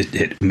kind of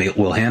it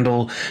will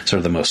handle sort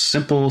of the most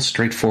simple,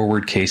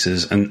 straightforward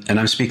cases, and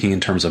I'm speaking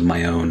in terms of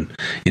my own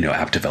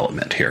app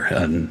development here,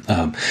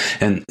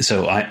 and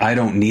so I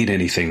don't need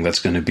anything that's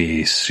going to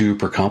be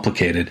super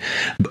complicated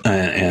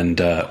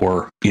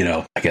or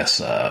I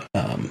guess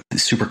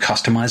super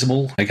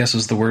customizable, I guess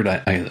is the word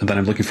that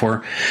I'm looking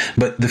for.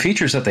 But the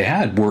features that they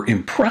had were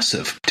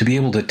impressive to be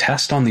able to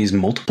test on these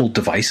multiple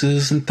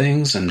devices and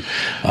things. And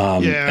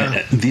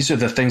these are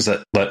the things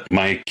that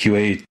my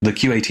the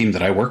QA team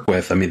that I work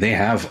with, I mean, they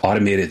have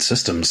automated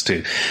systems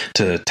to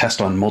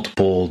test on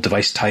multiple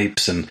device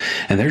types, and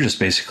they're just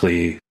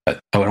basically, I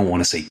don't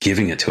want to say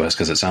giving it to us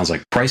because it sounds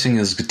like pricing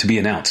is to be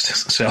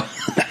announced. So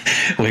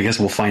I guess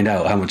we'll find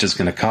out how much it's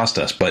going to cost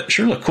us, but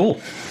sure look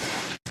cool.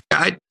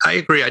 I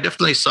agree. I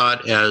definitely saw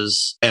it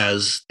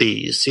as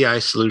the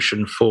CI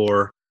solution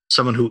for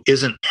someone who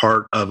isn't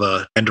part of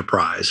a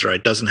enterprise,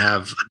 right? Doesn't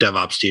have a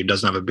DevOps team,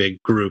 doesn't have a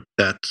big group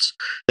that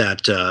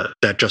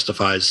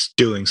justifies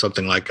doing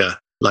something like a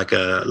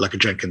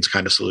Jenkins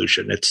kind of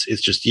solution. It's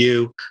just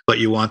you, but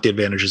you want the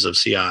advantages of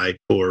CI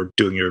for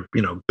doing your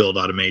build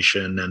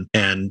automation.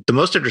 And the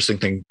most interesting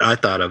thing I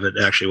thought of it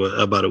actually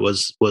about it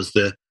was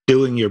the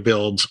doing your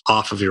builds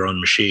off of your own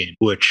machine,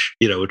 which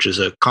is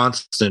a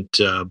constant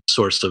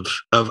source of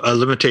a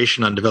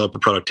limitation on developer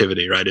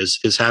productivity, right?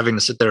 Is having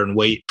to sit there and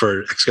wait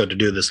for Xcode to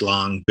do this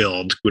long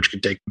build, which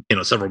could take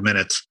several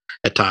minutes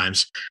at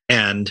times,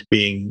 and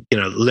being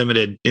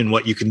limited in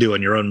what you can do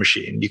on your own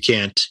machine. You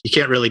can't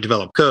really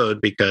develop code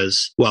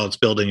because while it's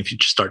building, if you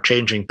just start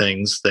changing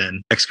things,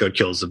 then Xcode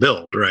kills the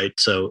build, right?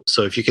 So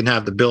if you can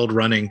have the build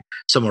running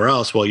somewhere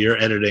else while you're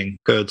editing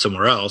code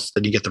somewhere else,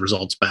 then you get the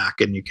results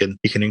back, and you can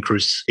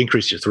increase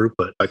your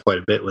throughput by quite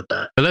a bit with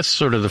that. But that's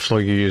sort of the flow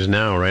you use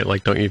now, right?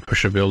 Like, don't you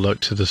push a build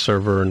out to the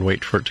server and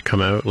wait for it to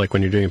come out? Like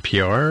when you're doing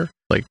PR,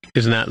 like,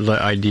 isn't that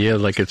the idea?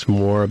 Like, it's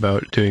more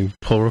about doing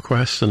pull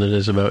requests than it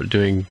is about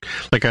doing,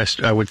 like,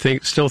 I would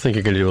still think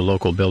you can do a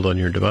local build on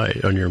your device,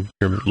 on your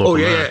local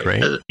Mac,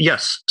 right?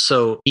 Yes.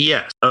 So,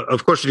 yes,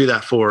 of course, you do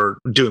that for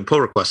doing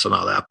pull requests and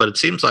all that. But it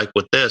seems like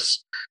with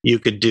this, you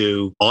could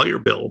do all your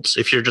builds.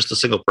 If you're just a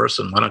single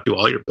person, why not do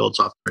all your builds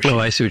off the machine?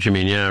 Oh, I see what you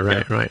mean. Yeah,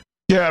 right.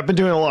 Yeah, I've been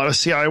doing a lot of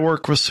CI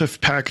work with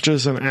Swift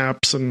packages and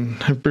apps, and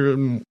have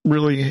been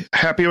really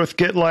happy with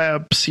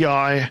GitLab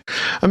CI.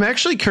 I'm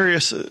actually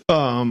curious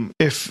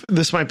if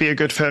this might be a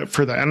good fit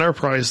for the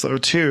enterprise, though,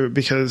 too,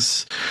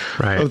 because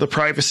of the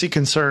privacy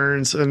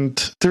concerns,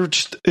 and there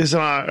just is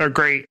not a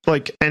great,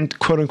 like,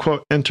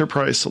 quote-unquote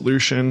enterprise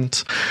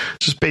solutions,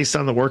 just based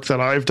on the work that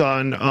I've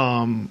done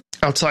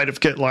outside of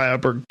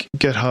GitLab or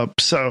GitHub.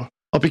 So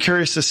I'll be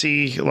curious to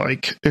see,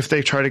 like, if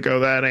they try to go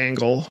that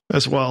angle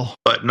as well.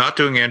 But not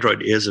doing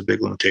Android is a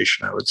big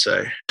limitation, I would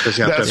say, because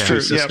you have to have two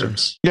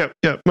systems. Yep.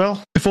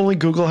 Well, if only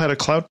Google had a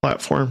cloud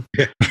platform.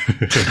 Yeah.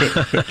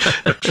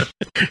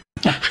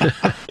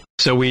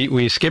 So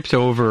we skipped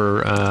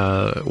over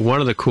one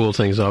of the cool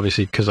things,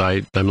 obviously, because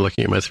I'm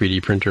looking at my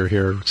 3D printer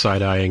here,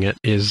 side-eyeing it,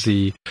 is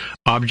the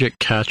object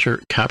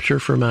capture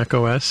for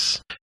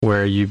macOS,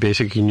 where you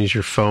basically can use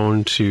your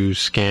phone to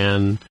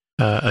scan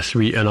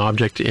an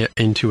object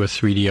into a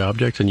 3D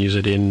object and use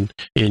it in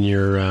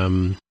your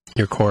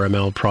Core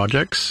ML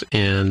projects.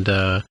 And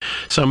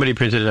somebody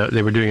printed it out.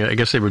 They were doing, I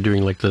guess they were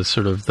doing like the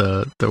sort of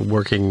the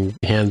working,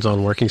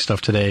 hands-on working stuff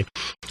today,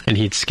 and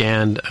he'd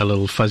scanned a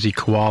little fuzzy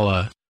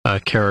koala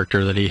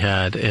character that he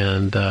had,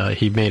 and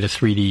he made a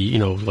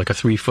 3D, like a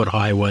 3-foot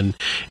high one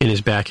in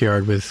his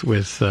backyard with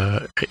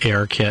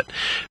ARKit.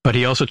 But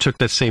he also took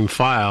that same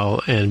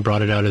file and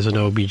brought it out as an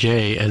OBJ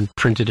and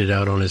printed it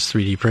out on his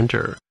 3D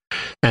printer.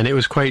 And it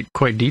was quite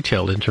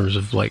detailed in terms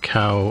of like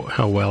how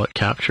well it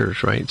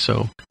captures, right?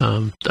 So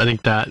I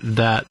think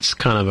that's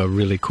kind of a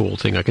really cool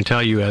thing. I can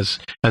tell you as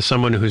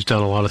someone who's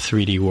done a lot of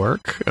 3D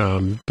work,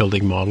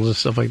 building models and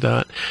stuff like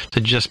that,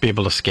 to just be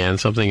able to scan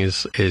something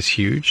is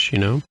huge,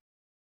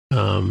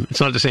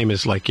 It's not the same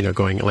as like,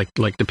 going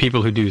like the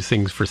people who do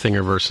things for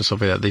Thingiverse and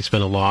stuff like that. They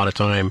spend a lot of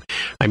time.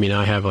 I mean,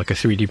 I have like a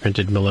 3D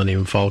printed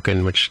Millennium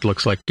Falcon, which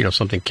looks like,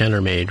 something Kenner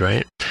made,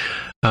 right?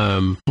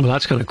 Well,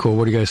 that's kind of cool.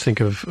 What do you guys think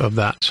of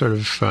that sort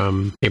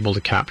of able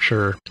to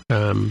capture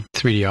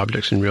 3D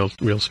objects in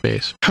real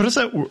space? How does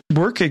that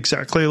work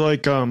exactly?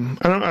 Like, I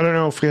don't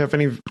know if we have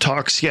any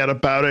talks yet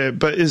about it,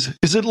 but is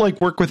it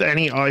like work with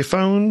any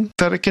iPhone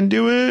that it can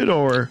do it,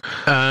 or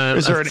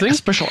is there a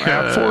special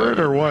app for it,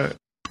 or what?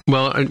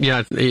 Well,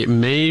 yeah, it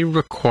may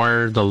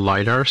require the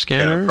LiDAR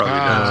scanner,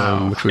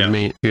 which would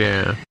mean,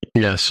 yeah.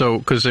 So,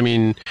 because I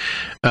mean,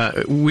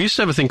 we used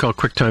to have a thing called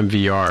QuickTime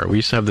VR. We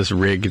used to have this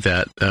rig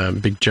that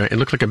big giant. It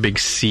looked like a big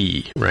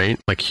C, right?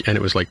 Like, and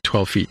it was like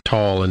 12 feet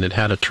tall, and it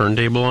had a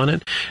turntable on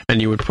it.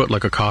 And you would put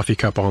like a coffee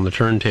cup on the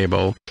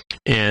turntable,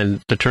 and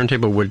the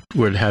turntable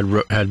would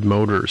had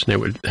motors, and it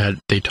would had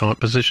détente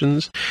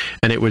positions,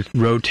 and it would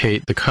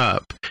rotate the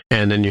cup,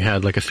 and then you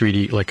had like a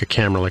 3D, like a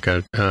camera, like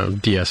a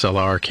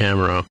DSLR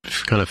camera,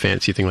 kind of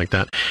fancy thing like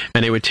that,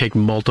 and it would take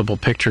multiple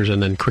pictures,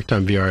 and then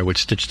QuickTime VR would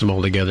stitch them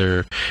all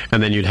together,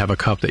 and then you'd have a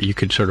cup that you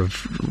could sort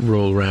of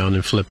roll around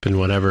and flip and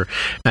whatever.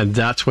 And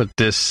that's what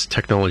this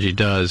technology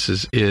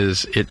does,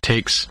 is it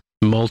takes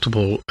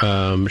multiple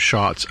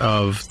shots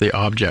of the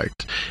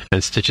object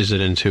and stitches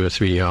it into a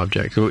 3D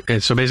object.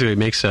 And so basically it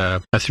makes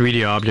a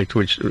 3D object,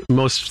 which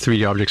most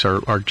 3D objects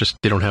are just,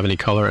 they don't have any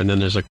color, and then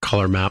there's a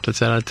color map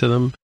that's added to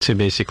them to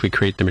basically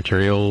create the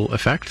material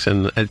effects.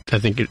 And I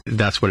think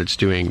that's what it's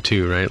doing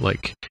too, right?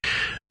 Like,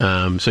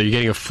 so you're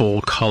getting a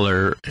full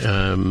color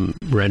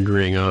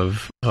rendering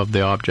of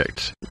the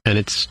object, and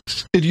it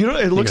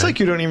looks like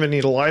you don't even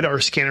need a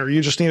LiDAR scanner.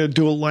 You just need a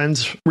dual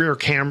lens rear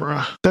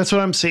camera. That's what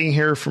I'm seeing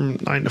here from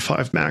 9 to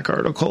 5 Mac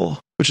article,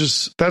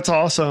 that's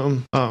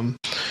awesome.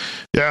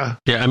 Yeah.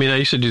 I mean, I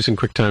used to do some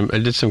QuickTime. I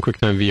did some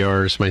QuickTime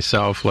VRs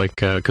myself, like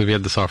because we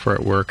had the software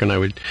at work, and I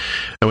went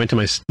to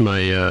my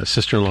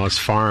sister-in-law's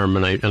farm,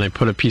 and I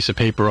put a piece of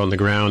paper on the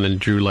ground and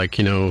drew like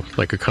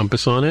a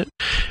compass on it,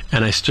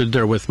 and I stood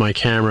there with my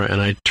camera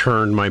and I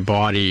turned my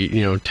body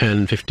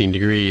 10, 15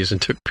 degrees and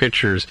took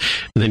pictures,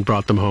 and then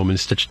brought them home and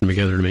stitched them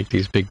together to make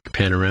these big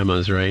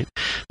panoramas, right?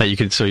 That you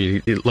could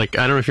like,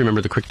 I don't know if you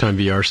remember the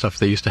QuickTime VR stuff.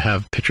 They used to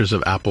have pictures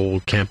of Apple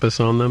Campus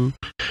on them,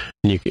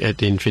 and at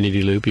the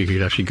Infinity Loop you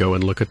could actually go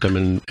and look at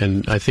them,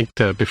 and I think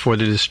before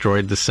they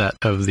destroyed the set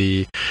of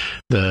the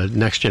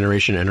next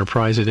generation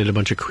Enterprise, they did a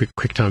bunch of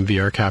QuickTime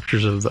VR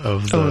captures of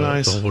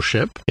the whole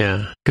ship.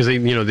 Yeah, because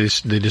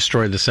they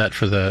destroyed the set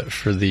for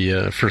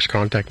the First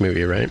Contact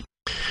movie, right?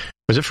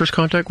 Was it First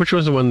Contact? Which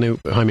was the one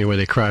where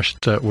they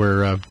crashed,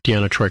 where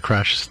Deanna Troi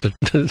crashes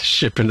the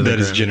ship into the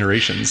ground? That is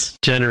Generations.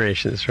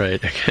 Generations,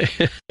 right?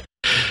 Okay.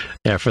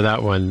 Yeah, for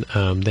that one,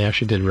 they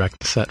actually did wreck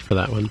the set for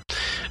that one.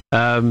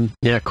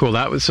 Yeah, cool.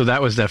 That was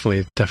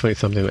definitely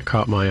something that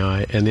caught my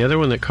eye. And the other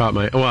one that caught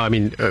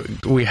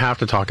we have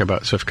to talk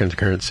about Swift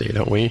concurrency,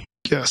 don't we?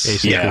 Yes.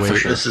 Async for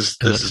sure. This is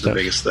the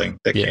biggest thing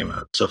that came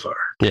out so far.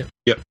 Yeah.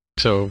 Yep.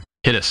 So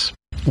hit us.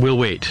 We'll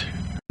wait.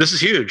 This is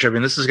huge. I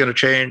mean, this is going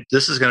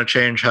to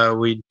change how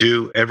we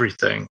do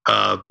everything.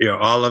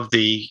 All of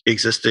the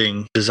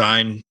existing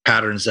design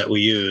patterns that we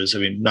use, I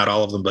mean, not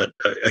all of them, but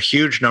a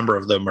huge number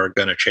of them are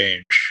going to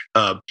change.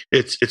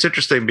 It's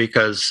interesting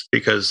because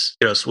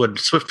when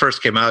Swift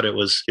first came out, it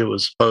was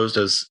posed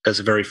as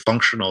a very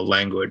functional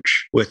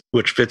language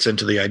which fits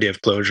into the idea of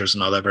closures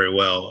and all that very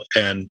well.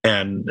 And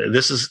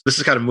this is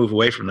kind of move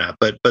away from that,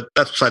 but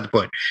that's beside the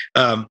point.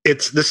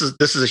 This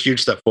is a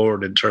huge step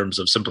forward in terms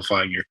of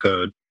simplifying your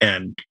code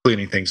and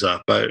cleaning things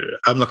up.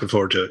 I'm looking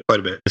forward to it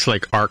quite a bit. It's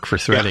like arc for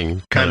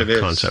threading kind of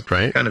concept,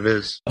 right? Kind of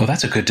is. Oh,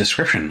 that's a good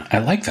description. I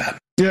like that.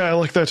 Yeah, I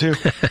like that too.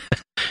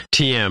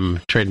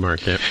 TM,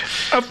 trademark, yeah.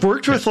 I've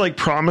worked with like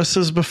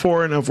promises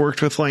before, and I've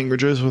worked with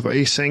languages with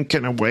async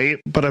and await,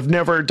 but I've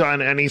never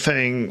done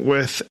anything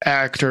with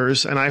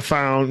actors, and I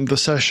found the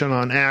session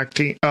on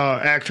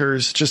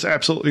actors just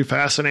absolutely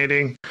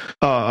fascinating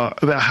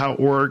about how it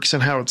works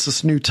and how it's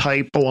this new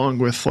type along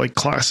with like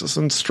classes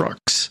and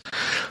structs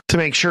to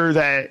make sure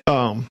that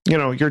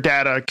your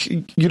data,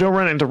 you don't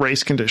run into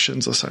race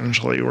conditions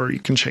essentially, where you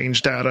can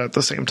change data at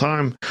the same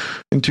time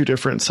in two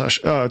different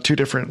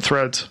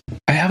threads.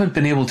 I haven't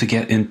been able to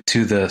get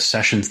into the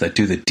sessions that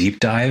do the deep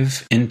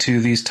dive into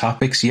these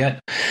topics yet,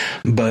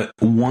 but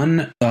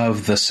one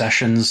of the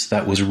sessions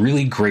that was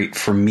really great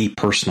for me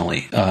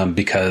personally,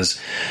 because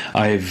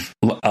I've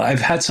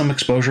had some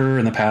exposure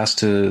in the past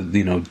to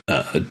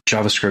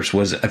JavaScript,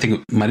 was, I think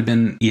it might have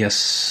been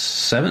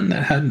ES7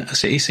 that had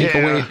async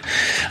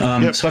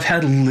await. So I've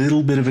had a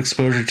little bit of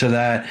exposure to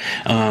that.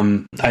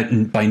 I'm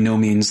by no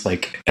means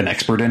like an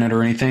expert in it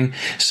or anything.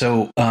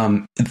 So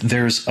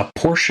there's a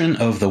portion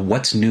of the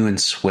What's New in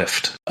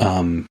Swift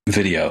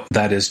video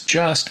that is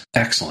just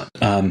excellent.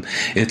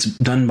 It's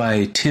done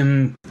by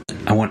Tim.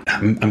 I'm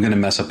going to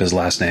mess up his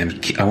last name.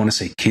 I want to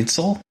say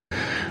Kitzel.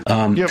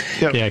 Yep.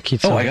 Yeah,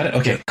 Kitzel. Oh, I got it.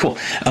 Okay, cool.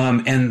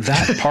 And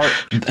that part,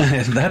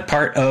 that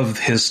part of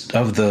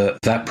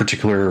that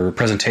particular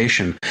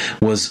presentation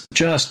was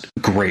just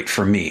great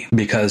for me,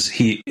 because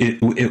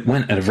it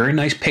went at a very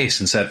nice pace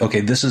and said,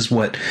 okay, this is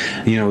what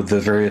the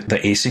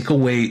async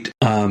await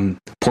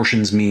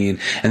portions mean,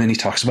 and then he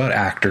talks about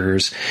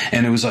actors,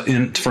 and it was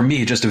for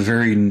me just a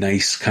very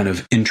nice kind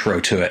of intro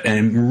to it,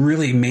 and it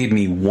really made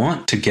me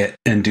want to get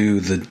and do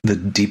the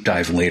deep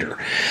dive later.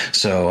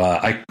 So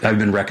I've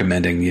been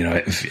recommending,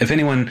 if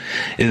anyone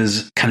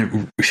is kind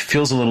of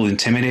feels a little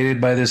intimidated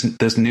by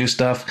this new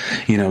stuff,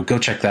 go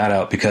check that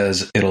out,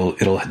 because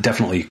it'll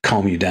definitely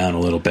calm you down a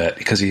little bit,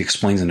 because he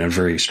explains it in a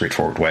very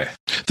straightforward way.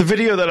 The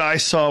video that I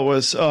saw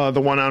was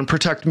the one on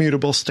Protect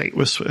Mutable State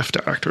with Swift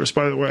actors,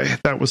 by the way.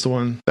 That was the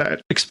one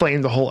that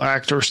explained the whole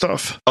actor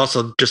stuff.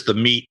 Also, just the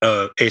meat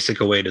of async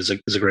await is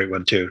a great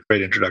one, too.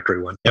 Great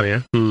introductory one. Yep. Oh,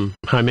 yeah?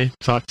 Jaime,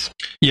 thoughts?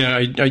 Yeah,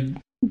 I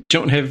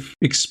don't have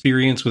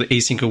experience with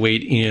async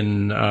await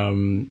in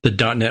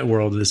the .NET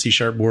world, the C#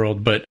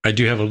 world, but I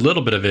do have a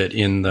little bit of it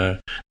in the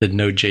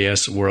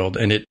Node.js world,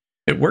 and it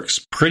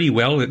works pretty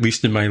well, at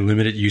least in my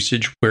limited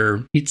usage,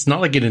 where it's not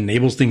like it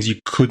enables things you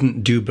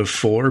couldn't do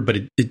before, but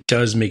it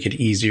does make it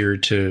easier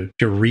to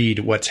read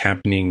what's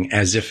happening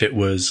as if it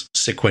was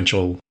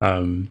sequential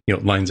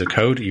lines of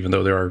code, even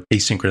though there are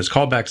asynchronous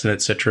callbacks and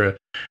etc.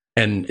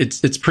 And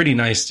it's pretty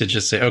nice to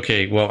just say,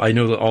 okay, well, I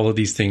know that all of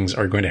these things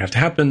are going to have to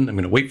happen. I'm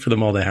going to wait for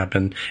them all to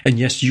happen. And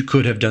yes, you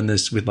could have done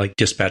this with like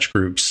dispatch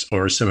groups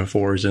or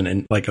semaphores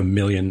and like a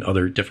million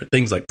other different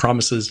things like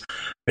promises.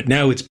 But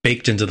now it's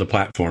baked into the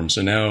platform.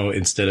 So now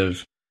instead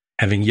of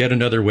having yet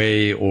another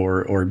way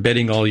or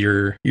betting all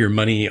your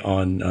money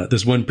on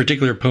this one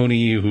particular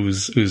pony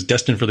who's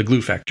destined for the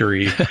glue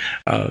factory,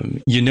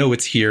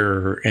 it's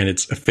here and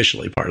it's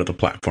officially part of the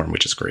platform,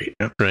 which is great.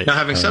 Yep. Right. Now,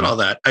 having said all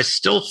that, I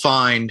still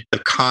find the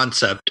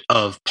concept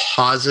of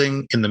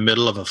pausing in the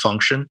middle of a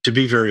function to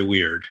be very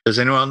weird. Does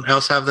anyone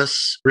else have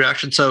this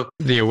reaction? So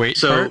the await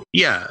part?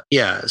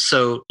 Yeah.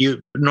 So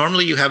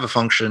normally you have a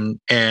function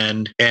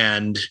and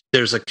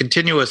there's a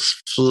continuous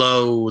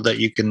flow that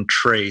you can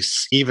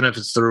trace, even if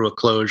it's through a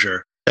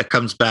closure that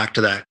comes back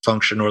to that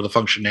function, or the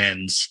function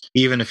ends.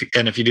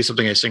 If you do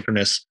something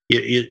asynchronous,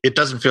 it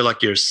doesn't feel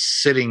like you're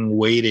sitting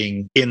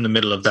waiting in the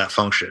middle of that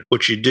function,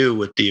 which you do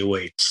with the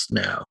awaits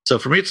now. So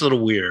for me, it's a little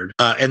weird.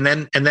 And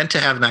then to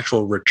have an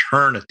actual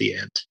return at the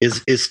end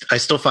is I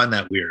still find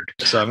that weird.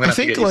 So I'm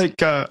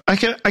gonna.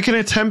 I can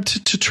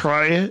attempt to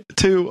try it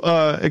to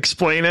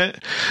explain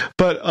it,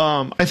 but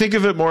I think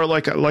of it more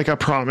like a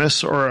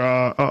promise or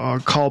a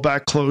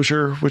callback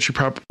closure, which you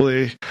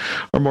probably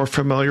are more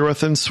familiar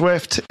with in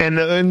Swift. And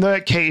in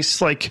that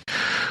case, like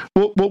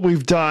what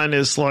we've done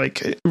is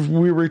like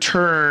we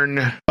return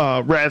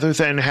rather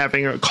than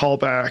having a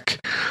callback.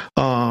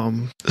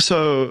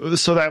 So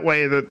that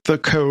way that the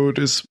code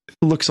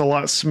looks a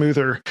lot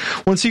smoother.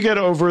 Once you get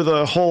over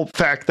the whole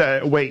fact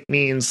that wait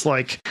means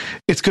like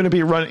it's going to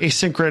be run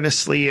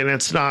asynchronously and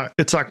it's not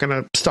going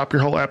to stop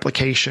your whole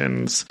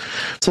application. It's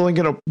only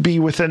going to be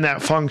within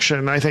that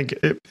function. I think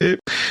it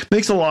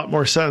makes a lot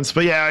more sense.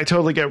 But yeah, I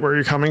totally get where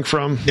you're coming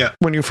from. Yeah.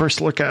 When you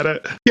first look at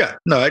it. Yeah.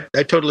 No,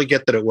 I totally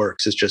get that it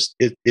works. It's just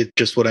it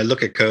just when I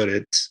look at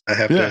code, I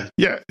have to.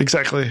 Yeah,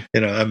 exactly.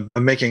 I'm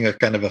making a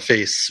kind of a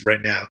face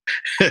right now.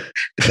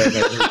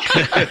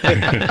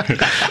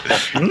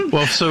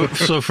 Well,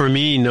 so for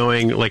me,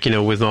 knowing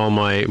with all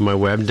my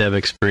web dev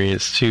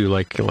experience too,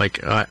 like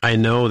I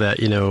know that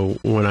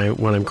when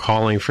I'm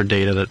calling for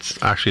data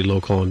that's actually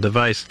local on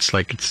device, it's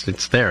like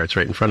it's there, it's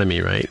right in front of me,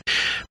 right?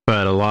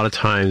 But a lot of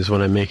times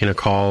when I'm making a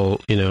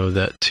call,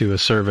 that to a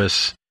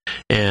service,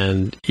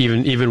 and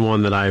even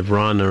one that I've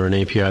run or an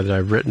API that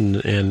I've written,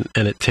 and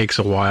it takes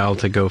a while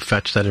to go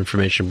fetch that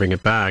information, bring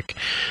it back.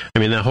 I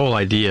mean, that whole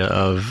idea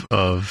of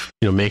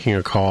making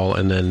a call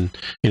and then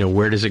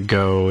where does it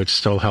go? It's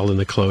still held in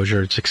the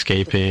closure, it's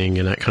escaping,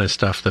 and that kind of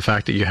stuff. The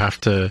fact that you have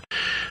to,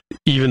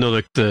 even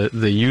though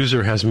the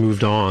user has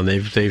moved on,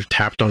 they've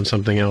tapped on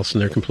something else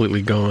and they're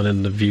completely gone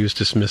and the view's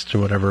dismissed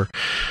and whatever.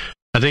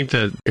 I think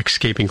that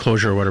escaping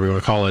closure, or whatever you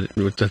want to call it,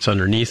 that's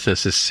underneath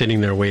this is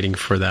sitting there waiting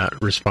for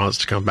that response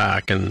to come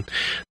back, and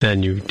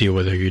then you deal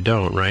with it or you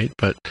don't, right?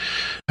 But,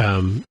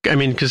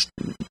 because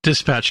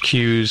dispatch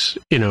queues,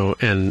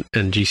 and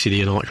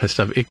GCD and all that kind of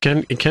stuff, it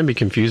can be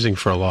confusing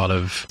for a lot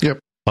of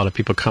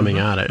people coming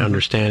at it,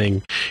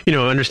 understanding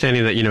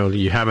that,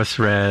 you have a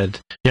thread,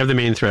 you have the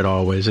main thread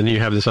always, and you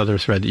have this other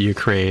thread that you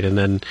create, and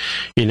then,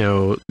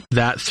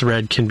 that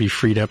thread can be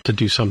freed up to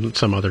do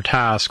some other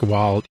task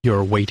while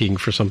you're waiting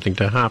for something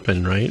to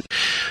happen, right?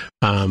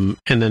 And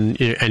then,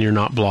 and you're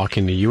not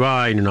blocking the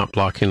UI, and you're not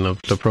blocking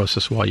the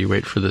process while you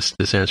wait for this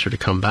answer to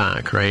come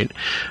back, right?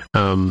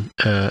 I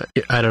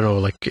don't know,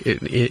 like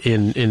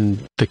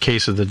in the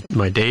case of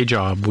my day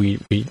job,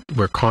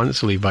 we're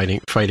constantly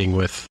fighting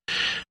with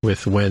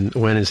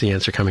when is the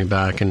answer coming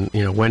back, and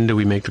when do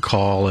we make the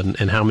call,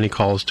 and how many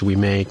calls do we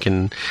make,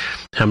 and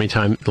how many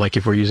times, like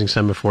if we're using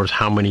semaphores,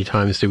 how many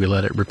times do we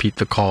let it repeat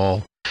the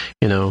call,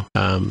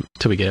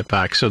 till we get it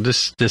back. So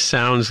this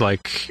sounds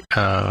like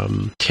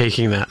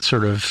taking that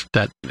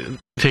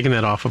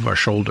off of our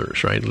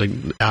shoulders, right? Like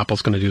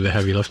Apple's going to do the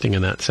heavy lifting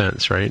in that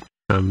sense, right?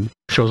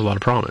 Shows a lot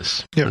of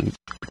promise. Yeah.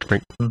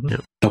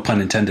 No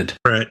pun intended.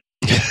 Right.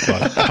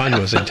 Well, pun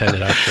was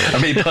intended, actually.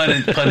 I mean,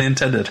 pun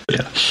intended.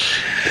 Yeah.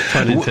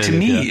 Pun intended, to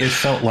me, it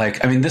felt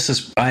like, I mean, this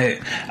is, I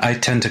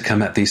tend to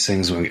come at these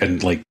things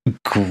and like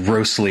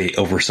grossly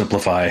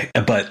oversimplify,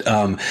 but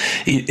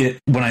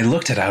when I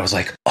looked at it, I was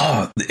like,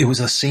 oh, it was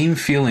the same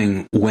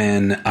feeling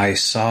when I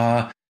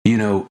saw,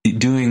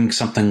 doing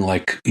something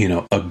like,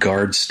 a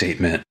guard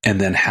statement and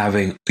then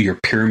having your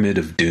pyramid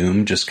of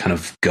doom just kind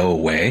of go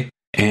away.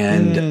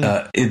 And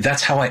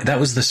that's how that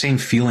was the same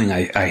feeling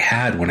I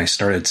had when I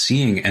started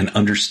seeing and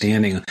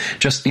understanding,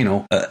 just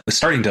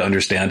starting to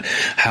understand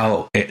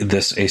how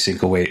this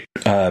async await,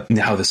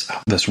 how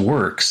this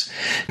works.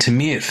 To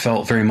me, it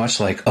felt very much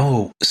like,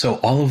 oh, so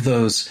all of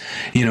those,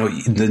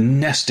 the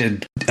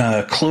nested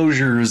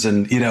closures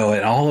and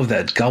and all of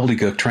that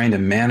gobbledygook, trying to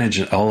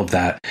manage all of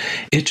that,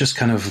 it just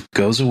kind of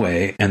goes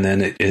away, and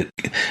then it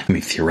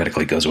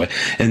theoretically goes away,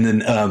 and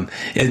then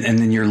and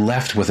then you're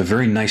left with a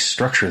very nice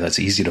structure that's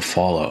easy to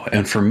follow.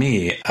 And for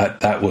me,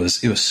 it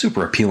was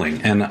super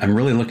appealing, and I'm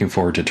really looking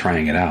forward to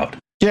trying it out.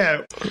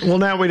 Yeah, well,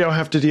 now we don't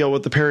have to deal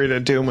with the period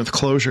of doom with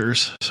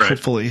closures,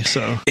 hopefully.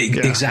 So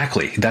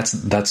exactly,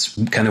 that's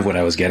kind of what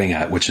I was getting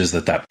at, which is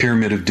that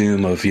pyramid of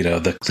doom of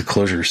the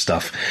closure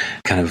stuff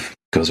kind of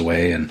goes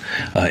away, and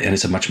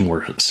it's a much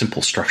more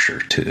simple structure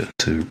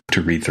to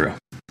read through.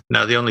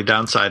 Now, the only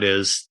downside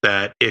is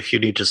that if you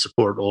need to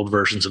support old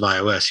versions of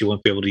iOS, you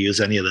won't be able to use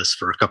any of this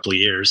for a couple of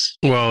years.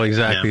 Well,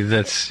 exactly.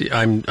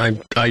 Yeah.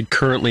 I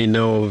currently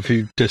know a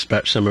few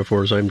dispatch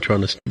semaphores I'm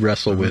trying to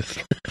wrestle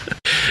with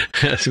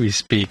as we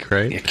speak,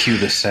 right? Yeah, cue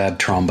the sad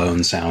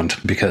trombone sound,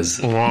 because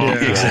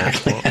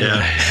exactly.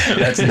 Yeah.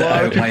 That's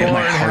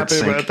my heart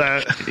sank about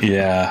that.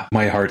 Yeah,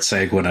 my heart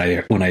sank when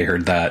I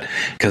heard that,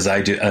 because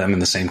I'm in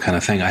the same kind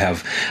of thing.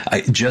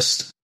 I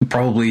just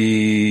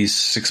probably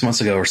 6 months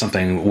ago or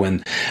something,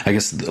 when I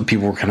guess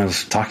people were kind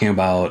of talking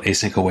about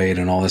async await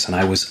and all this, and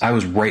I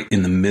was right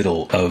in the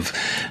middle of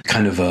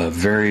kind of a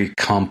very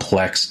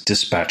complex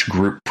dispatch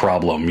group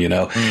problem,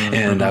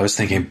 and I was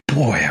thinking,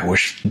 boy, I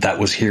wish that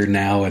was here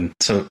now. And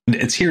so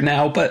it's here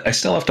now, but I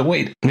still have to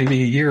wait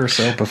maybe a year or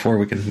so before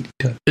we can.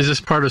 Is this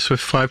part of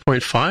Swift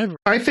 5.5?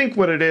 I think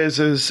what it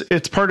is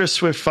it's part of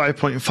Swift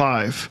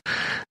 5.5.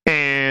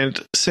 And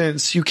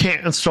since you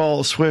can't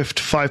install Swift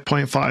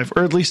 5.5,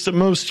 or at least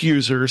most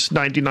users,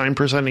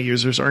 99% of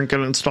users, aren't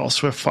going to install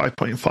Swift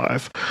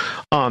 5.5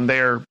 on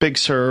their Big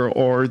Sur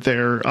or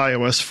their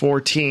iOS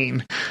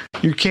 14,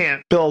 you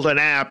can't build an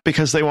app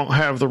because they won't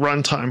have the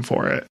runtime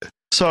for it.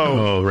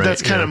 So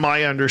that's kind of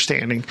my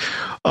understanding.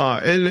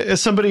 And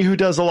as somebody who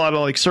does a lot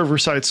of like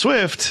server-side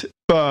Swift,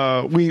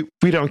 we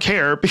don't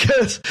care,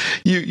 because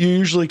you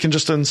usually can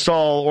just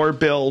install or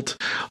build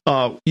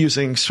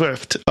using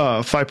Swift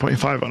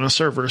 5.5 on a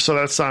server. So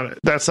that's not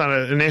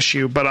an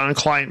issue. But on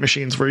client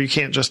machines where you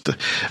can't just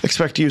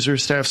expect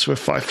users to have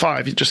Swift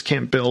 5.5, you just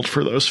can't build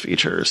for those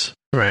features.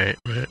 Right.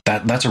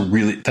 That's a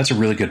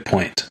really good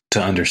point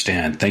to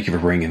understand. Thank you for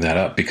bringing that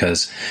up,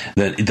 because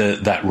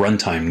that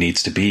runtime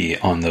needs to be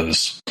on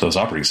those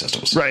operating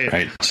systems.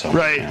 Right. So,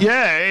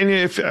 yeah. And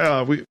if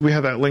we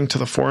have that link to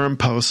the forum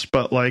post,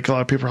 but like a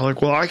lot of people are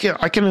like, well, I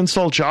can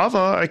install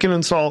Java. I can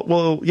install.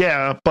 Well,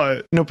 yeah,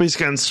 but nobody's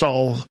gonna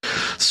install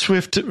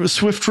Swift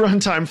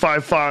runtime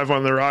 5.5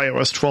 on their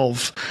iOS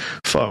 12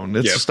 phone.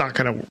 It's just not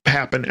going to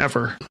happen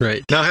ever.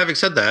 Right. Now, having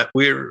said that,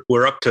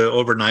 we're up to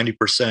over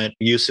 90%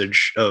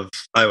 usage of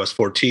iOS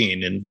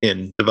 14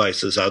 in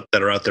devices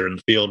that are out there in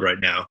the field right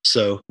now.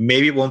 So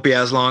maybe it won't be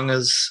as long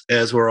as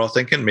we're all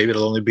thinking. Maybe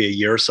it'll only be a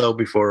year or so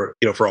before,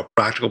 for all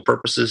practical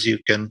purposes, you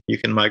can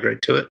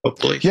migrate to it.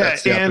 Hopefully,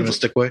 that's the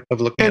optimistic way of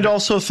looking at it. And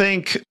also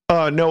think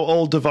no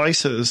old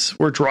devices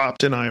were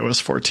dropped in iOS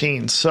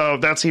 14, so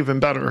that's even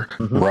better.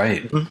 Mm-hmm.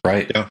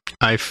 Right. Yeah.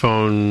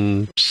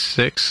 iPhone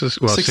 6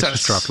 6S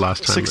was dropped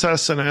last time.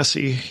 6S and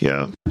SE,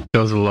 yeah.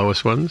 Those are the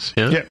lowest ones,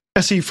 yeah? Yeah,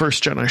 SE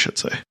first gen, I should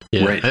say.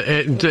 Yeah.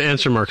 Right. To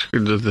answer Mark's,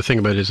 the thing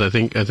about it is I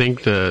think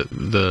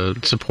the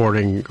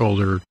supporting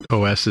older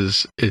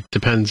OSs, it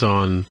depends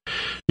on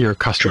your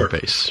customer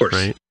base,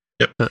 right?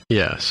 Yep.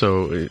 Yeah,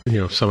 so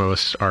some of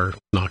us are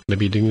not going to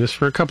be doing this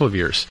for a couple of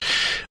years,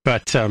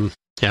 but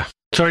yeah.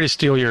 Sorry to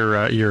steal your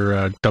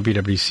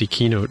WWDC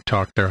keynote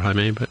talk there,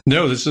 Jaime, but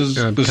no, this is.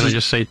 Can I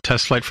just say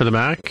test flight for the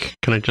Mac?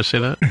 Can I just say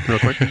that real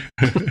quick?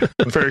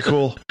 Very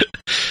cool.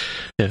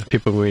 Yeah,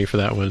 people are waiting for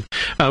that one.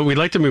 We'd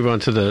like to move on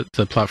to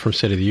the platform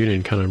State of the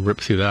Union, kind of rip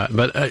through that.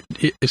 But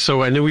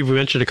so I know we've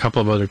mentioned a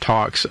couple of other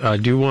talks. I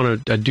do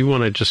want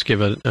to just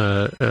give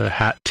a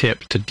hat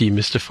tip to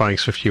demystifying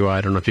SwiftUI.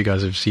 I don't know if you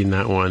guys have seen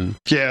that one.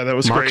 Yeah, that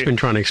was Mark's great. Been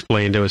trying to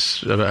explain to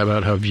us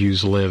about how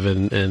views live,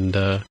 and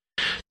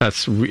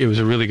it was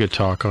a really good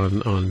talk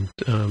on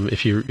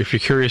if you're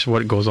curious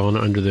what goes on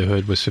under the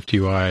hood with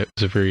SwiftUI. It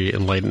was a very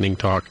enlightening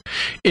talk,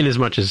 in as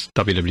much as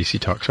WWDC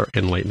talks are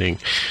enlightening.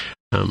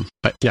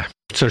 But yeah,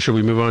 So should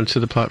we move on to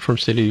the platform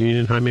State of the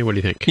Union, Jaime? What do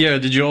you think? Yeah,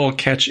 did you all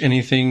catch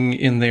anything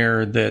in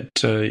there that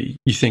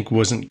you think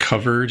wasn't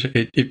covered?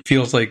 It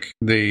feels like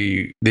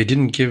they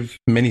didn't give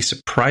many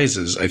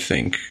surprises, I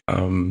think.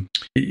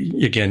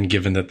 Again,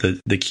 given that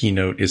the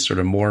keynote is sort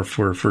of more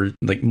for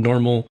like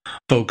normal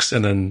folks,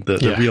 and then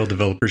the real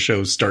developer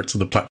show starts with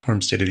the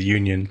platform State of the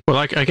Union. Well,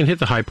 I can hit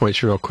the high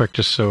points real quick,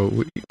 just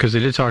so, because they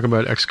did talk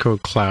about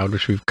Xcode Cloud,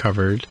 which we've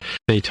covered.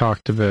 They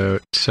talked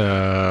about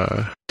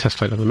test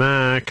flight on the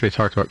Mac. They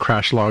talked about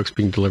crash logs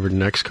being delivered in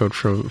Xcode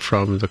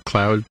from the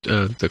cloud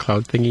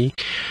thingy.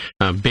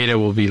 Beta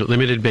will be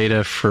limited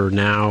beta for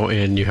now,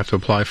 and you have to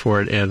apply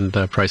for it, and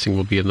the pricing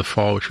will be in the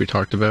fall, which we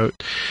talked about.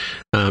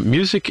 The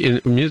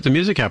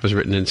music app is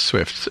written in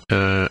Swift.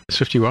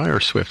 Swift UI or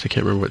Swift? I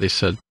can't remember what they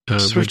said.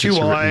 Swift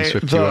UI,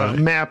 the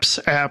Maps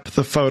app,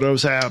 the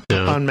Photos app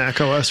on Mac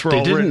OS were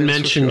all written in Swift UI. They didn't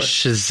mention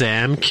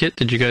Shazam Kit.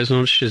 Did you guys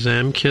know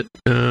Shazam Kit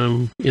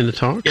in the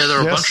talk? Yeah, there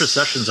were a bunch of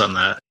sessions on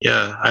that.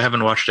 Yeah, I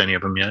haven't watched any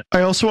of them yet.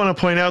 I also want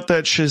to point out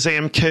that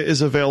Shazam Kit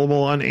is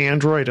available on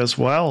Android as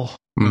well.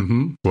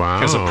 Mm-hmm.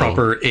 Wow. As a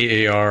proper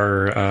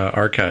AAR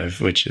archive,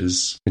 which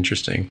is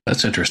interesting.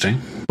 That's interesting.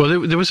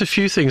 Well, there was a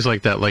few things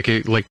like that,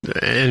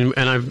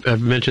 and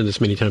I've mentioned this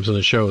many times on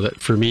the show,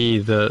 that for me,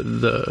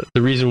 the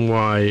reason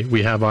why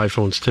we have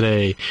iPhones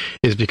today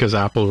is because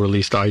Apple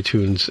released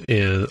iTunes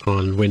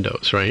on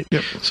Windows, right?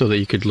 Yep. So that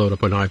you could load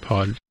up an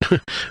iPod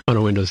on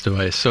a Windows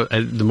device. So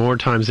the more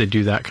times they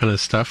do that kind of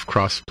stuff,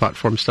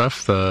 cross-platform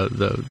stuff,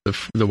 the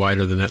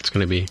wider the net's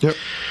going to be. Yep.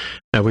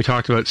 We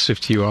talked about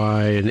Swift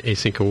UI and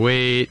async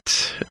await.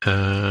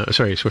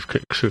 Swift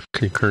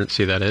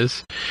concurrency, that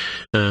is.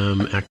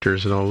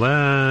 Actors and all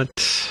that.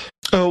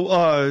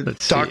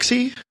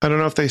 Doxy? I don't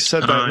know if they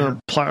said that in the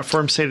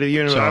platform State of the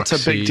Union. That's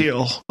a big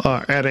deal.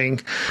 Adding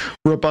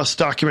robust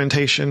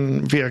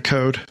documentation via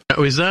code.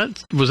 Was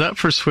that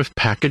for Swift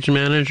Package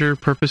Manager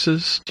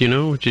purposes? Do you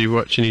know? Did you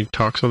watch any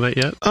talks on that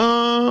yet?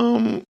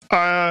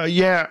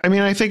 Yeah. I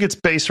mean, I think it's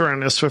based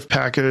around a Swift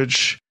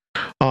package.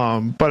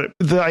 But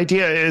the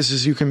idea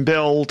is you can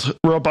build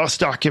robust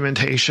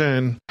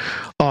documentation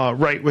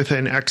right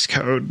within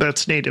Xcode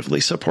that's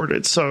natively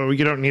supported. So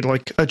you don't need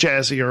like a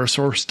Jazzy or a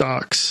Source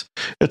Docs.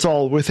 It's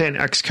all within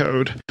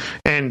Xcode,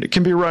 and it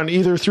can be run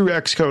either through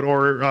Xcode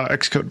or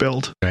Xcode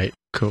build. Right.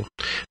 Cool.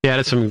 They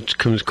added some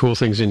cool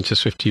things into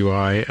Swift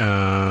UI.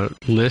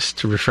 List,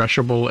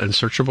 refreshable, and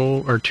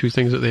searchable are two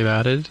things that they've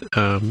added.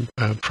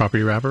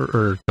 Property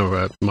wrapper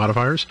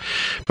modifiers.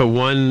 But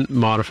one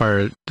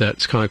modifier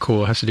that's kind of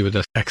cool has to do with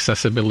the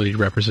accessibility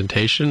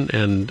representation.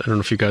 And I don't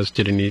know if you guys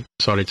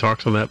saw any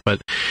talks on that,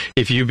 but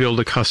if you build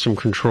a custom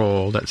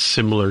control that's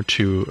similar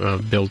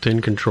to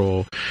built-in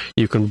control,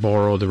 you can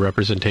borrow the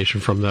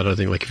representation from that other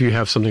thing. Like if you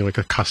have something like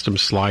a custom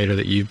slider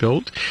that you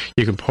built,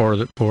 you can borrow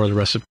the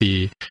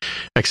recipe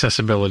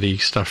accessibility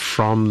stuff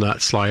from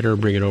that slider,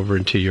 bring it over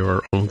into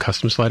your own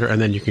custom slider,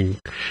 and then you can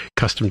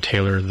custom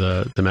tailor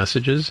the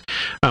messages.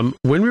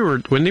 When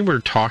they were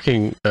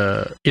talking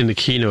in the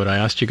keynote, I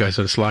asked you guys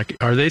on Slack,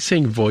 are they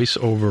saying voice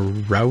over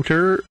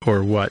router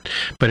or what?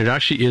 But it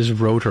actually is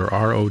rotor,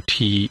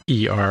 ROTER,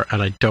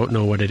 and I don't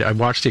know what it is. I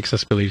watched the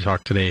accessibility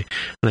talk today,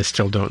 and I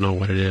still don't know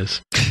what it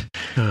is.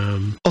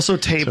 Also,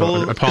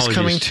 Table is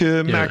coming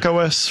to Mac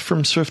OS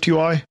from Swift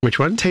UI. Which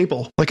one?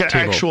 Table, like an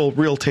actual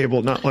real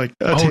table, not like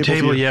a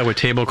table view. With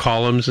table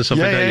columns and stuff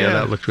like that. Yeah,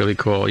 that looked really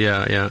cool.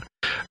 Yeah.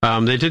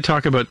 They did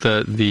talk about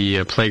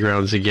the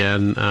playgrounds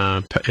again.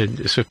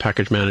 Swift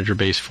Package Manager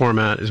based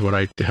format is what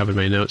I have in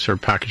my notes, or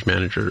Package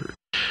Manager.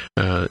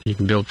 You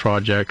can build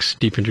projects,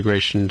 deep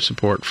integration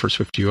support for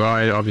Swift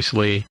UI,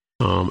 obviously.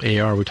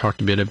 AR, we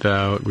talked a bit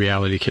about.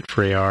 Reality Kit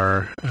for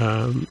AR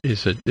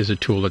is a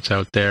tool that's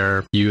out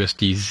there.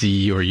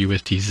 USDZ or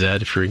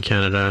USDZ if you're in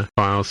Canada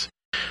files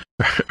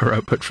or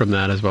output from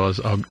that, as well as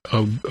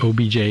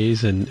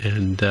OBJs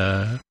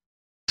and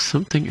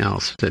something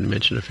else didn't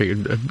mention. I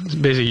figured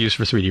basically used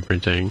for 3D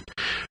printing.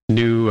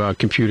 New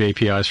compute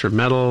APIs for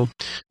Metal.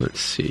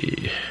 Let's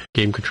see,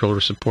 game controller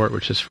support,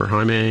 which is for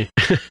Jaime.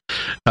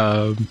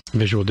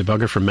 Visual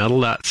debugger for Metal.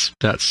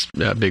 That's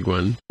a big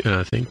one.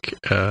 I think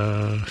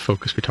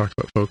Focus. We talked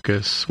about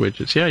Focus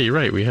widgets. Yeah, you're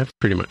right. We have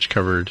pretty much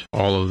covered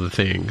all of the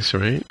things,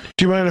 right?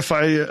 Do you mind if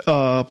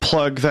I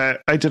plug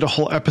that I did a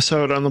whole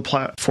episode on the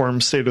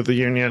platform State of the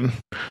Union?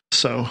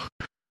 So,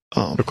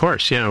 of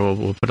course, yeah.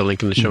 We'll put a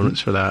link in the show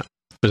notes for that.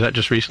 Was that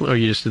just recently? Oh,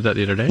 you just did that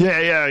the other day?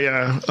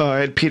 Yeah. I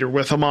had Peter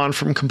Witham on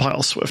from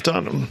Compile Swift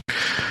on him.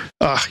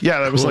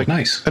 That was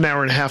nice. An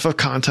hour and a half of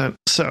content.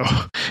 So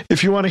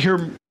if you want to hear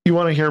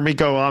me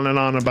go on and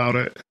on about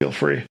it, feel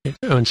free.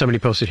 Oh, and somebody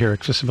posted here,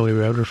 accessibility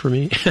router for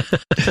me.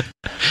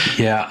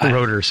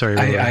 Rotor.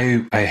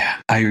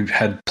 I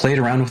had played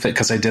around with it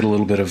because I did a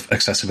little bit of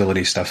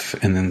accessibility stuff,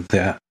 and then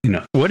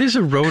What is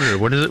a rotor?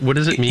 What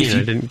does it mean? I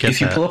didn't get that. If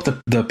you pull up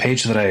the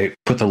page that I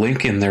put the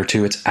link in there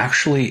to, it's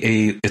actually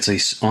a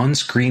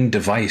on-screen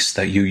device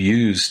that you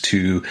use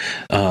to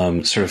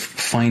sort of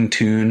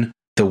fine-tune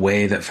the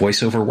way that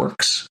VoiceOver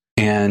works.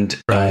 And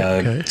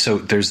so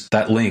there's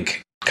that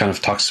link. kind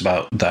of talks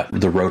about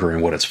the rotor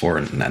and what it's for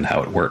and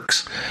how it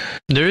works.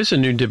 There is a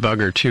new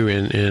debugger too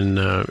in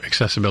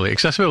accessibility.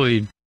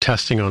 Accessibility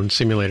testing on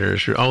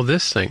simulators. Oh,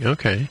 this thing.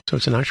 Okay, so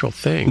it's an actual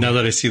thing. Now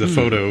that I see the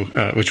photo,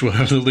 which we'll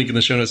have the link in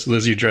the show notes,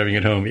 Liz, you driving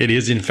it home. It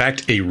is in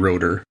fact a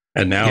rotor,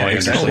 and now I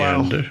understand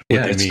what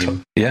they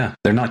mean.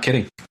 They're not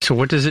kidding. So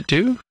what does it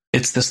do?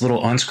 It's this little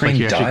on-screen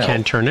dial. You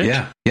can turn it.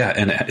 Yeah,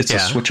 and it's a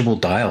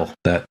switchable dial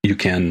that you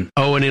can.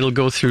 Oh, and it'll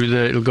go through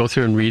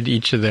and read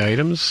each of the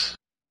items. Is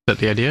that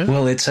the idea?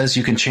 Well, it says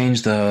you can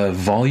change the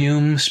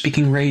volume,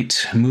 speaking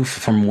rate, move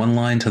from one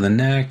line to the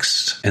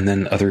next, and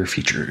then other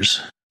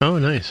features. Oh,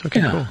 nice.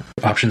 Okay, cool.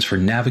 Options for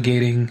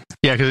navigating.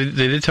 Yeah, because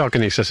they did talk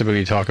in the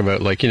accessibility talk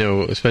about, like,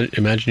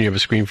 imagine you have a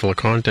screen full of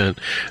content.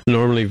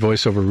 Normally,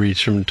 VoiceOver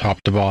reads from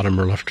top to bottom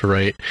or left to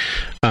right.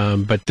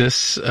 But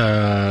this,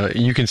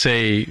 you can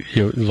say,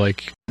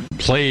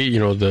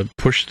 play,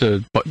 push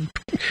the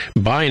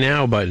buy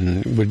now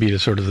button would be the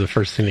sort of the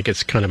first thing that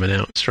gets kind of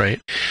announced,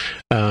 right?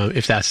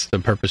 If that's the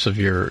purpose of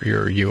your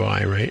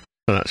UI, right?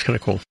 So that's kind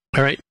of cool.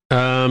 All right.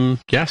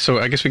 So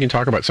I guess we can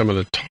talk about some of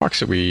the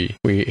talks that we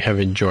have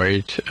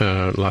enjoyed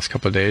the last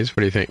couple of days.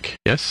 What do you think?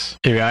 Yes?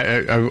 Anyway,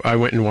 I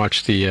went and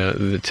watched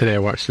today I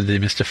watched the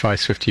Demystify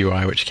Swift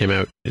UI, which came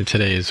out.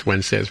 Today is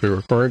Wednesday as we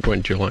record,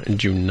 June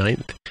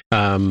 9th.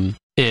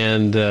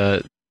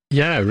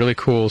 Really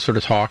cool sort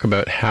of talk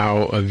about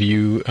how a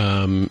view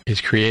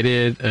is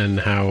created and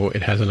how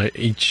it has an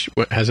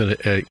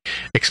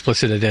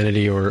explicit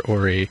identity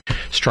or a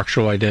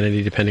structural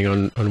identity depending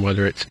on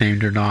whether it's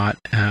named or not.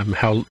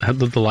 How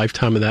the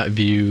lifetime of that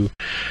view.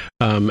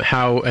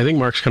 How I think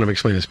Mark's kind of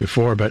explained this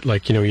before, but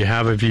you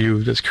have a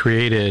view that's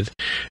created,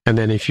 and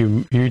then if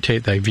you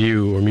mutate that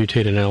view or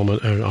mutate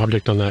an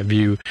object on that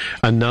view,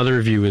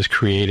 another view is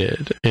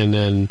created, and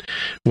then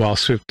while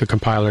Swift the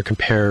compiler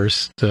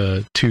compares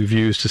the two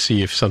views to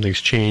see if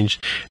something's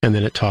changed, and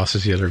then it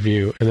tosses the other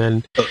view, and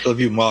then a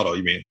view model,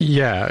 you mean?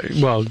 Yeah,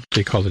 well,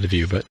 they call it a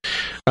view, but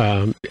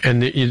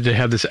and they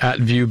have this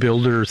 @view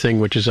builder thing,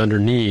 which is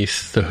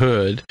underneath the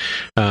hood,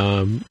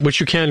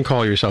 which you can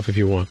call yourself if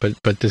you want, but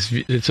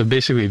it's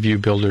basically a view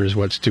builder is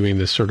what's doing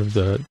this sort of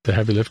the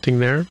heavy lifting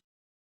there.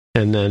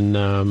 And then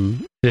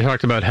they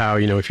talked about how,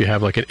 if you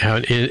have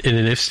in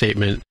an if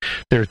statement,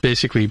 there's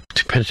basically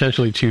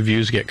potentially two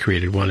views get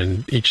created, one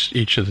in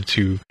each of the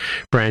two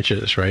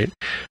branches, right?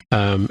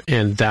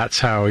 And that's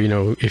how,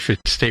 if a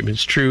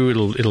statement's true,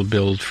 it'll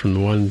build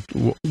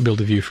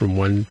a view from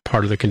one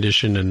part of the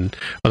condition and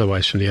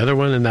otherwise from the other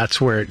one. And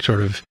that's where it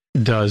sort of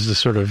does the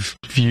sort of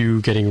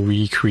view getting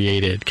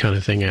recreated kind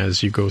of thing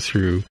as you go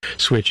through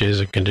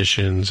switches and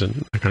conditions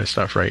and that kind of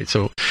stuff, right?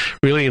 So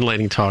really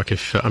enlightening talk.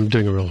 If I'm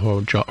doing a real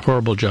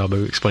horrible job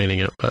of explaining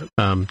it, but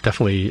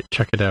definitely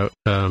check it out.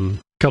 A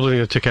couple of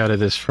things I took out of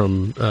this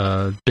from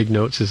big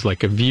notes is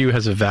like a view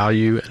has a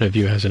value and a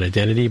view has an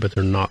identity, but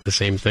they're not the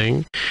same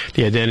thing.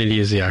 The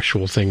identity is the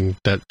actual thing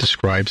that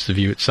describes the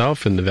view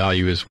itself, and the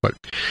value is what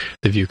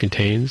the view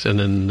contains. And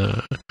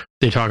then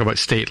they talk about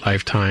state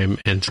lifetime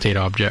and state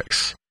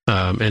objects.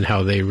 And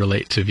how they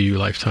relate to view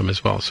lifetime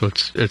as well. So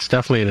it's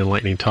definitely an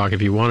enlightening talk.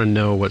 If you want to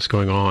know what's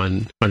going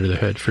on under the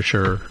hood, for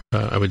sure,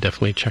 I would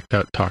definitely check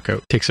that talk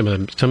out. Take some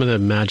of the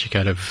magic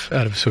out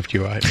of Swift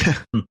UI.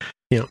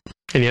 Yeah.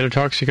 Any other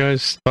talks you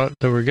guys thought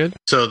that were good?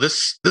 So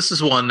this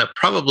is one that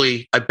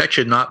probably, I bet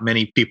you not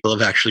many people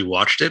have actually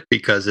watched it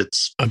because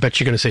it's... I bet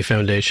you're going to say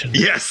Foundation.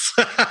 Yes.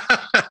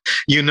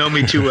 You know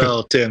me too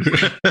well, Tim.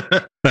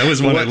 That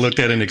was one I looked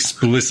at and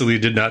explicitly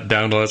did not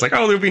download. I was like,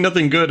 there'll be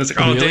nothing good. I was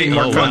like, dang,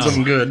 Mark found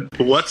something good.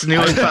 What's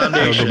new in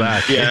Foundation? Go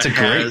back. Yeah, it's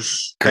a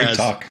great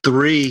talk.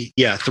 Three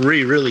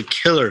really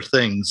killer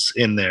things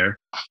in there.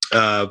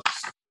 And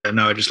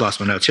now I just lost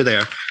my notes. Here they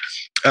are.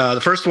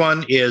 The first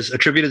one is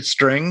attributed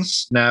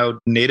strings. Now,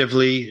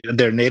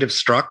 they're native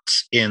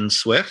structs in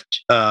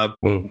Swift,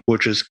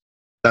 which is,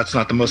 that's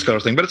not the most killer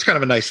thing, but it's kind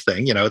of a nice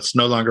thing. It's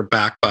no longer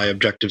backed by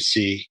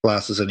Objective-C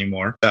classes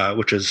anymore,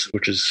 which is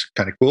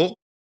kind of cool.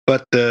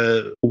 But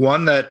the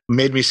one that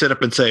made me sit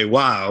up and say,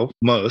 wow,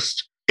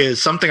 most,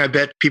 is something I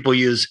bet people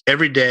use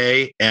every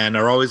day and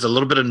are always a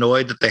little bit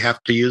annoyed that they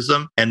have to use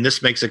them. And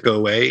this makes it go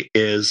away,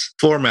 is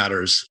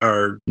formatters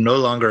are no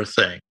longer a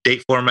thing.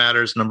 Date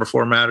formatters, number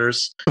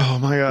formatters. Oh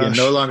my gosh.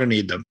 You no longer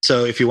need them.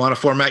 So if you want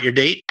to format your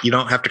date, you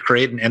don't have to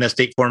create an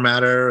NSDate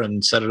formatter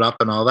and set it up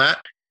and all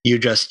that. You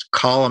just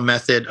call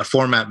a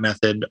format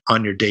method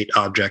on your date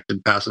object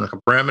and pass in the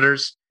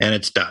parameters, and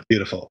it's done.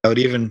 Beautiful. I would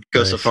even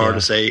go so far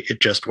to say it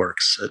just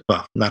works.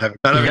 Well, not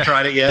having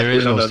tried it yet.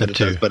 We don't know that it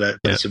does, but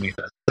assuming it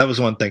does. That was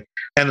one thing.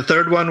 And the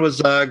third one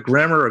was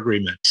grammar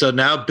agreement. So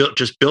now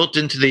built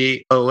into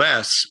the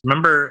OS.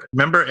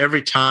 Remember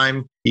every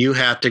time you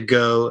had to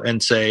go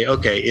and say,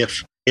 okay,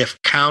 if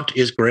count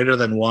is greater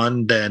than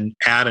 1, then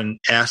add an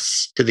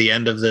S to the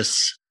end of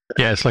this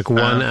Yeah, it's like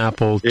one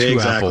apple, two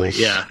apples.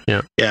 Yeah.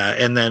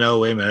 And then, oh,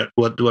 wait a minute.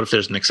 What if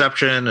there's an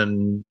exception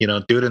and,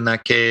 do it in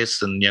that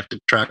case and you have to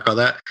track all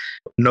that?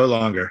 No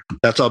longer.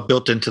 That's all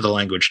built into the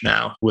language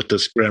now with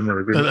this grammar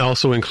agreement. And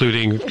also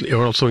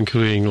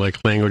including like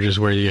languages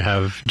where you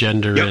have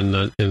gender in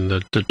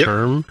the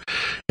term.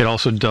 It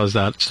also does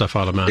that stuff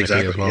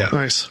automatically as well. Yeah.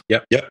 Nice.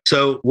 Yep.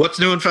 So what's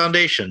new in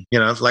Foundation?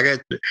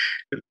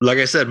 Like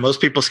I said,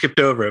 most people skipped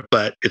over it,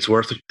 but it's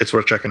worth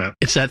checking out.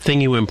 It's that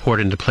thing you import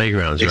into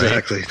Playgrounds, right?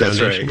 Exactly.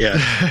 That's right. Yeah.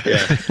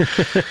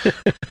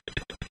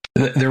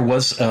 There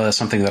was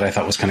something that I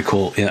thought was kind of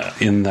cool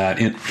in that,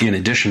 in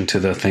addition to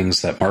the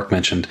things that Mark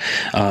mentioned,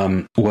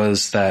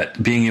 was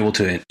that being able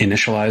to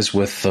initialize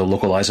with the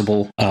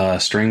localizable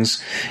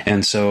strings.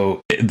 And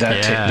so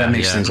that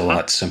makes things a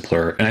lot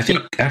simpler. And I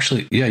think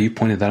actually, you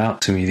pointed that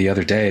out to me the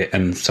other day.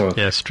 And so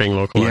string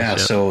localized. Yeah,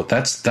 so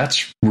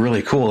that's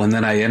really cool. And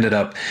then I ended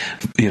up,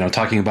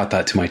 talking about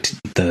that to my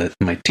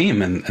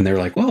team, and they were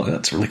like, "Whoa,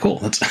 that's really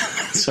cool."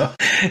 So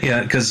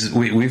because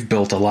we've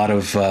built a lot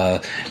of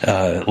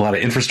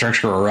infrastructure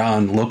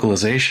around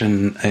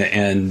localization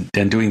and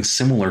doing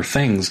similar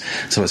things,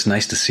 so it's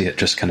nice to see it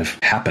just kind of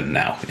happen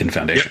now in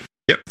Foundation.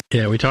 Yep.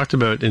 Yeah, we talked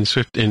about in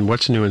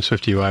what's new in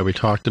Swift UI. We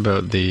talked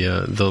about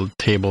the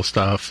table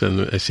stuff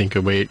and async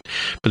await,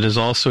 but there's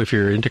also, if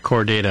you're into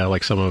core data,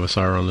 like some of us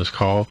are on this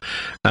call,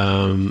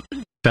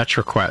 fetch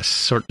requests,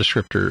 sort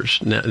descriptors.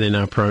 They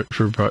now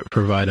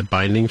provide a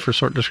binding for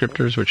sort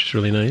descriptors, which is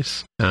really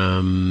nice.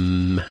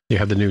 You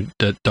have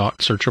the dot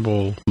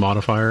searchable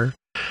modifier.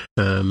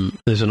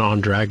 There's an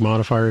on drag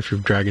modifier if you're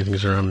dragging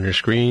things around on your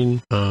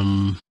screen.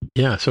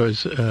 So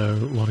it's a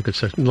lot of good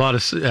stuff. A lot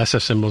of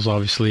SF symbols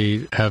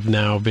obviously have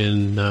now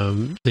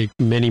been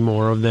many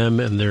more of them,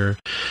 and they're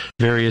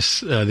various.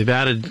 They've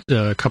added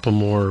a couple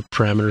more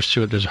parameters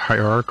to it. There's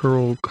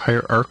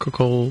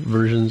hierarchical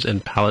versions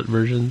and palette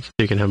versions.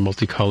 You can have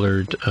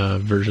multicolored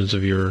versions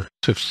of your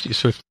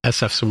Swift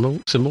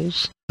SF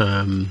symbols.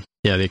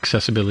 The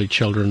accessibility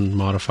children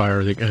modifier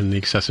and the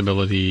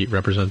accessibility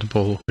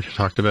representable, which I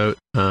talked about.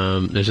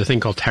 There's a thing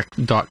called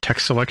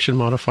text selection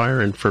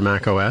modifier, and for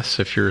Mac OS,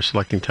 if you're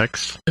selecting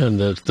text, and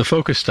the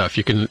focus stuff,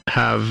 you can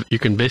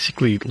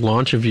basically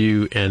launch a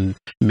view and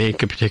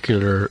make a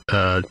particular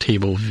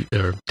table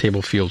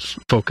fields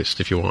focused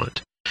if you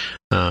want.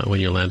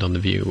 When you land on the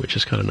view, which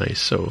is kind of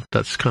nice. So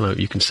that's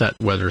you can set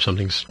whether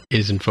something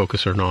is in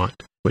focus or not,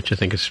 which I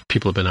think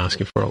people have been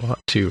asking for a lot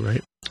too,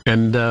 right?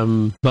 And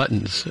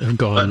buttons have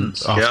gone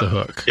off the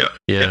hook.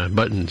 Yeah,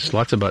 buttons,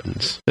 lots of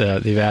buttons.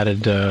 They've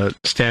added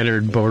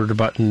standard border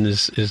button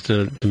is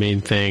the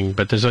main thing,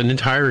 but there's an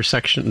entire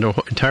session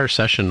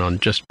on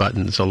just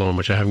buttons alone,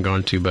 which I haven't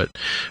gone to, but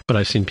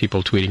I've seen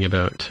people tweeting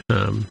about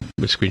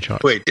with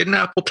screenshots. Wait, didn't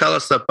Apple tell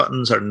us that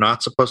buttons are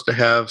not supposed to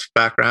have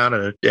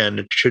background and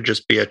it should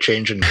just be a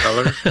change in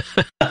color?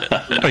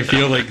 I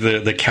feel like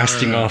the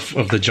casting off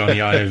of the Johnny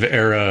Ive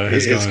era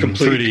has gone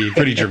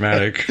pretty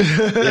dramatic.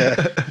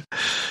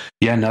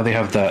 Yeah, now they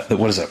have the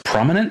what is it,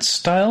 prominence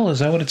style? Is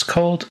that what it's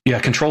called? Yeah,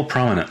 control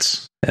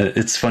prominence.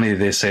 It's funny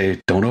they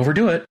say don't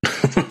overdo it,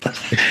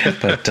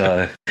 but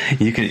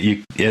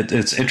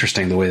it's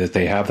interesting the way that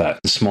they have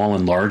that small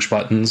and large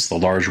buttons, the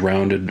large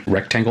rounded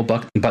rectangle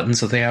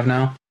buttons that they have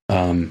now.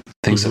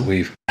 Things that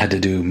we've had to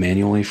do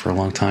manually for a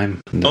long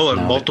time. And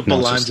multiple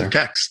lines of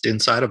text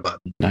inside a button.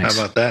 Nice.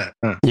 How about that?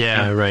 Huh.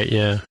 Yeah, right.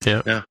 Yeah.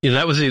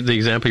 That was the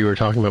example you were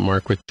talking about,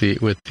 Mark, with the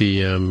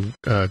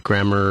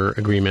grammar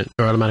agreement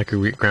or automatic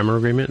grammar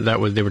agreement.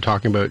 They were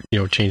talking about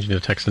changing the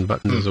text and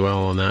buttons as well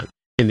on that.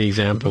 In the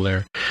example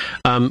there.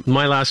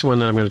 My last one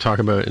that I'm going to talk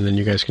about, and then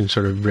you guys can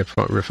sort of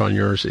riff on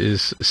yours,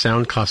 is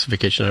sound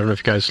classification. I don't know if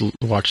you guys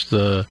watched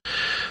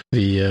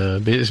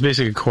it's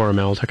basically Core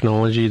ML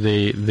technology.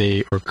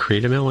 They or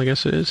Create ML, I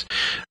guess it is.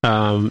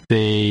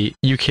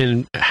 You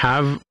can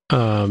have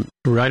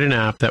write an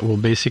app that will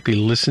basically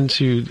listen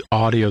to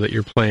audio that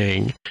you're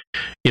playing.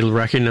 It'll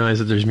recognize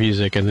that there's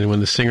music, and then when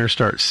the singer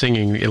starts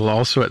singing, it'll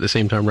also at the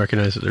same time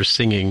recognize that they're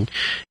singing.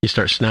 You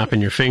start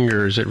snapping your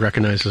fingers, it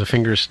recognizes a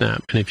finger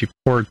snap, and if you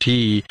pour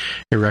tea,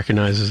 it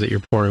recognizes that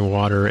you're pouring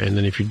water. And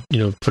then if you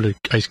put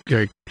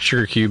a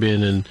sugar cube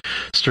in and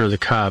stir the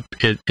cup,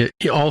 it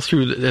all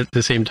through at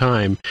the same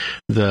time,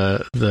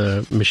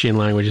 the machine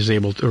language is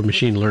able to, or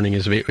machine learning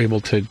is able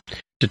to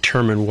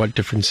determine what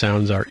different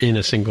sounds are in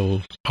a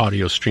single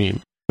audio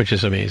stream, which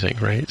is amazing,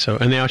 right? So,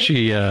 and they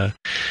actually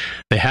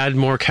they had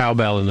more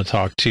cowbell in the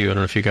talk too. I don't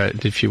know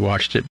if you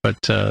watched it, but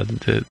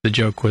the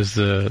joke was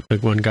the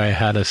one guy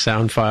had a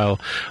sound file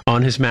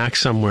on his Mac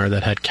somewhere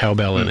that had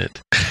cowbell in it,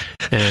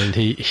 and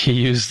he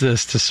used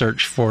this to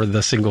search for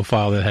the single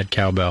file that had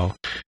cowbell.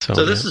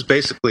 So this is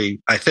basically,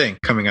 I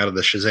think, coming out of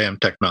the Shazam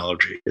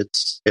technology.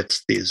 It's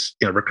these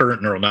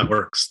recurrent neural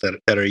networks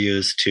that are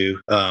used to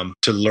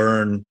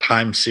learn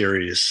time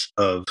series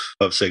of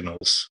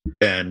signals,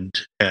 and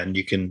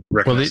you can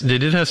recognize. Well, they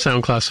did have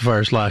sound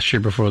classifiers last year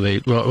before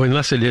unless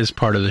unless it is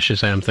part of the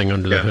Shazam thing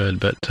under the hood.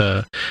 But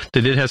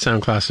they did have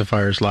sound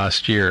classifiers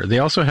last year. They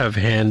also have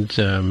hand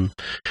mode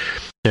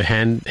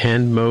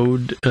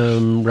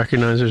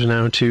recognizers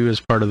now too, as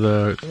part of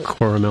the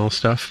Core ML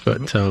stuff.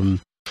 But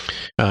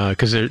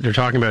because they're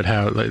talking about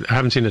how, like, I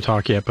haven't seen the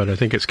talk yet, but I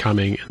think it's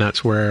coming, and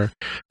that's where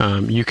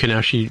you can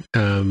actually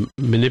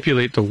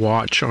manipulate the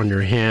watch on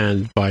your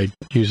hand by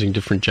using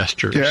different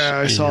gestures. Yeah,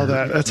 I saw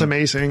that. That's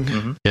amazing.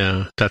 Mm-hmm.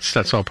 Yeah,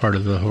 that's all part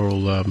of the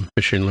whole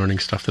machine learning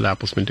stuff that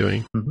Apple's been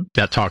doing. Mm-hmm.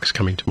 That talk's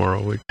coming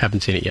tomorrow. We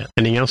haven't seen it yet.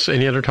 Anything else?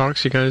 Any other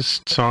talks you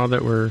guys saw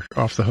that were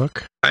off the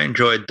hook? I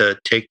enjoyed the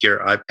Take Your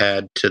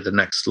iPad to the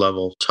Next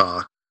Level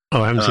talk.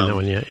 Oh, I haven't seen that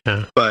one yet.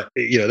 Yeah, but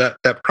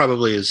that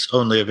probably is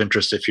only of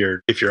interest if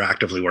you're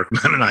actively working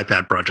on an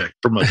iPad project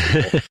for most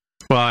people.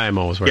 Well, I am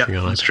always working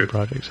on iPad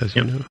projects, as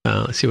you know.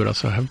 Let's see what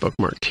else I have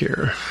bookmarked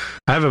here.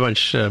 I have a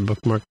bunch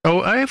bookmarked.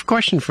 Oh, I have a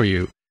question for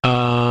you.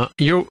 Are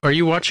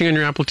you watching on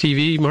your Apple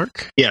TV,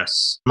 Mark?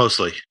 Yes,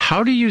 mostly.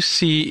 How do you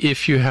see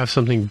if you have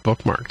something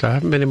bookmarked? I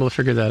haven't been able to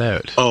figure that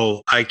out.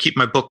 Oh, I keep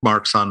my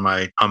bookmarks on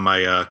my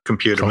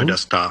computer, my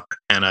desktop,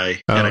 and I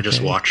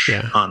just watch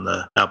on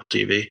the Apple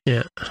TV.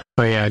 Yeah.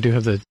 Oh yeah, I do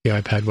have the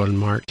iPad one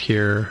marked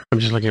here. I'm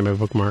just looking at my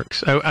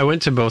bookmarks. I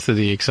went to both of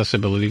the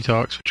accessibility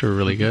talks, which were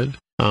really good.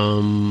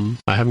 I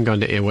haven't gone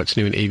to what's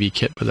new in AV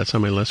Kit, but that's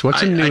on my list.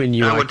 What's new in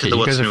UI? I went to the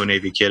what's new in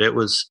AV Kit. It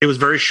was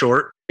very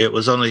short. It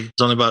was only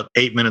about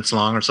 8 minutes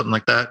long or something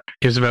like that.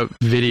 It was about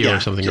video or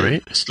something,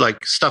 right? It's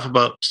like stuff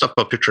about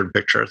picture in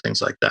picture,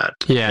 things like that.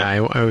 Yeah.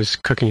 I was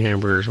cooking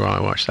hamburgers while I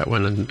watched that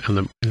one on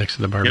the next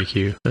to the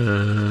barbecue.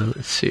 Yep.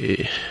 Let's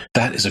see.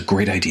 That is a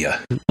great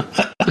idea.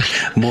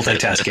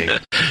 Multitasking.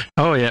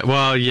 Oh yeah.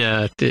 Well,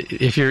 yeah.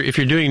 If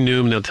you're doing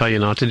Noom, they'll tell you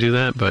not to do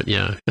that. But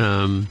yeah.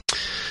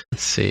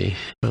 Let's see.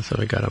 What else have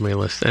I got on my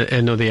list?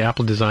 I know the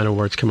Apple Design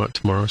Awards come out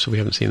tomorrow, so we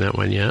haven't seen that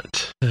one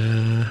yet.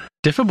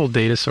 Diffable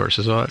data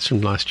sources. Oh, that's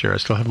from last year. I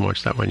still haven't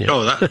watched that one yet.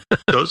 Oh,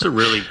 those are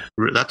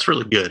that's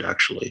really good,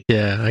 actually.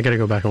 Yeah, I got to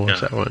go back and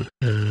watch that one.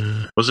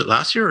 Was it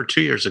last year or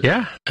 2 years ago?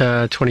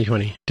 Yeah,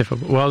 2020.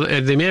 Diffable. Well,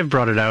 they may have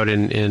brought it out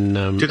in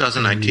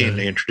 2019.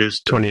 They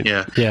introduced 20.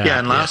 Yeah.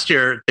 And last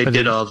year they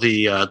did all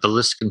the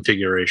list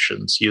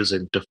configurations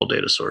using diffable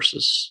data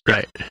sources.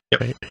 Right.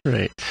 Yep.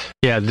 Right.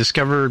 Yeah,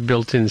 discover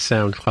built-in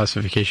sound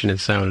classification and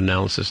sound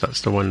analysis.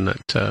 That's the one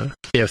that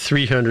you have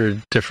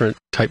 300 different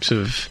types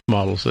of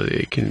models that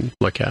you can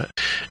look at.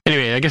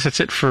 Anyway, I guess that's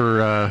it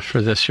for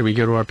this. Should we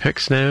go to our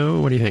picks now?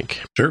 What do you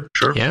think? Sure.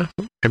 Yeah?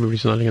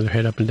 Everybody's nodding their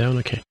head up and down?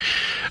 Okay.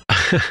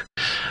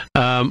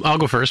 I'll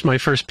go first. My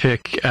first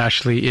pick,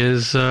 actually,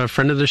 is a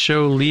friend of the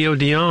show, Leo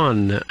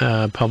Dion,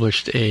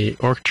 published a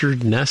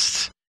Orchard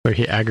Nest, where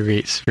he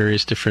aggregates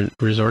various different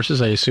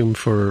resources, I assume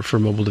for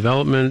mobile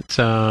development.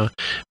 But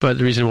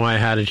the reason why I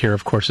had it here,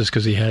 of course, is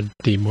because he had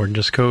the More Than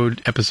Just Code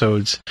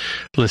episodes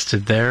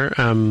listed there.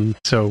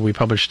 So we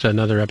published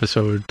another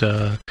episode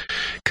a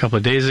couple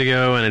of days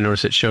ago, and I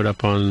noticed it showed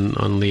up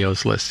on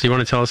Leo's list. Do you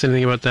want to tell us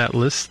anything about that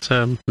list,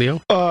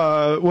 Leo?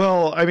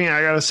 Well, I mean,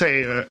 I gotta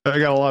say, I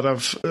got a lot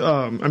of...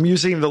 I'm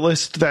using the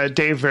list that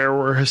Dave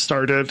Verwer has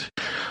started,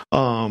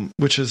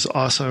 which is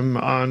awesome,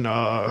 on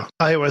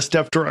iOS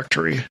Dev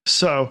Directory.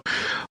 So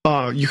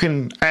you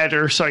can add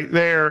your site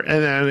there,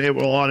 and then it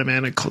will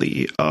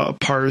automatically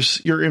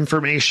parse your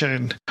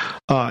information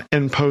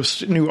and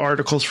post new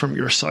articles from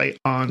your site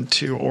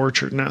onto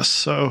Orchard Nest.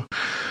 So,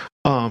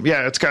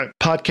 it's got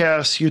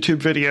podcasts,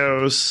 YouTube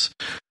videos,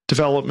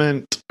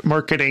 development,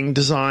 marketing,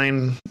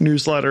 design,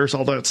 newsletters,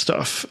 all that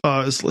stuff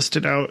is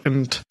listed out.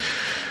 And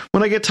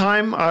when I get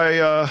time,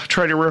 I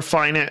try to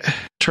refine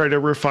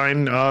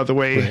the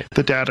way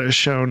the data is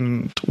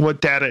shown, what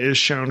data is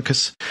shown,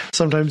 because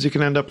sometimes you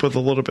can end up with a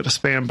little bit of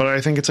spam. But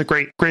I think it's a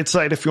great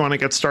site if you want to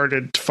get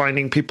started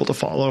finding people to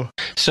follow.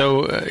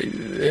 So,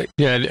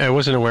 I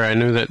wasn't aware. I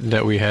knew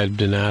that we had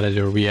been added,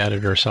 or we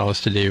added ourselves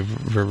to Dave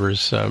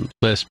Verwer's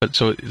list. But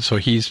so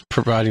he's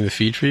providing the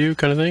feed for you,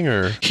 kind of thing,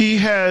 or he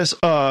has.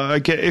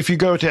 If you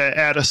go to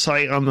add a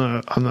site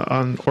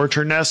on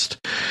Orchard Nest,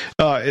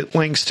 it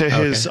links to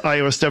his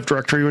iOS Dev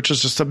Directory, which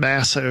is just a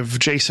massive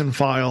JSON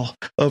file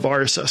of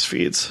RSS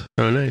feeds.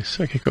 Oh, nice.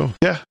 Okay, cool.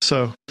 Yeah.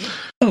 So.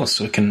 Oh,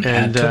 so it can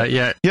add to it.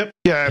 Yeah. Yep.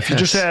 Yeah. If you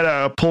just add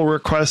a pull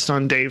request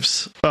on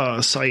Dave's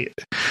site,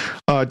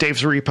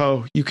 Dave's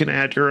repo, you can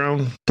add your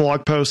own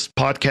blog post,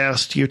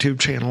 podcast, YouTube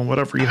channel,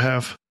 whatever you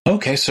have.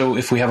 Okay, so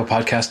if we have a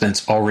podcast and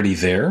it's already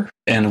there,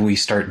 and we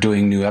start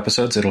doing new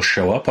episodes, it'll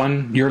show up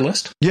on your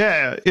list?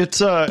 Yeah,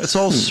 it's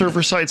all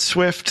server-side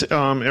Swift. It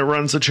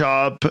runs a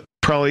job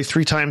probably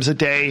 3 times a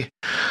day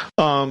to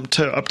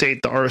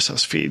update the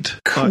RSS feed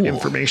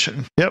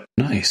information. Yep.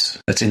 Nice.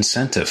 That's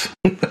incentive.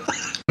 Yeah,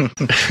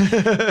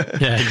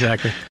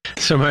 exactly.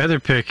 So my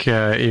other pick,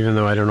 even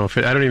though I don't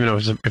even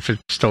know if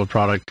it's still a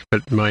product,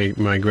 but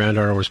my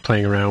granddaughter was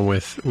playing around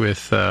with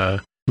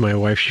my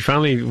wife, she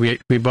finally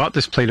we bought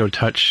this Play-Doh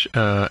Touch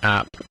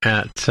app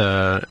at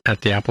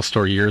the Apple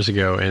Store years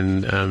ago,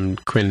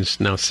 and Quinn's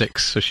now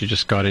 6, so she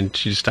just got in.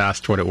 She just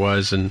asked what it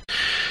was, and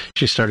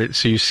she started.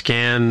 So you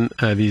scan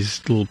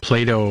these little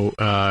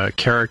Play-Doh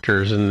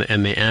characters,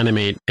 and they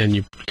animate, and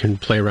you can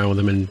play around with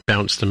them and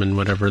bounce them and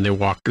whatever. And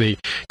they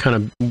kind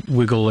of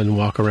wiggle and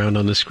walk around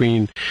on the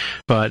screen.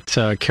 But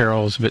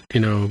Carol's a bit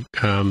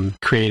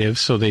creative,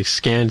 so they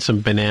scanned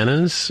some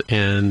bananas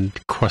and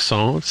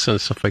croissants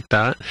and stuff like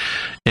that.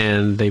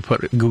 And they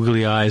put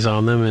googly eyes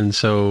on them, and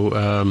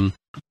so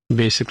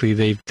basically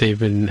they've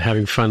been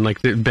having fun.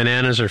 Like the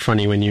bananas are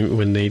funny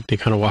when they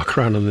kind of walk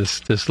around on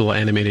this little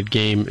animated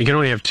game. You can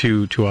only have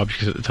two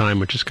objects at the time,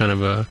 which is kind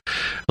of a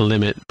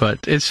limit, but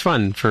it's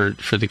fun for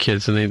the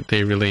kids, and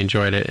they really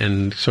enjoyed it.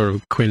 And sort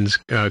of Quinn's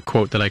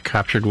quote that I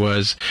captured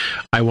was,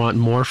 "I want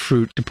more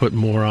fruit to put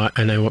more,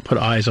 and I want to put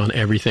eyes on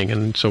everything."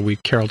 And so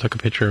Carol took a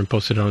picture and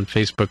posted it on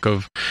Facebook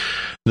of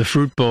the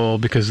fruit bowl,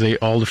 because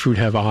all the fruit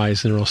have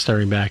eyes and they're all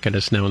staring back at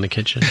us now in the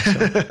kitchen. So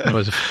that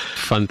was a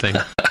fun thing.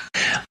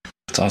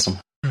 That's awesome.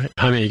 All right.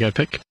 Jaime, you got a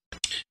pick?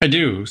 I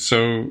do.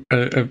 So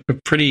a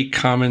pretty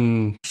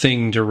common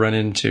thing to run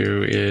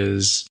into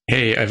is,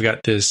 hey, I've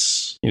got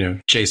this,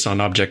 JSON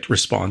object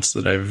response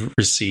that I've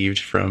received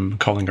from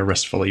calling a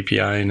RESTful API,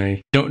 and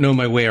I don't know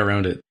my way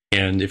around it.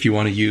 And if you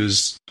want to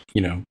use,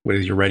 whether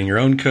you're writing your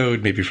own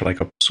code, maybe for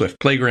like a Swift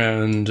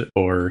playground,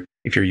 or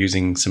if you're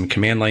using some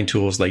command line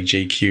tools like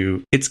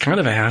JQ, it's kind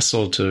of a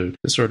hassle to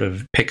sort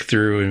of pick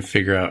through and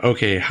figure out,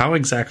 okay, how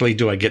exactly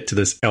do I get to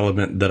this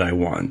element that I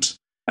want?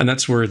 And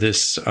that's where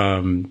this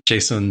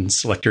JSON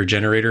selector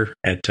generator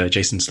at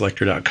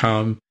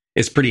jsonselector.com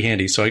is pretty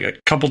handy. So I got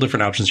a couple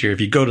different options here. If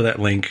you go to that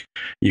link,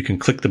 you can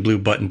click the blue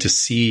button to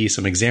see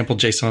some example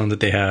JSON that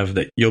they have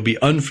that you'll be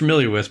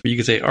unfamiliar with, but you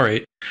can say, all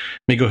right,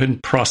 let me go ahead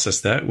and process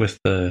that with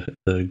the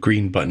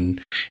green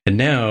button. And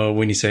now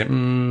when you say,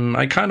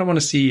 I kind of want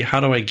to see,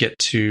 how do I get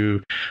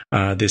to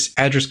this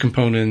address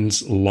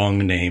component's long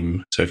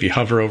name? So if you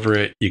hover over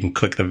it, you can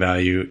click the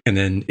value, and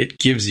then it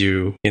gives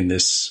you in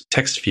this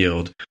text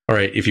field, all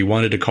right, if you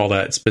wanted to call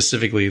that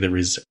specifically,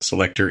 the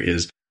selector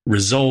is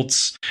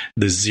results,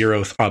 the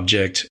 0th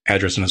object,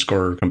 address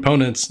underscore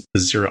components, the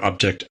 0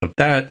 object of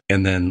that,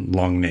 and then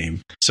long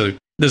name. So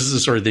this is the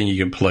sort of thing you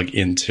can plug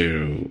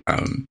into,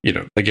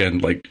 again,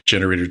 like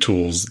generator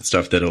tools and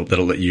stuff that'll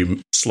let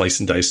you slice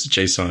and dice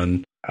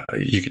JSON.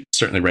 You could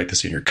certainly write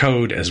this in your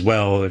code as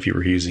well if you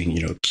were using,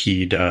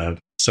 keyed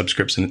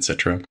subscripts and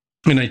etc.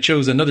 And I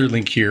chose another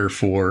link here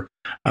for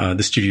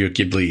the Studio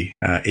Ghibli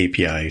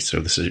API. So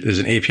there's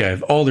an API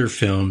of all their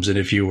films. And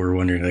if you were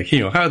wondering, like,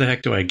 how the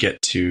heck do I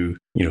get to,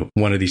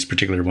 one of these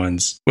particular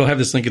ones? We'll have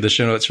this link in the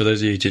show notes for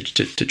those of you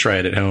to try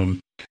it at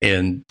home.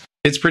 And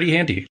it's pretty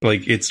handy.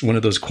 Like, it's one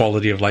of those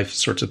quality of life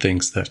sorts of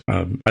things that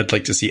I'd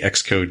like to see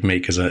Xcode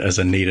make as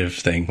a native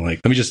thing. Like,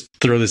 let me just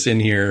throw this in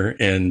here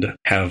and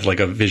have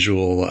like a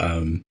visual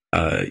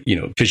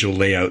visual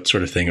layout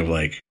sort of thing of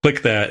like,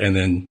 click that and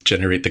then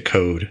generate the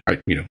code,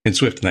 in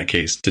Swift in that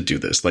case, to do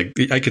this. Like,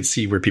 I could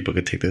see where people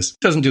could take this. It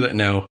doesn't do that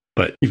now,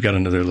 but you've got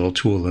another little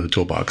tool in the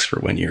toolbox for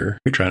when you're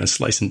trying to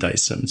slice and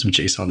dice some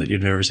JSON that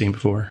you've never seen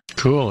before.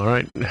 Cool. All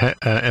right.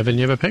 Evan,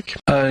 you have a pick?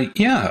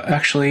 Yeah,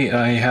 actually,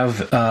 I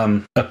have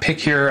a pick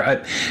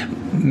here.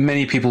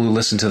 Many people who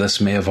listen to this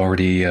may have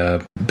already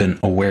been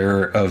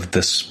aware of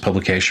this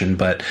publication,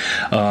 but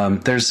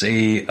there's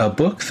a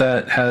book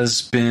that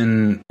has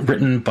been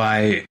written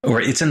by,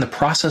 or it's in the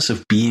process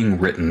of being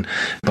written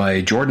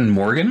by Jordan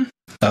Morgan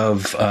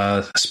of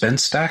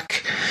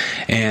SpenStack,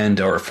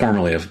 or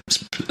formerly of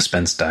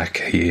SpenStack.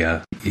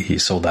 He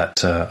sold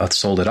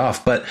it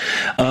off. But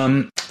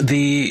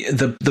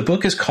the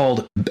book is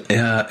called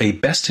A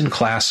Best in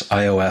Class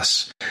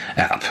iOS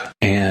App,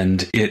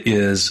 and it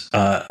is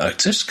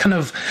just kind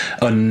of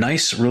a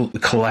nice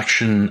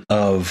collection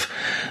of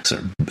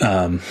sort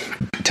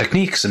of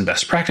techniques and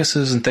best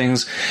practices and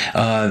things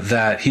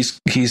that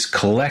he's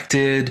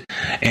collected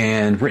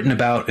and written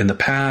about in the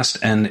past,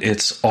 and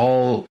it's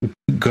all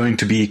going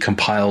to be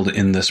compiled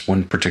in this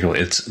one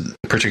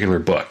particular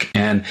book.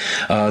 And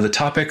the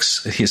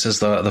topics, he says,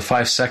 the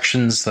 5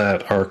 sections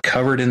that are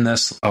covered in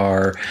this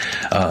are,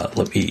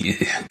 let me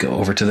go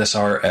over to this,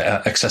 are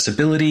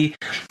accessibility,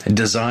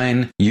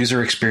 design,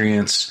 user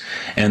experience,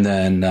 and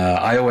then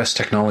iOS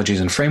technologies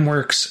and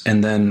frameworks,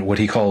 and then what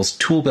he calls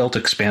tool belt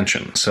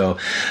expansion. So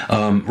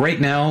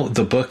right now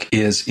the book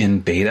is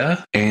in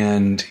beta,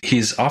 and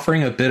he's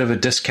offering a bit of a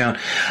discount.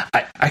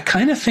 I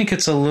kind of think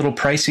it's a little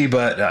pricey,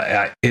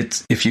 but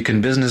if you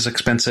can business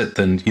expense it,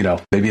 then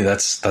maybe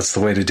that's the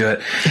way to do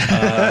it.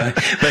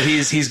 But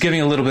he's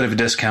giving a little bit of a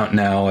discount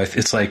now.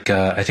 It's like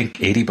I think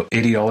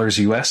 $80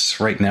 US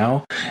right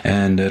now,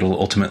 and it'll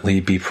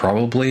ultimately be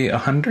probably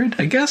 $100,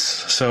 I guess.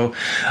 So.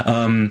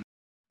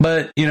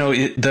 But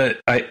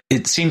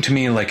it seemed to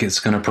me like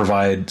it's going to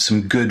provide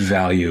some good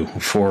value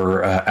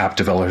for app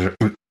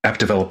app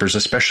developers,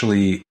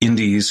 especially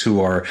indies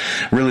who are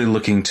really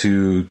looking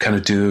to kind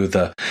of do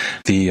the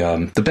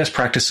best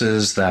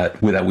practices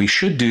that we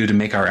should do to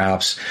make our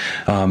apps,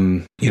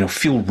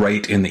 feel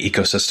right in the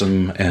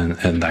ecosystem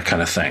and that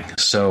kind of thing.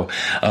 So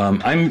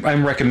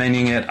I'm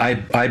recommending it.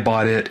 I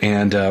bought it,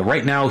 and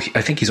right now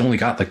I think he's only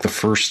got like the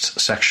first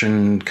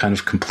section kind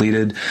of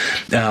completed,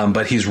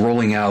 but he's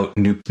rolling out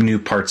new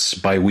parts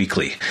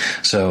bi-weekly.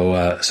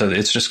 So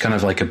it's just kind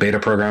of like a beta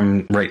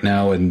program right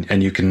now,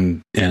 and you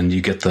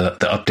get the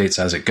updates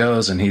as it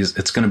goes, and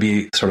it's going to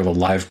be sort of a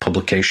live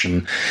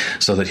publication,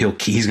 so that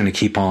he's going to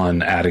keep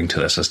on adding to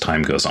this as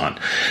time goes on.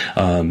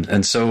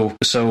 And so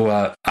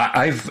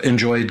I've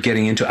enjoyed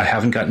getting into it. I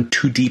haven't gotten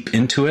too deep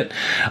into it,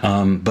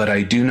 but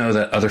I do know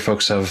that other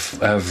folks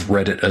have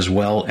read it as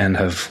well and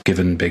have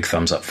given big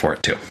thumbs up for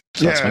it too.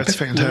 So it's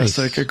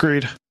fantastic. Nice.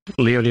 Agreed.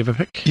 Leo, do you have a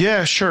pick?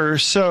 Yeah, sure.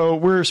 So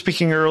we were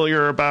speaking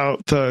earlier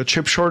about the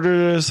chip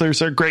shortages.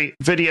 There's a great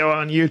video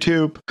on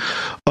YouTube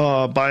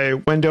by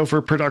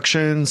Wendover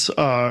Productions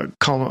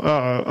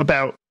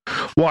about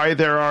why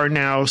there are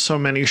now so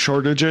many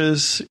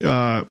shortages,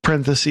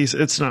 parentheses,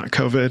 it's not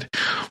COVID.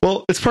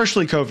 Well, it's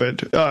partially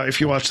COVID,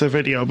 if you watch the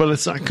video, but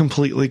it's not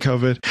completely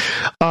COVID.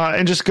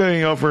 And just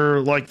going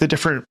over like the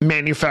different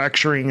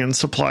manufacturing and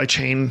supply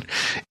chain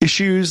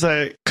issues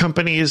that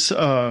companies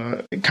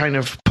kind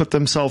of put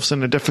themselves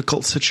in a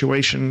difficult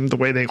situation, the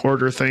way they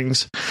order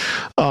things,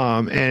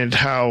 and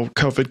how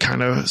COVID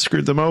kind of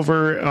screwed them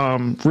over.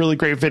 Really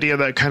great video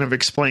that kind of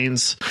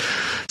explains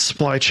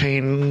supply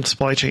chain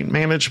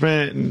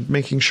management and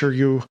making sure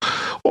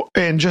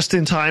and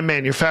just-in-time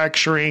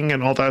manufacturing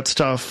and all that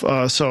stuff.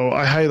 So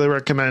I highly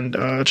recommend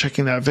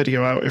checking that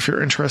video out if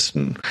you're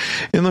interested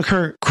in the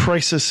current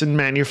crisis in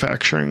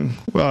manufacturing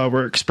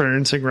we're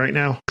experiencing right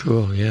now.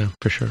 Cool, yeah,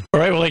 for sure. All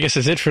right, well, I guess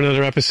that's it for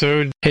another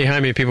episode. Hey,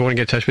 Jaime, if people want to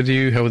get in touch with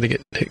you, how would they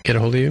get a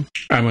hold of you?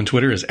 I'm on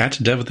Twitter as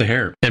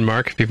 @DevWithTheHair. And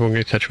Mark, if people want to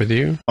get in touch with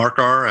you? Mark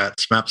R at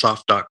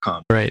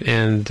smapsoft.com. Right,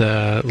 and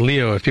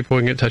Leo, if people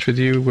want to get in touch with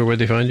you, where would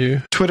they find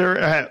you? Twitter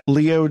at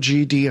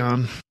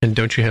LeoGDion. And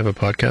don't you have a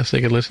podcast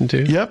they could listen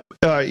to? Yep.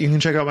 You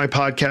can check out my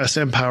podcast,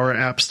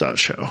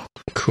 EmpowerApps.show.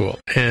 Cool.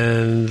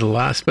 And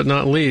last but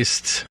not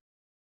least,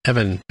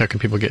 Evan, how can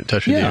people get in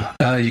touch with you?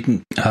 You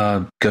can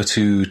go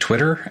to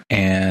Twitter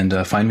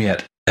and find me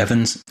at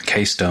Evans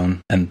K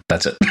Stone, and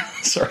that's it.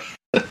 Sorry.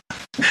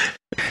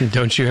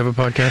 Don't you have a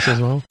podcast as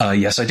well?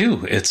 Yes, I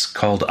do. It's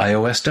called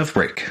iOS Dev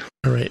Break.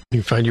 All right. You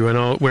can find you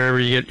on wherever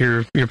you get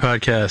your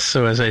podcasts.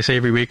 So as I say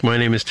every week, my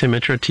name is Tim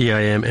Mitra,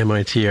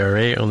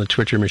 TIMMITRA. On the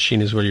Twitter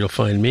machine is where you'll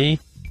find me.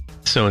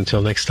 So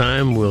until next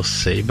time, we'll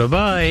say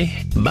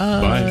bye-bye.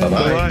 Bye.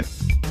 Bye-bye.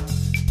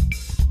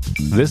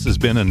 This has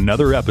been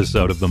another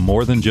episode of the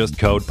More Than Just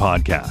Code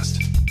podcast.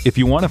 If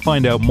you want to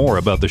find out more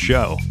about the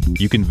show,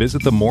 you can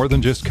visit the More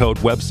Than Just Code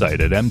website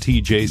at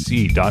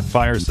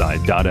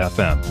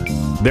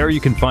mtjc.fireside.fm. There you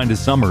can find a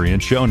summary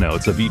and show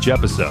notes of each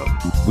episode.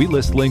 We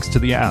list links to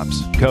the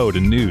apps, code,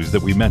 and news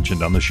that we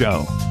mentioned on the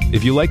show.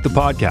 If you like the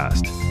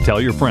podcast, tell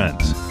your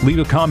friends, leave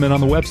a comment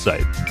on the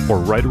website, or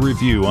write a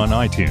review on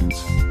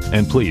iTunes.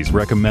 And please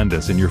recommend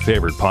us in your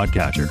favorite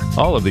podcatcher.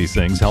 All of these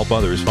things help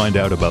others find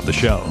out about the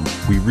show.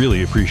 We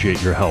really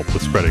appreciate your help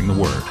with spreading the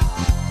word.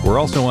 We're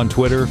also on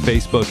Twitter,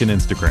 Facebook, and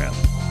Instagram.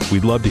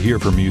 We'd love to hear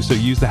from you, so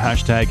use the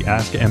hashtag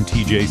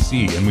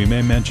AskMTJC and we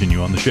may mention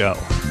you on the show.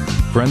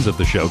 Friends of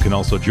the show can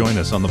also join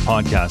us on the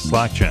podcast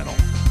Slack channel.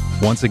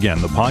 Once again,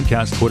 the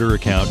podcast Twitter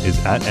account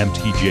is at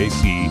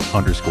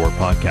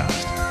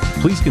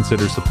 @MTJC_podcast. Please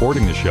consider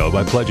supporting the show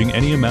by pledging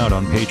any amount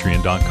on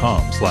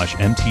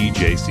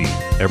patreon.com/MTJC.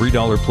 Every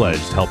dollar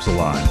pledged helps a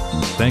lot.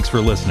 Thanks for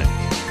listening.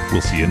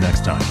 We'll see you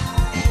next time.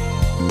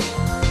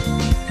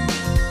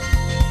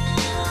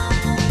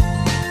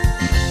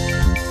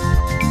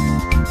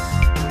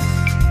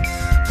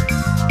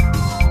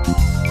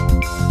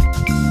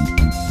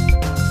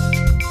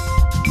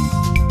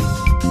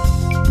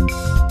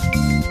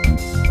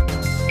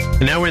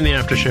 And now we're in the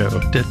after show.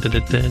 Da, da, da,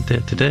 da, da,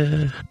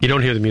 da. You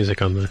don't hear the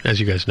music on as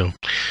you guys know.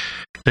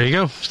 There you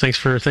go. Thanks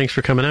for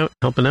coming out,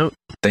 helping out.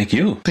 Thank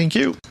you.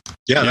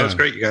 Yeah, that was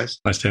great, you guys.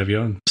 Nice to have you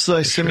on. It's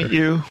nice to meet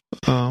you,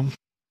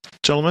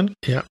 gentlemen.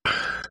 Yeah.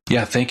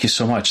 Yeah, thank you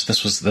so much.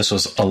 This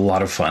was a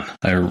lot of fun.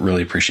 I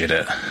really appreciate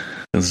it.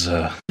 It was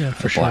a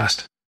blast.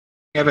 Sure.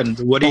 Evan,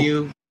 what do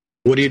you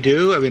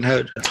do? I mean,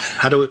 how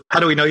do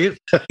we know you?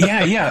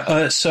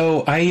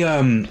 So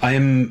I'm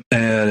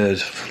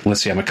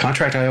let's see. I'm a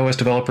contract iOS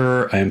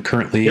developer. I am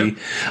currently.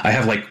 I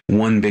have like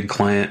one big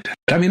client.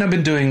 I mean, I've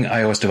been doing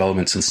iOS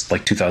development since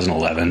like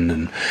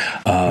 2011,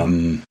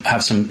 and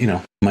have some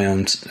my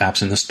own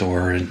apps in the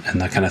store and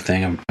that kind of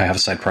thing. I have a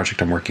side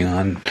project I'm working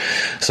on.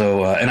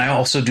 So, and I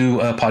also do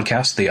a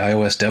podcast, the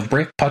iOS Dev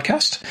Break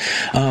podcast.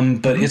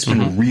 But it's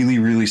been really,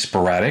 really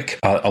sporadic.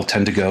 I'll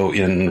tend to go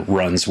in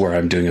runs where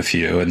I'm doing a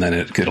few, and then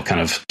it'll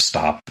kind of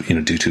stop,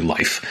 due to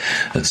life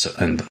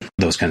and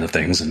those kind of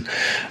things. And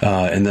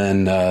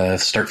then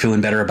start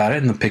feeling better about it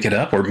and then pick it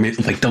up, or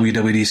like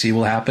WWDC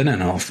will happen.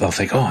 And I'll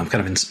think, I'm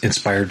kind of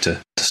inspired to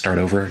to start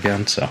over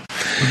again. So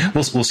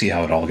we'll see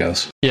how it all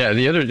goes. Yeah,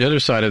 the other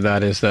side of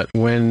that is that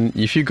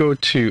if you go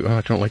to,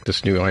 I don't like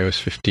this new iOS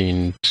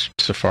 15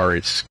 Safari,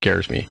 it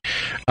scares me.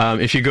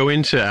 If you go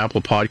into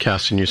Apple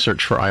Podcasts and you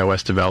search for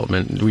iOS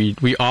development,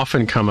 we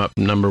often come up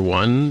number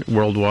 1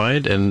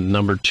 worldwide, and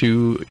number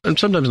 2, and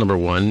sometimes number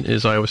 1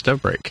 is iOS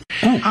Dev Break.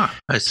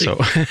 I see. So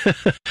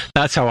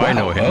that's how I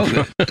know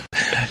him.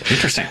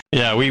 Interesting.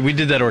 Yeah, we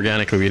did that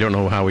organically. We don't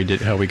know how we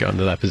got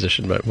into that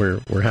position, but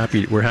we're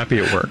happy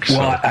it works.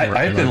 Well,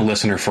 I've been a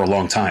listener for a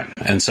long time,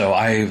 and so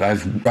I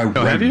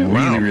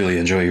really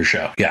enjoy your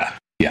show. Yeah.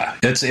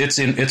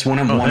 It's one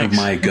of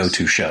my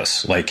go-to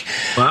shows. Like,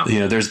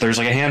 there's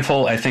like a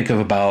handful, I think, of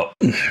about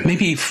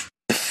maybe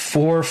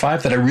 4 or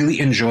 5 that I really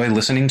enjoy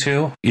listening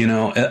to.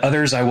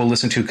 Others I will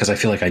listen to because I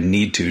feel like I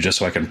need to, just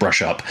so I can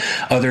brush up.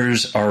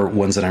 Others are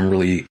ones that I'm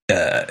really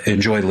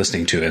enjoy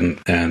listening to,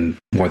 and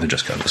more than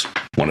just because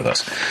one of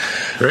those.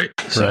 Great.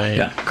 So, right.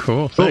 Yeah.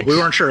 Cool. We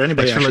weren't sure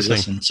anybody actually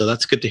listened, so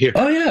that's good to hear.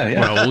 Oh yeah.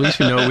 Well, at least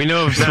we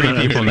know of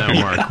 3 people now,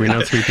 Mark. We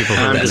know 3 people.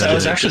 I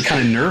was actually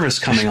kind of nervous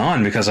coming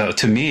on because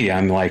to me,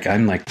 I'm like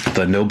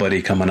the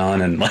nobody coming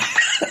on, and like,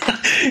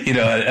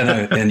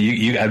 and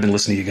you I've been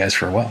listening to you guys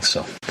for a while,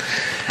 so.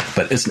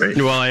 But it's great.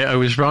 Well, I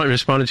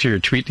responded to your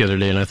tweet the other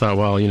day, and I thought,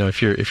 well,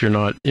 if you're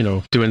not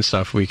doing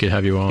stuff, we could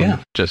have you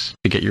on just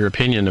to get your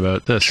opinion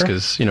about this,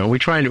 because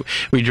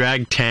we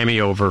drag Tammy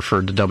over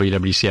for the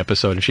WWDC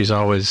episode, and she's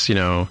always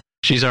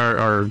she's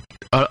our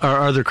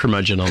other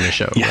curmudgeon on the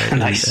show. Yeah, right?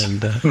 Nice.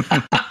 And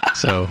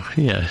so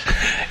yeah,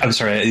 I'm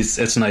sorry.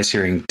 It's nice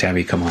hearing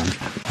Tammy come on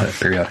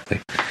periodically.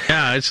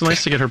 Yeah, it's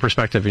nice to get her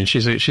perspective, and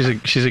she's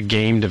a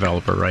game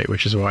developer, right?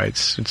 Which is why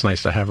it's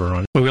nice to have her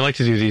on. We like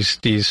to do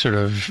these sort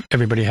of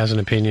everybody has an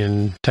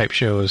opinion type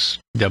shows,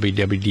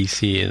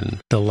 WWDC and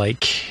the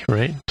like,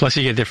 right? Plus,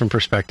 you get different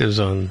perspectives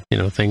on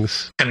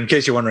things. And in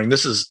case you're wondering,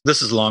 this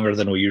is longer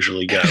than we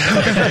usually go.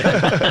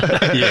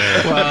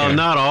 Yeah, well,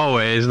 not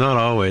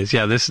always.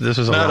 Yeah, this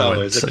was a not long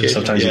always. one. Okay.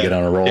 Sometimes you get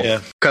on a roll.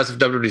 Yeah, because of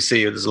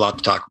WWDC, there's a lot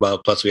to talk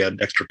about. Plus, we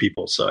had extra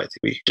people, so I think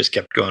we just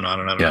kept going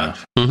on and on and on.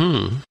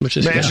 Mm-hmm. Which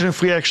is imagine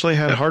if we actually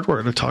had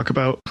hardware to talk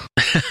about.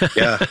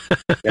 Yeah.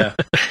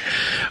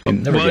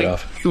 Never get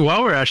off.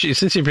 While we're actually,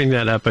 since you bring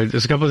that up,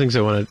 there's a couple of things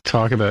I want to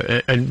talk about.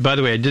 And by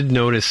the way, I did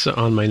notice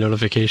on my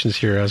notifications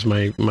here as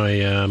my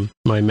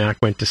Mac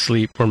went to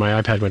sleep, or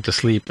my iPad went to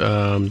sleep,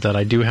 that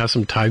I do have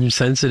some time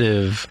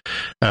sensitive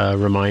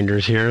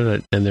reminders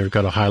here and they've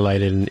got a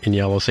highlighted in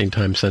yellow saying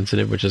time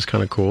sensitive, which is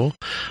kind of cool.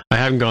 I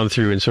haven't gone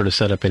through and sort of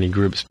set up any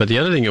groups, but the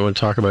other thing I want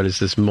to talk about is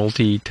this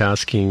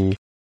multitasking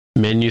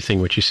menu thing,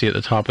 which you see at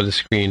the top of the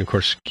screen. Of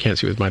course, you can't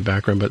see it with my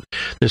background, but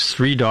there's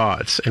 3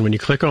 dots, and when you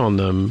click on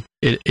them,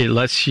 it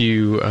lets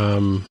you.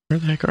 Where the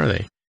heck are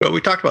they? Well, we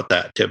talked about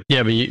that, Tim.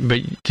 Yeah, but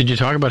did you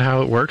talk about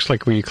how it works?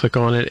 Like when you click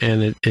on it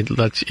and it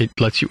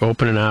lets you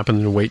open an app and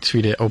then waits for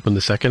you to open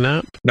the second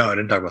app? No, I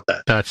didn't talk about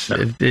that.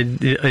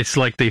 It's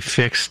like they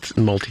fixed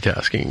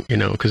multitasking,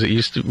 because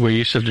we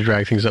used to have to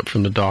drag things up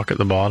from the dock at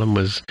the bottom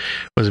was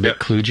a bit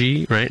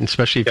kludgy, right? And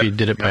especially if you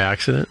did it by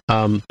accident.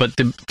 But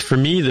for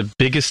me, the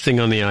biggest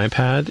thing on the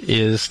iPad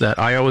is that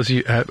I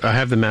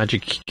have the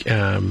Magic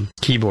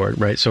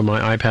keyboard, right? So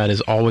my iPad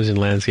is always in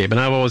landscape, and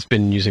I've always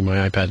been using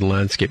my iPad in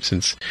landscape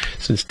since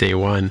day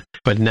one.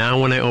 But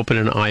now when I open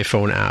an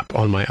iPhone app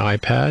on my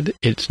iPad,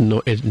 it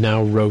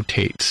now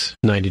rotates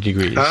 90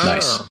 degrees.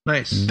 Oh,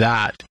 nice.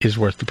 That is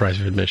worth the price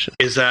of admission.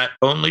 Is that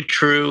only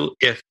true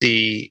if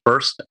the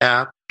first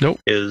app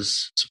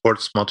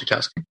supports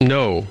multitasking?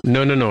 No.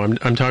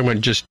 I'm talking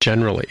about just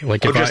generally.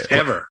 Like I've not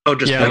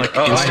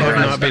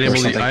been able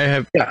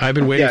to. I've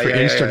been waiting for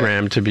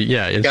Instagram to be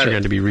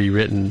Instagram to be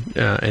rewritten,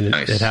 and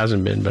it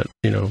hasn't been. But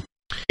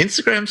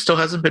Instagram still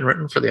hasn't been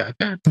written for the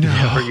iPad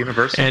for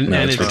Universal, and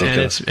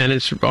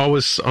it's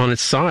always on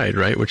its side,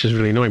 right? Which is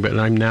really annoying. But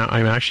I'm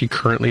actually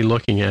currently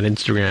looking at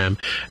Instagram,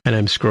 and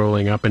I'm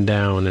scrolling up and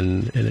down,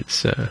 and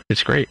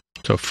it's great.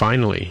 So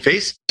finally,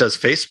 does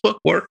Facebook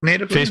work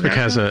natively? Facebook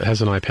has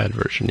an iPad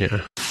version,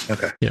 yeah.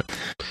 Okay, yeah.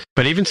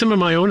 But even some of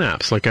my own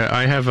apps, like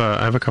I have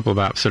a couple of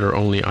apps that are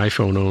only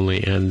iPhone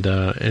only, and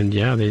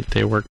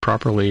they work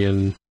properly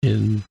in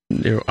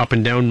up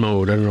and down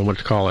mode. I don't know what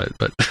to call it,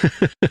 but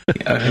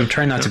I'm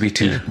trying not to be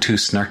too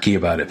snarky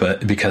about it,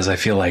 but because I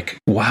feel like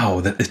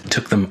that it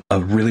took them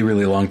a really,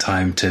 really long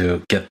time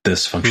to get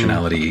this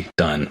functionality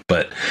done.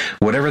 But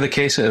whatever the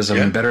case is, I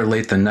mean, better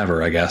late than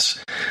never, I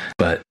guess.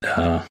 But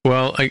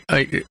well,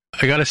 I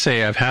gotta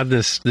say, I've had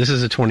this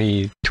is a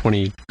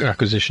 2020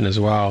 acquisition as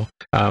well.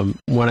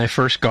 When I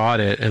first got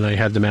it and I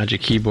had the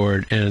Magic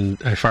Keyboard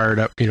and I fired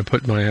up,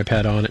 put my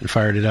iPad on it and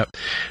fired it up,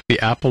 the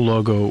Apple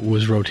logo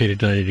was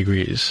rotated 90 90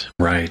 degrees.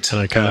 Right.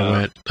 And I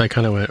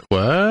kind of went,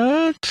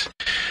 what?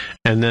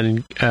 And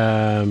then,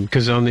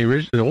 because on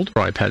the older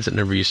iPads, it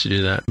never used to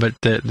do that, but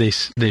they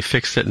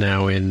fixed it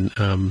now in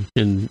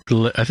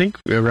I think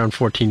around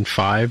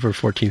 14.5 or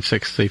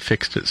 14.6, they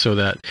fixed it so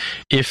that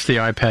if the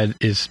iPad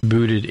is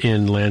booted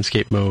in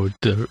landscape mode,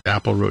 the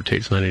Apple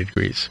rotates 90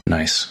 degrees.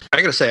 Nice.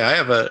 I gotta say, I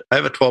have a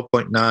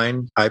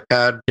 12.9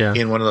 iPad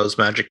in one of those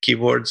Magic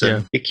keyboards,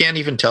 and you can't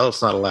even tell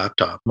it's not a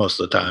laptop most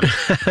of the time.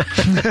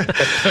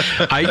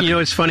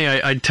 It's funny.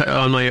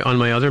 On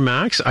my other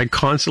Macs, I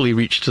constantly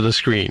reach to the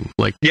screen.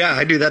 Like, yeah,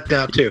 I do that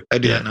now too.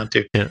 that now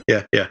too. Yeah.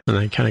 And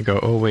I kind of go,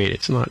 oh wait,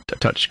 it's not a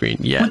touch screen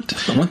yet.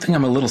 One thing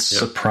I'm a little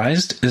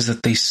surprised is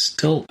that they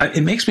still.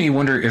 It makes me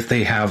wonder if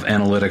they have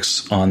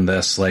analytics on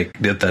this, like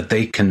that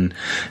they can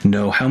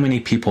know how many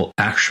people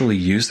actually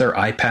use their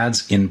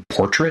iPads in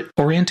portrait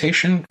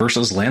orientation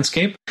versus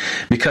landscape.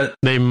 Because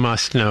they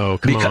must know.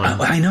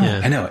 I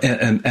know,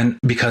 and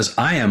because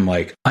I am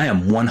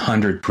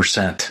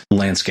 100%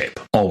 landscape,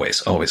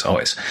 always.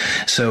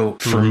 So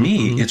for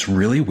me, it's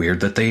really weird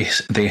that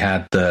they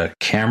had the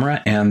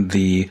camera and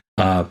the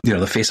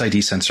the Face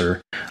ID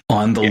sensor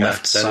on the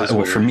left side.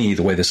 Well, for me,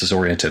 the way this is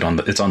oriented,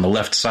 it's on the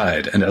left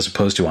side, and as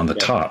opposed to on the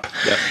top.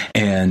 Yep.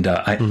 And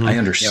I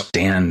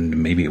understand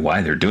maybe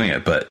why they're doing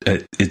it, but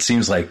it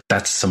seems like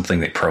that's something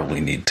they probably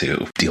need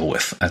to deal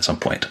with at some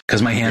point,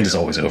 because my hand is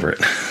always over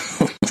it.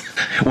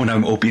 When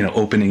I'm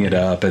opening it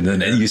up, and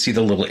then you see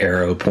the little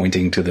arrow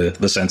pointing to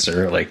the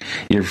sensor, like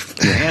your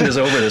hand is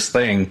over this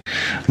thing.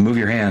 Move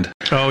your hand.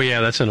 Oh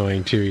yeah, that's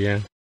annoying too. Yeah,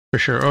 for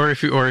sure. Or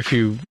if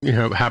you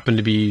happen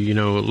to be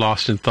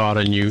lost in thought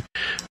and you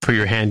put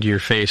your hand to your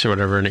face or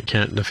whatever, and it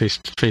can't, the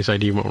face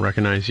ID won't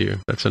recognize you.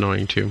 That's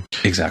annoying too.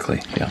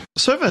 Exactly. Yeah.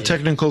 So I have a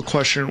technical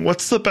question.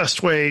 What's the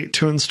best way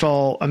to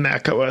install a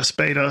Mac OS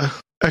beta?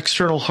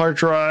 External hard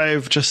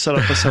drive, just set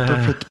up a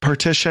separate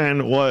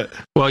partition? What?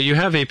 Well, you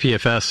have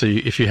APFS, so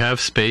if you have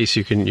space,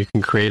 you can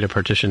create a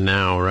partition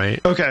now,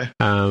 right? Okay.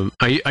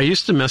 I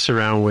used to mess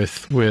around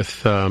with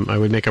I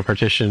would make a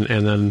partition,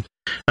 and then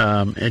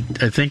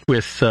I think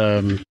with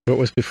what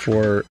was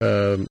before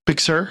Big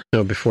Sur?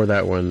 No, before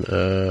that one,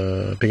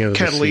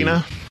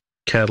 Catalina.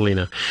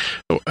 Catalina.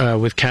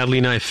 With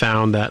Catalina, I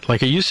found that I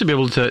used to be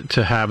able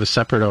to have a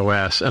separate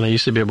OS, and I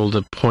used to be able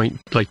to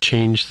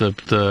change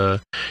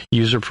the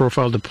user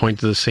profile to point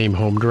to the same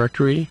home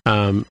directory,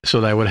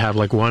 so that I would have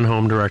one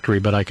home directory,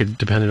 but I could,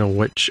 depending on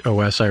which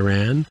OS I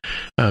ran,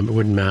 it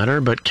wouldn't matter.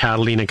 But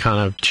Catalina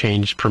kind of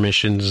changed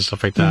permissions and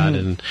stuff like that,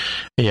 and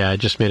it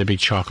just made a big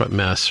chocolate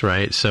mess,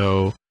 right?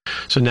 So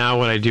now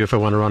what I do if I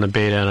want to run a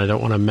beta and I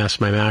don't want to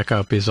mess my Mac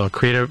up is I'll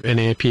create an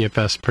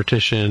APFS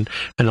partition,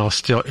 and I'll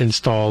still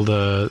install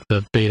the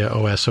beta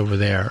OS over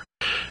there.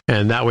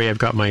 And that way I've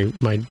got my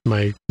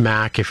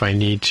Mac if I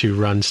need to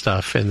run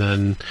stuff, and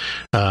then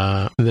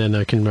I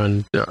can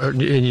run,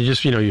 and you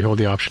just, you hold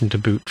the option to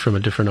boot from a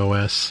different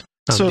OS.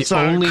 So it's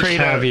not create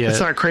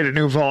a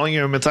new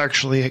volume, it's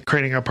actually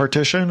creating a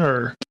partition,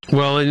 or?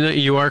 Well,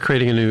 you are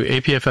creating a new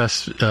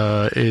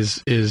APFS.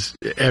 Is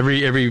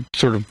every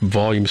sort of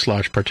volume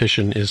 /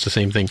 partition is the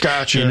same thing.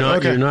 Gotcha. You're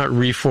not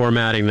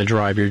reformatting the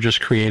drive. You're just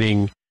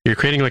creating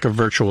like a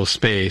virtual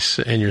space,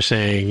 and you're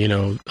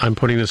saying, I'm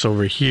putting this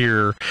over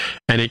here,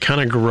 and it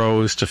kind of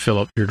grows to fill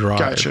up your drive,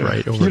 gotcha.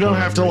 Right? You don't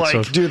have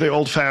to do the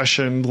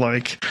old-fashioned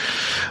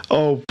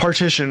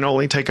partition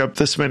only take up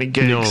this many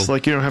gigs. No.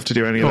 You don't have to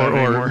do any of that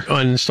anymore. Or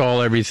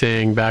uninstall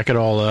everything, back it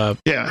all up,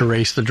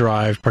 erase the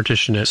drive,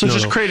 partition it. So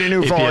create a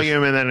new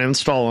volume and then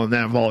install on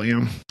that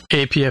volume.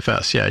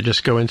 APFS,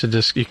 just go into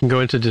disk. You can go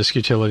into Disk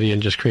Utility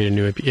and just create a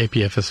new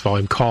APFS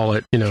volume. Call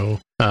it,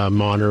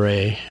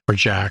 Monterey or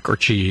Jack or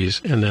Cheese,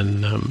 and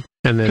then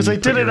because I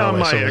did it on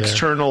my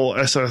external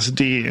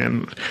SSD,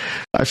 and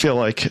I feel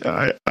like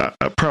I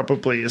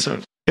probably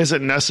isn't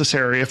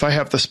necessary if I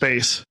have the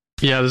space.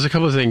 Yeah, there's a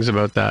couple of things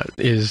about that.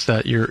 Is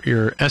that your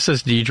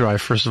SSD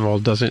drive, first of all,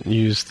 doesn't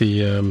use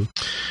the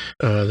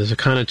there's a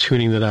kind of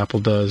tuning that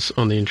Apple does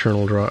on the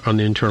internal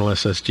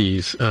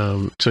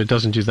SSDs. So it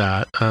doesn't do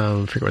that.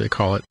 I forget what they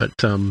call it, but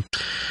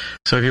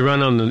so if you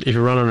run on an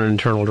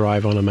internal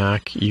drive on a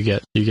Mac, you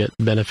get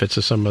benefits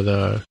of some of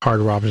the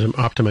hardware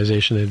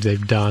optimization that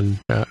they've done.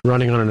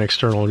 Running on an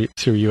external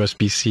through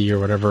USB-C or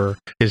whatever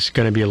is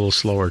going to be a little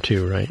slower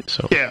too, right?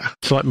 So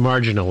it's like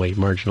marginally,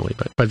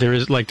 but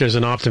there's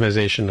an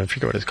optimization. I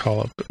forget what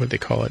they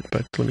call it,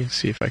 but let me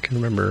see if I can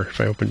remember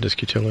if I open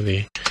Disk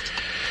Utility.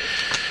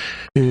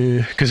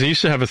 Because they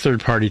used to have a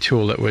third-party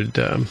tool that would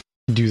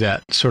do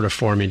that sort of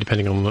for me,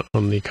 depending on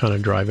the kind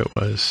of drive it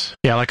was.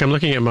 Yeah, I'm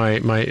looking at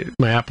my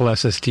Apple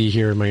SSD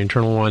here, my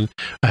internal one.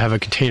 I have a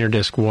container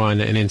disk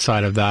one, and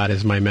inside of that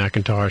is my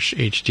Macintosh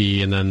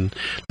HD, and then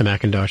the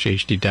Macintosh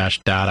HD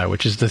data,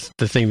 which is the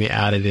thing they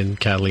added in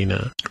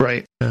Catalina.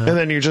 Right, and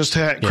then you just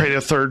create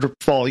a third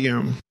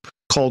volume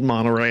called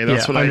Monterey.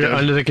 That's what I did.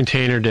 Under the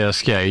container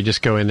disk, you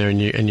just go in there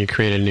and you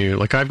create a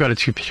new, I've got a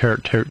 2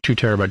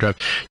 terabyte drive.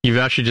 You've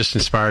actually just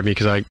inspired me,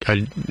 because I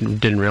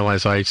didn't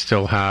realize I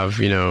still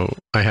have,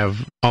 I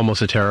have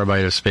almost a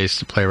terabyte of space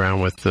to play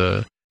around with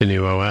the the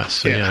new OS.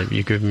 So yeah,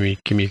 you give me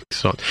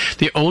so.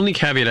 The only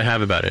caveat I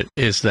have about it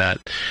is that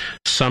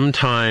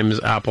sometimes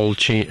Apple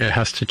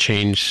has to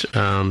change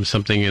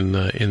something in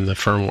the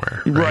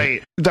firmware.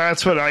 Right.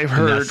 That's what I've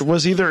heard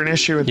was either an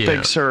issue with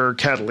Big Sur or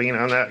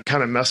Catalina that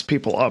kind of messed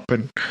people up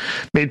and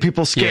made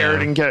people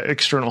scared and get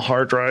external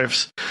hard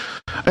drives.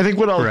 I think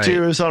what I'll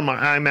do is on my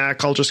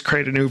iMac, I'll just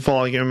create a new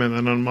volume, and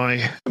then on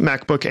my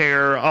MacBook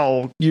Air,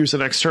 I'll use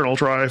an external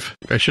drive.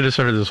 I should have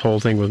started this whole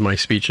thing with my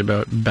speech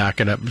about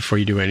back it up before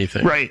you do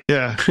anything. Right.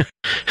 Yeah.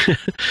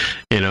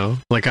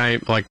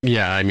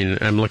 I mean,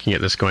 I'm looking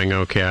at this going,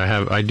 okay,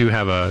 I do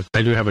have a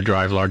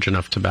drive large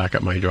enough to back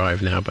up my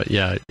drive now, but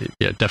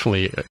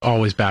definitely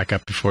always back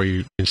up before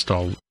you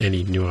install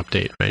any new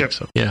update, right? Yep.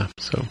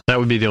 So that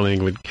would be the only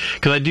thing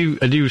because I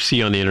do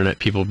see on the internet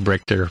people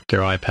brick their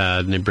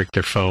iPad and they brick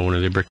their phone or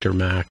they brick their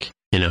Mac.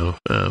 When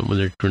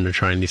they're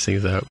trying these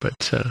things out, but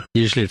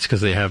usually it's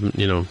because they haven't,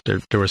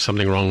 there was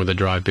something wrong with the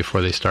drive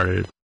before they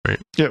started, right?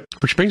 Yep.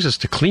 Which brings us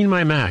to Clean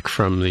My Mac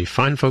from the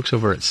fine folks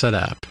over at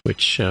SetApp,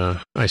 which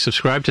I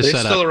subscribe to. Are they SetApp.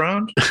 Still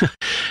around?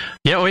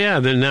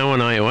 They're now on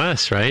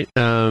iOS, right?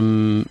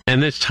 And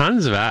there's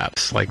tons of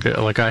apps.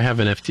 Like I have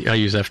I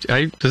use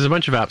FT. There's a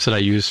bunch of apps that I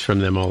use from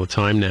them all the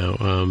time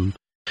now.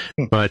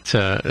 But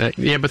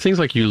things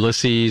like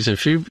Ulysses and a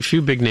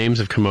few big names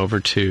have come over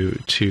to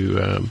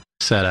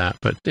SetApp.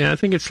 But I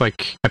think it's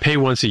like I pay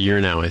once a year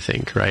now, I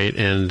think, right?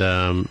 And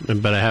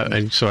but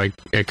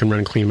I can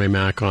run Clean My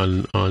Mac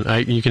on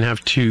you can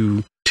have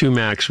two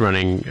Macs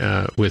running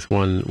with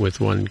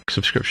one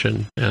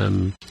subscription,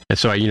 and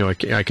so I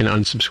can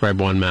unsubscribe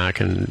one Mac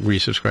and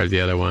resubscribe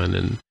the other one,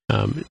 and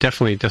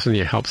definitely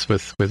it helps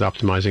with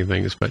optimizing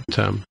things. But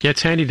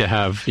it's handy to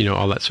have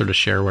all that sort of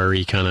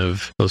shareware-y kind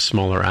of those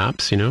smaller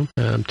apps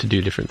to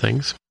do different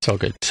things. It's all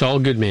good. Saul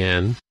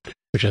Goodman,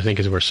 which I think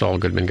is where Saul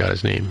Goodman got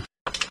his name.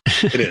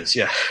 It is,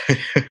 yeah.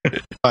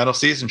 Final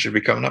season should be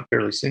coming up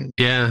fairly soon.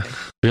 Yeah,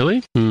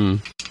 really?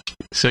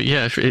 So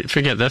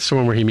forget that's the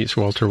one where he meets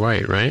Walter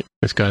White, right?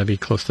 It's got to be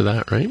close to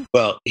that, right?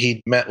 Well,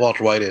 he met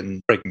Walter White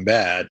in Breaking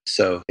Bad,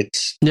 so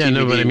it's but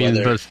I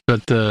mean,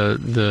 but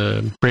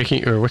the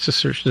Breaking, or what's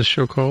this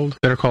show called?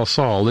 Better Call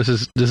Saul. This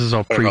is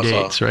all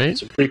predates, right?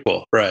 It's a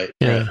prequel, right?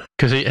 Yeah,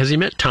 because has he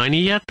met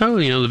Tiny yet though?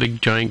 The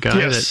big giant guy.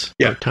 Yes.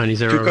 Tiny's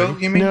there Tuco,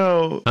 already. You mean?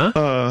 No.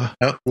 Huh?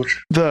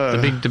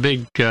 The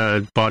big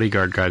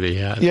bodyguard guy that he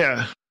had.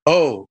 Yeah.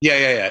 Oh,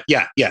 yeah,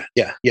 yes.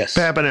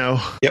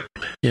 Babineau. Yep.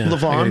 Yeah.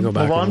 Levon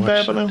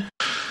Babineau.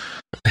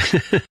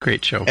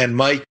 Great show. And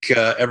Mike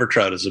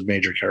Evertrout is a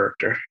major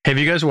character. Have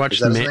you guys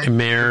watched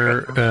Mayor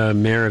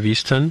of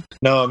Easton?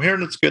 No, I'm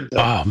hearing it's good though.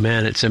 Oh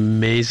man, it's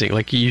amazing.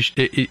 Like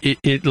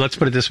let's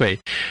put it this way: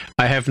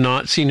 I have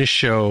not seen a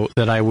show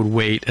that I would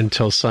wait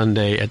until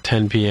Sunday at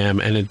 10 p.m.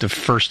 and the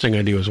first thing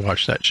I do is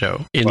watch that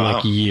show in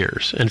like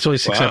years. And it's only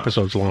 6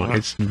 episodes long. Wow.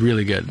 It's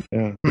really good.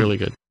 Yeah. Really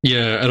good.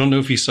 Yeah, I don't know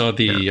if you saw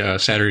the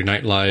Saturday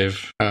Night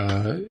Live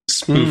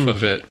spoof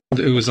of it.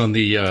 It was on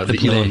the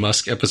Elon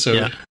Musk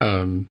episode.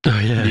 Yeah.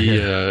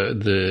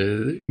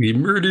 The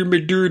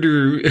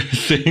murder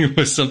thing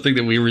was something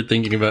that we were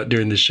thinking about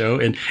during the show,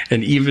 and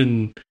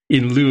even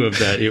in lieu of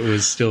that, it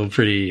was still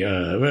pretty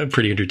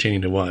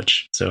entertaining to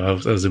watch. So I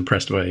was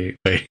impressed by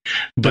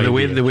the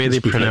way they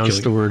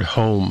pronounce the word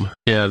home.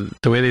 Yeah,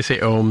 the way they say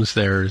ohms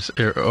there's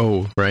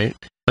right.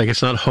 Like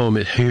it's not home,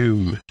 it's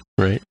whom,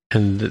 right?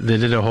 And they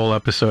did a whole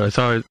episode. I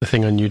saw a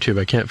thing on YouTube.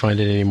 I can't find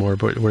it anymore,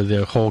 but where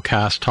the whole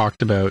cast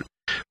talked about,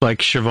 like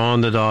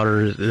Siobhan, the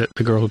daughter, the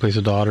girl who plays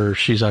the daughter,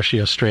 she's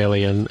actually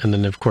Australian, and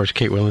then of course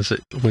Kate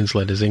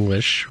Winslet is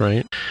English,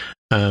 right?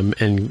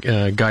 And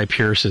Guy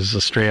Pearce is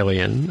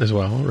Australian as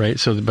well, right?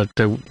 So, but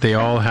they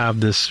all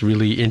have this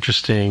really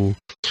interesting.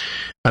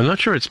 I'm not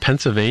sure it's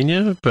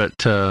Pennsylvania, but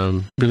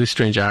really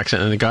strange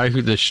accent. And the guy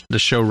the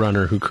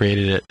showrunner who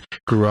created it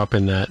grew up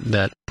in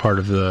that part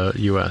of the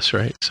U.S.,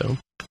 right? So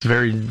it's a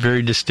very,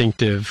 very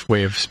distinctive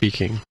way of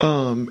speaking.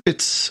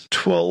 It's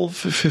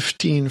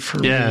 12:15 for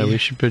me. Yeah, we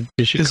should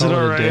Is call it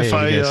all it right a day, if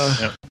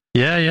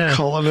I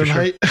call it a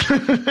night?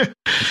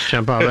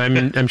 Jump out.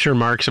 I'm sure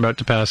Mark's about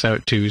to pass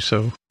out too.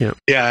 So yeah,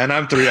 and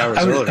I'm 3 hours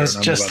earlier. I was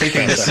just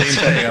thinking the same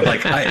thing. I'm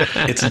like,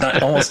 it's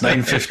almost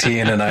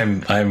 9:15, and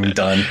I'm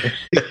done.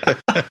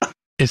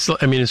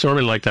 It's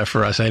normally like that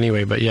for us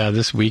anyway. But yeah,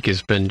 this week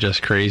has been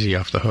just crazy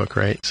off the hook,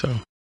 right? So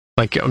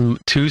like on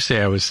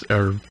Tuesday,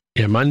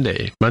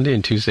 Monday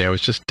and Tuesday, I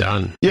was just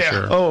done. Yeah.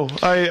 Sure. Oh,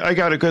 I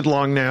got a good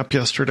long nap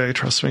yesterday.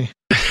 Trust me.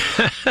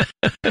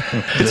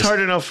 It's hard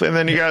enough, and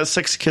then you got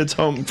 6 kids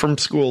home from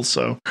school,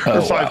 or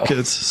 5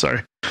 kids.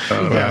 Sorry.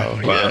 Oh, wow.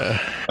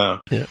 Yeah.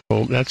 Yeah.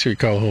 Well, that's what you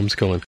call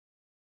homeschooling.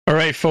 All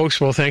right, folks.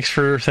 Well, thanks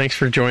for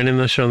joining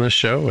us on this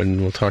show,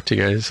 and we'll talk to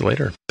you guys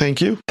later.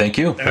 Thank you. Thank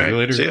you. All right,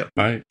 later. See ya.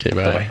 Bye. Okay.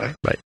 Bye.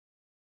 Bye.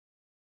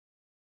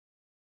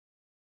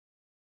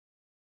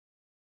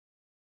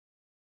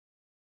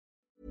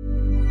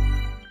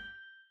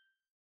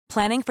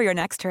 Planning for your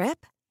next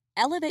trip?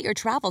 Elevate your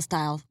travel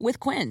style with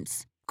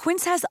Quince.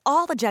 Quince has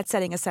all the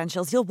jet-setting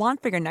essentials you'll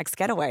want for your next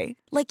getaway,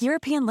 like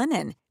European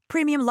linen,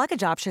 premium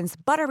luggage options,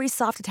 buttery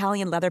soft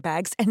Italian leather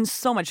bags, and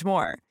so much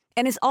more.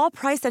 And is all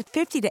priced at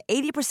 50 to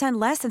 80%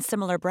 less than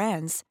similar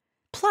brands.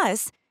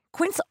 Plus,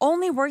 Quince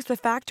only works with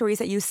factories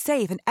that use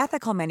safe and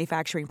ethical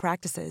manufacturing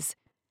practices.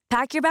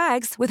 Pack your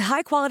bags with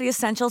high-quality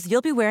essentials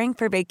you'll be wearing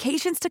for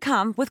vacations to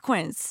come with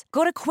Quince.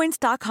 Go to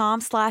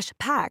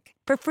quince.com/pack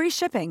for free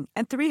shipping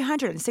and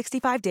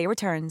 365-day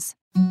returns.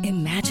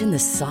 Imagine the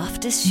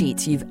softest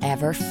sheets you've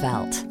ever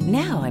felt.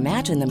 Now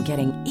imagine them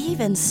getting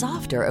even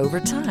softer over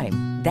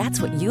time.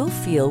 That's what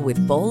you'll feel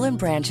with Boll &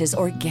 Branch's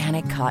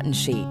organic cotton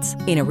sheets.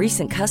 In a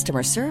recent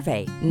customer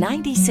survey,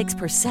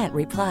 96%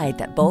 replied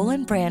that Boll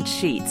 & Branch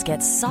sheets get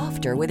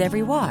softer with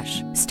every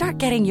wash. Start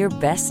getting your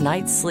best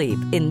night's sleep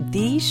in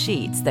these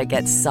sheets that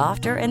get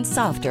softer and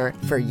softer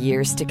for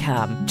years to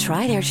come.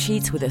 Try their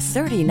sheets with a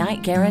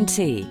 30-night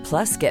guarantee.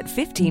 Plus, get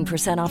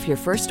 15% off your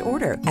first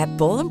order at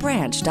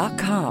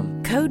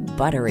bollandbranch.com. Code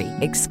BUTTERY.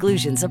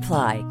 Exclusions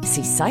apply.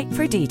 See site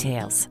for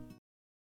details.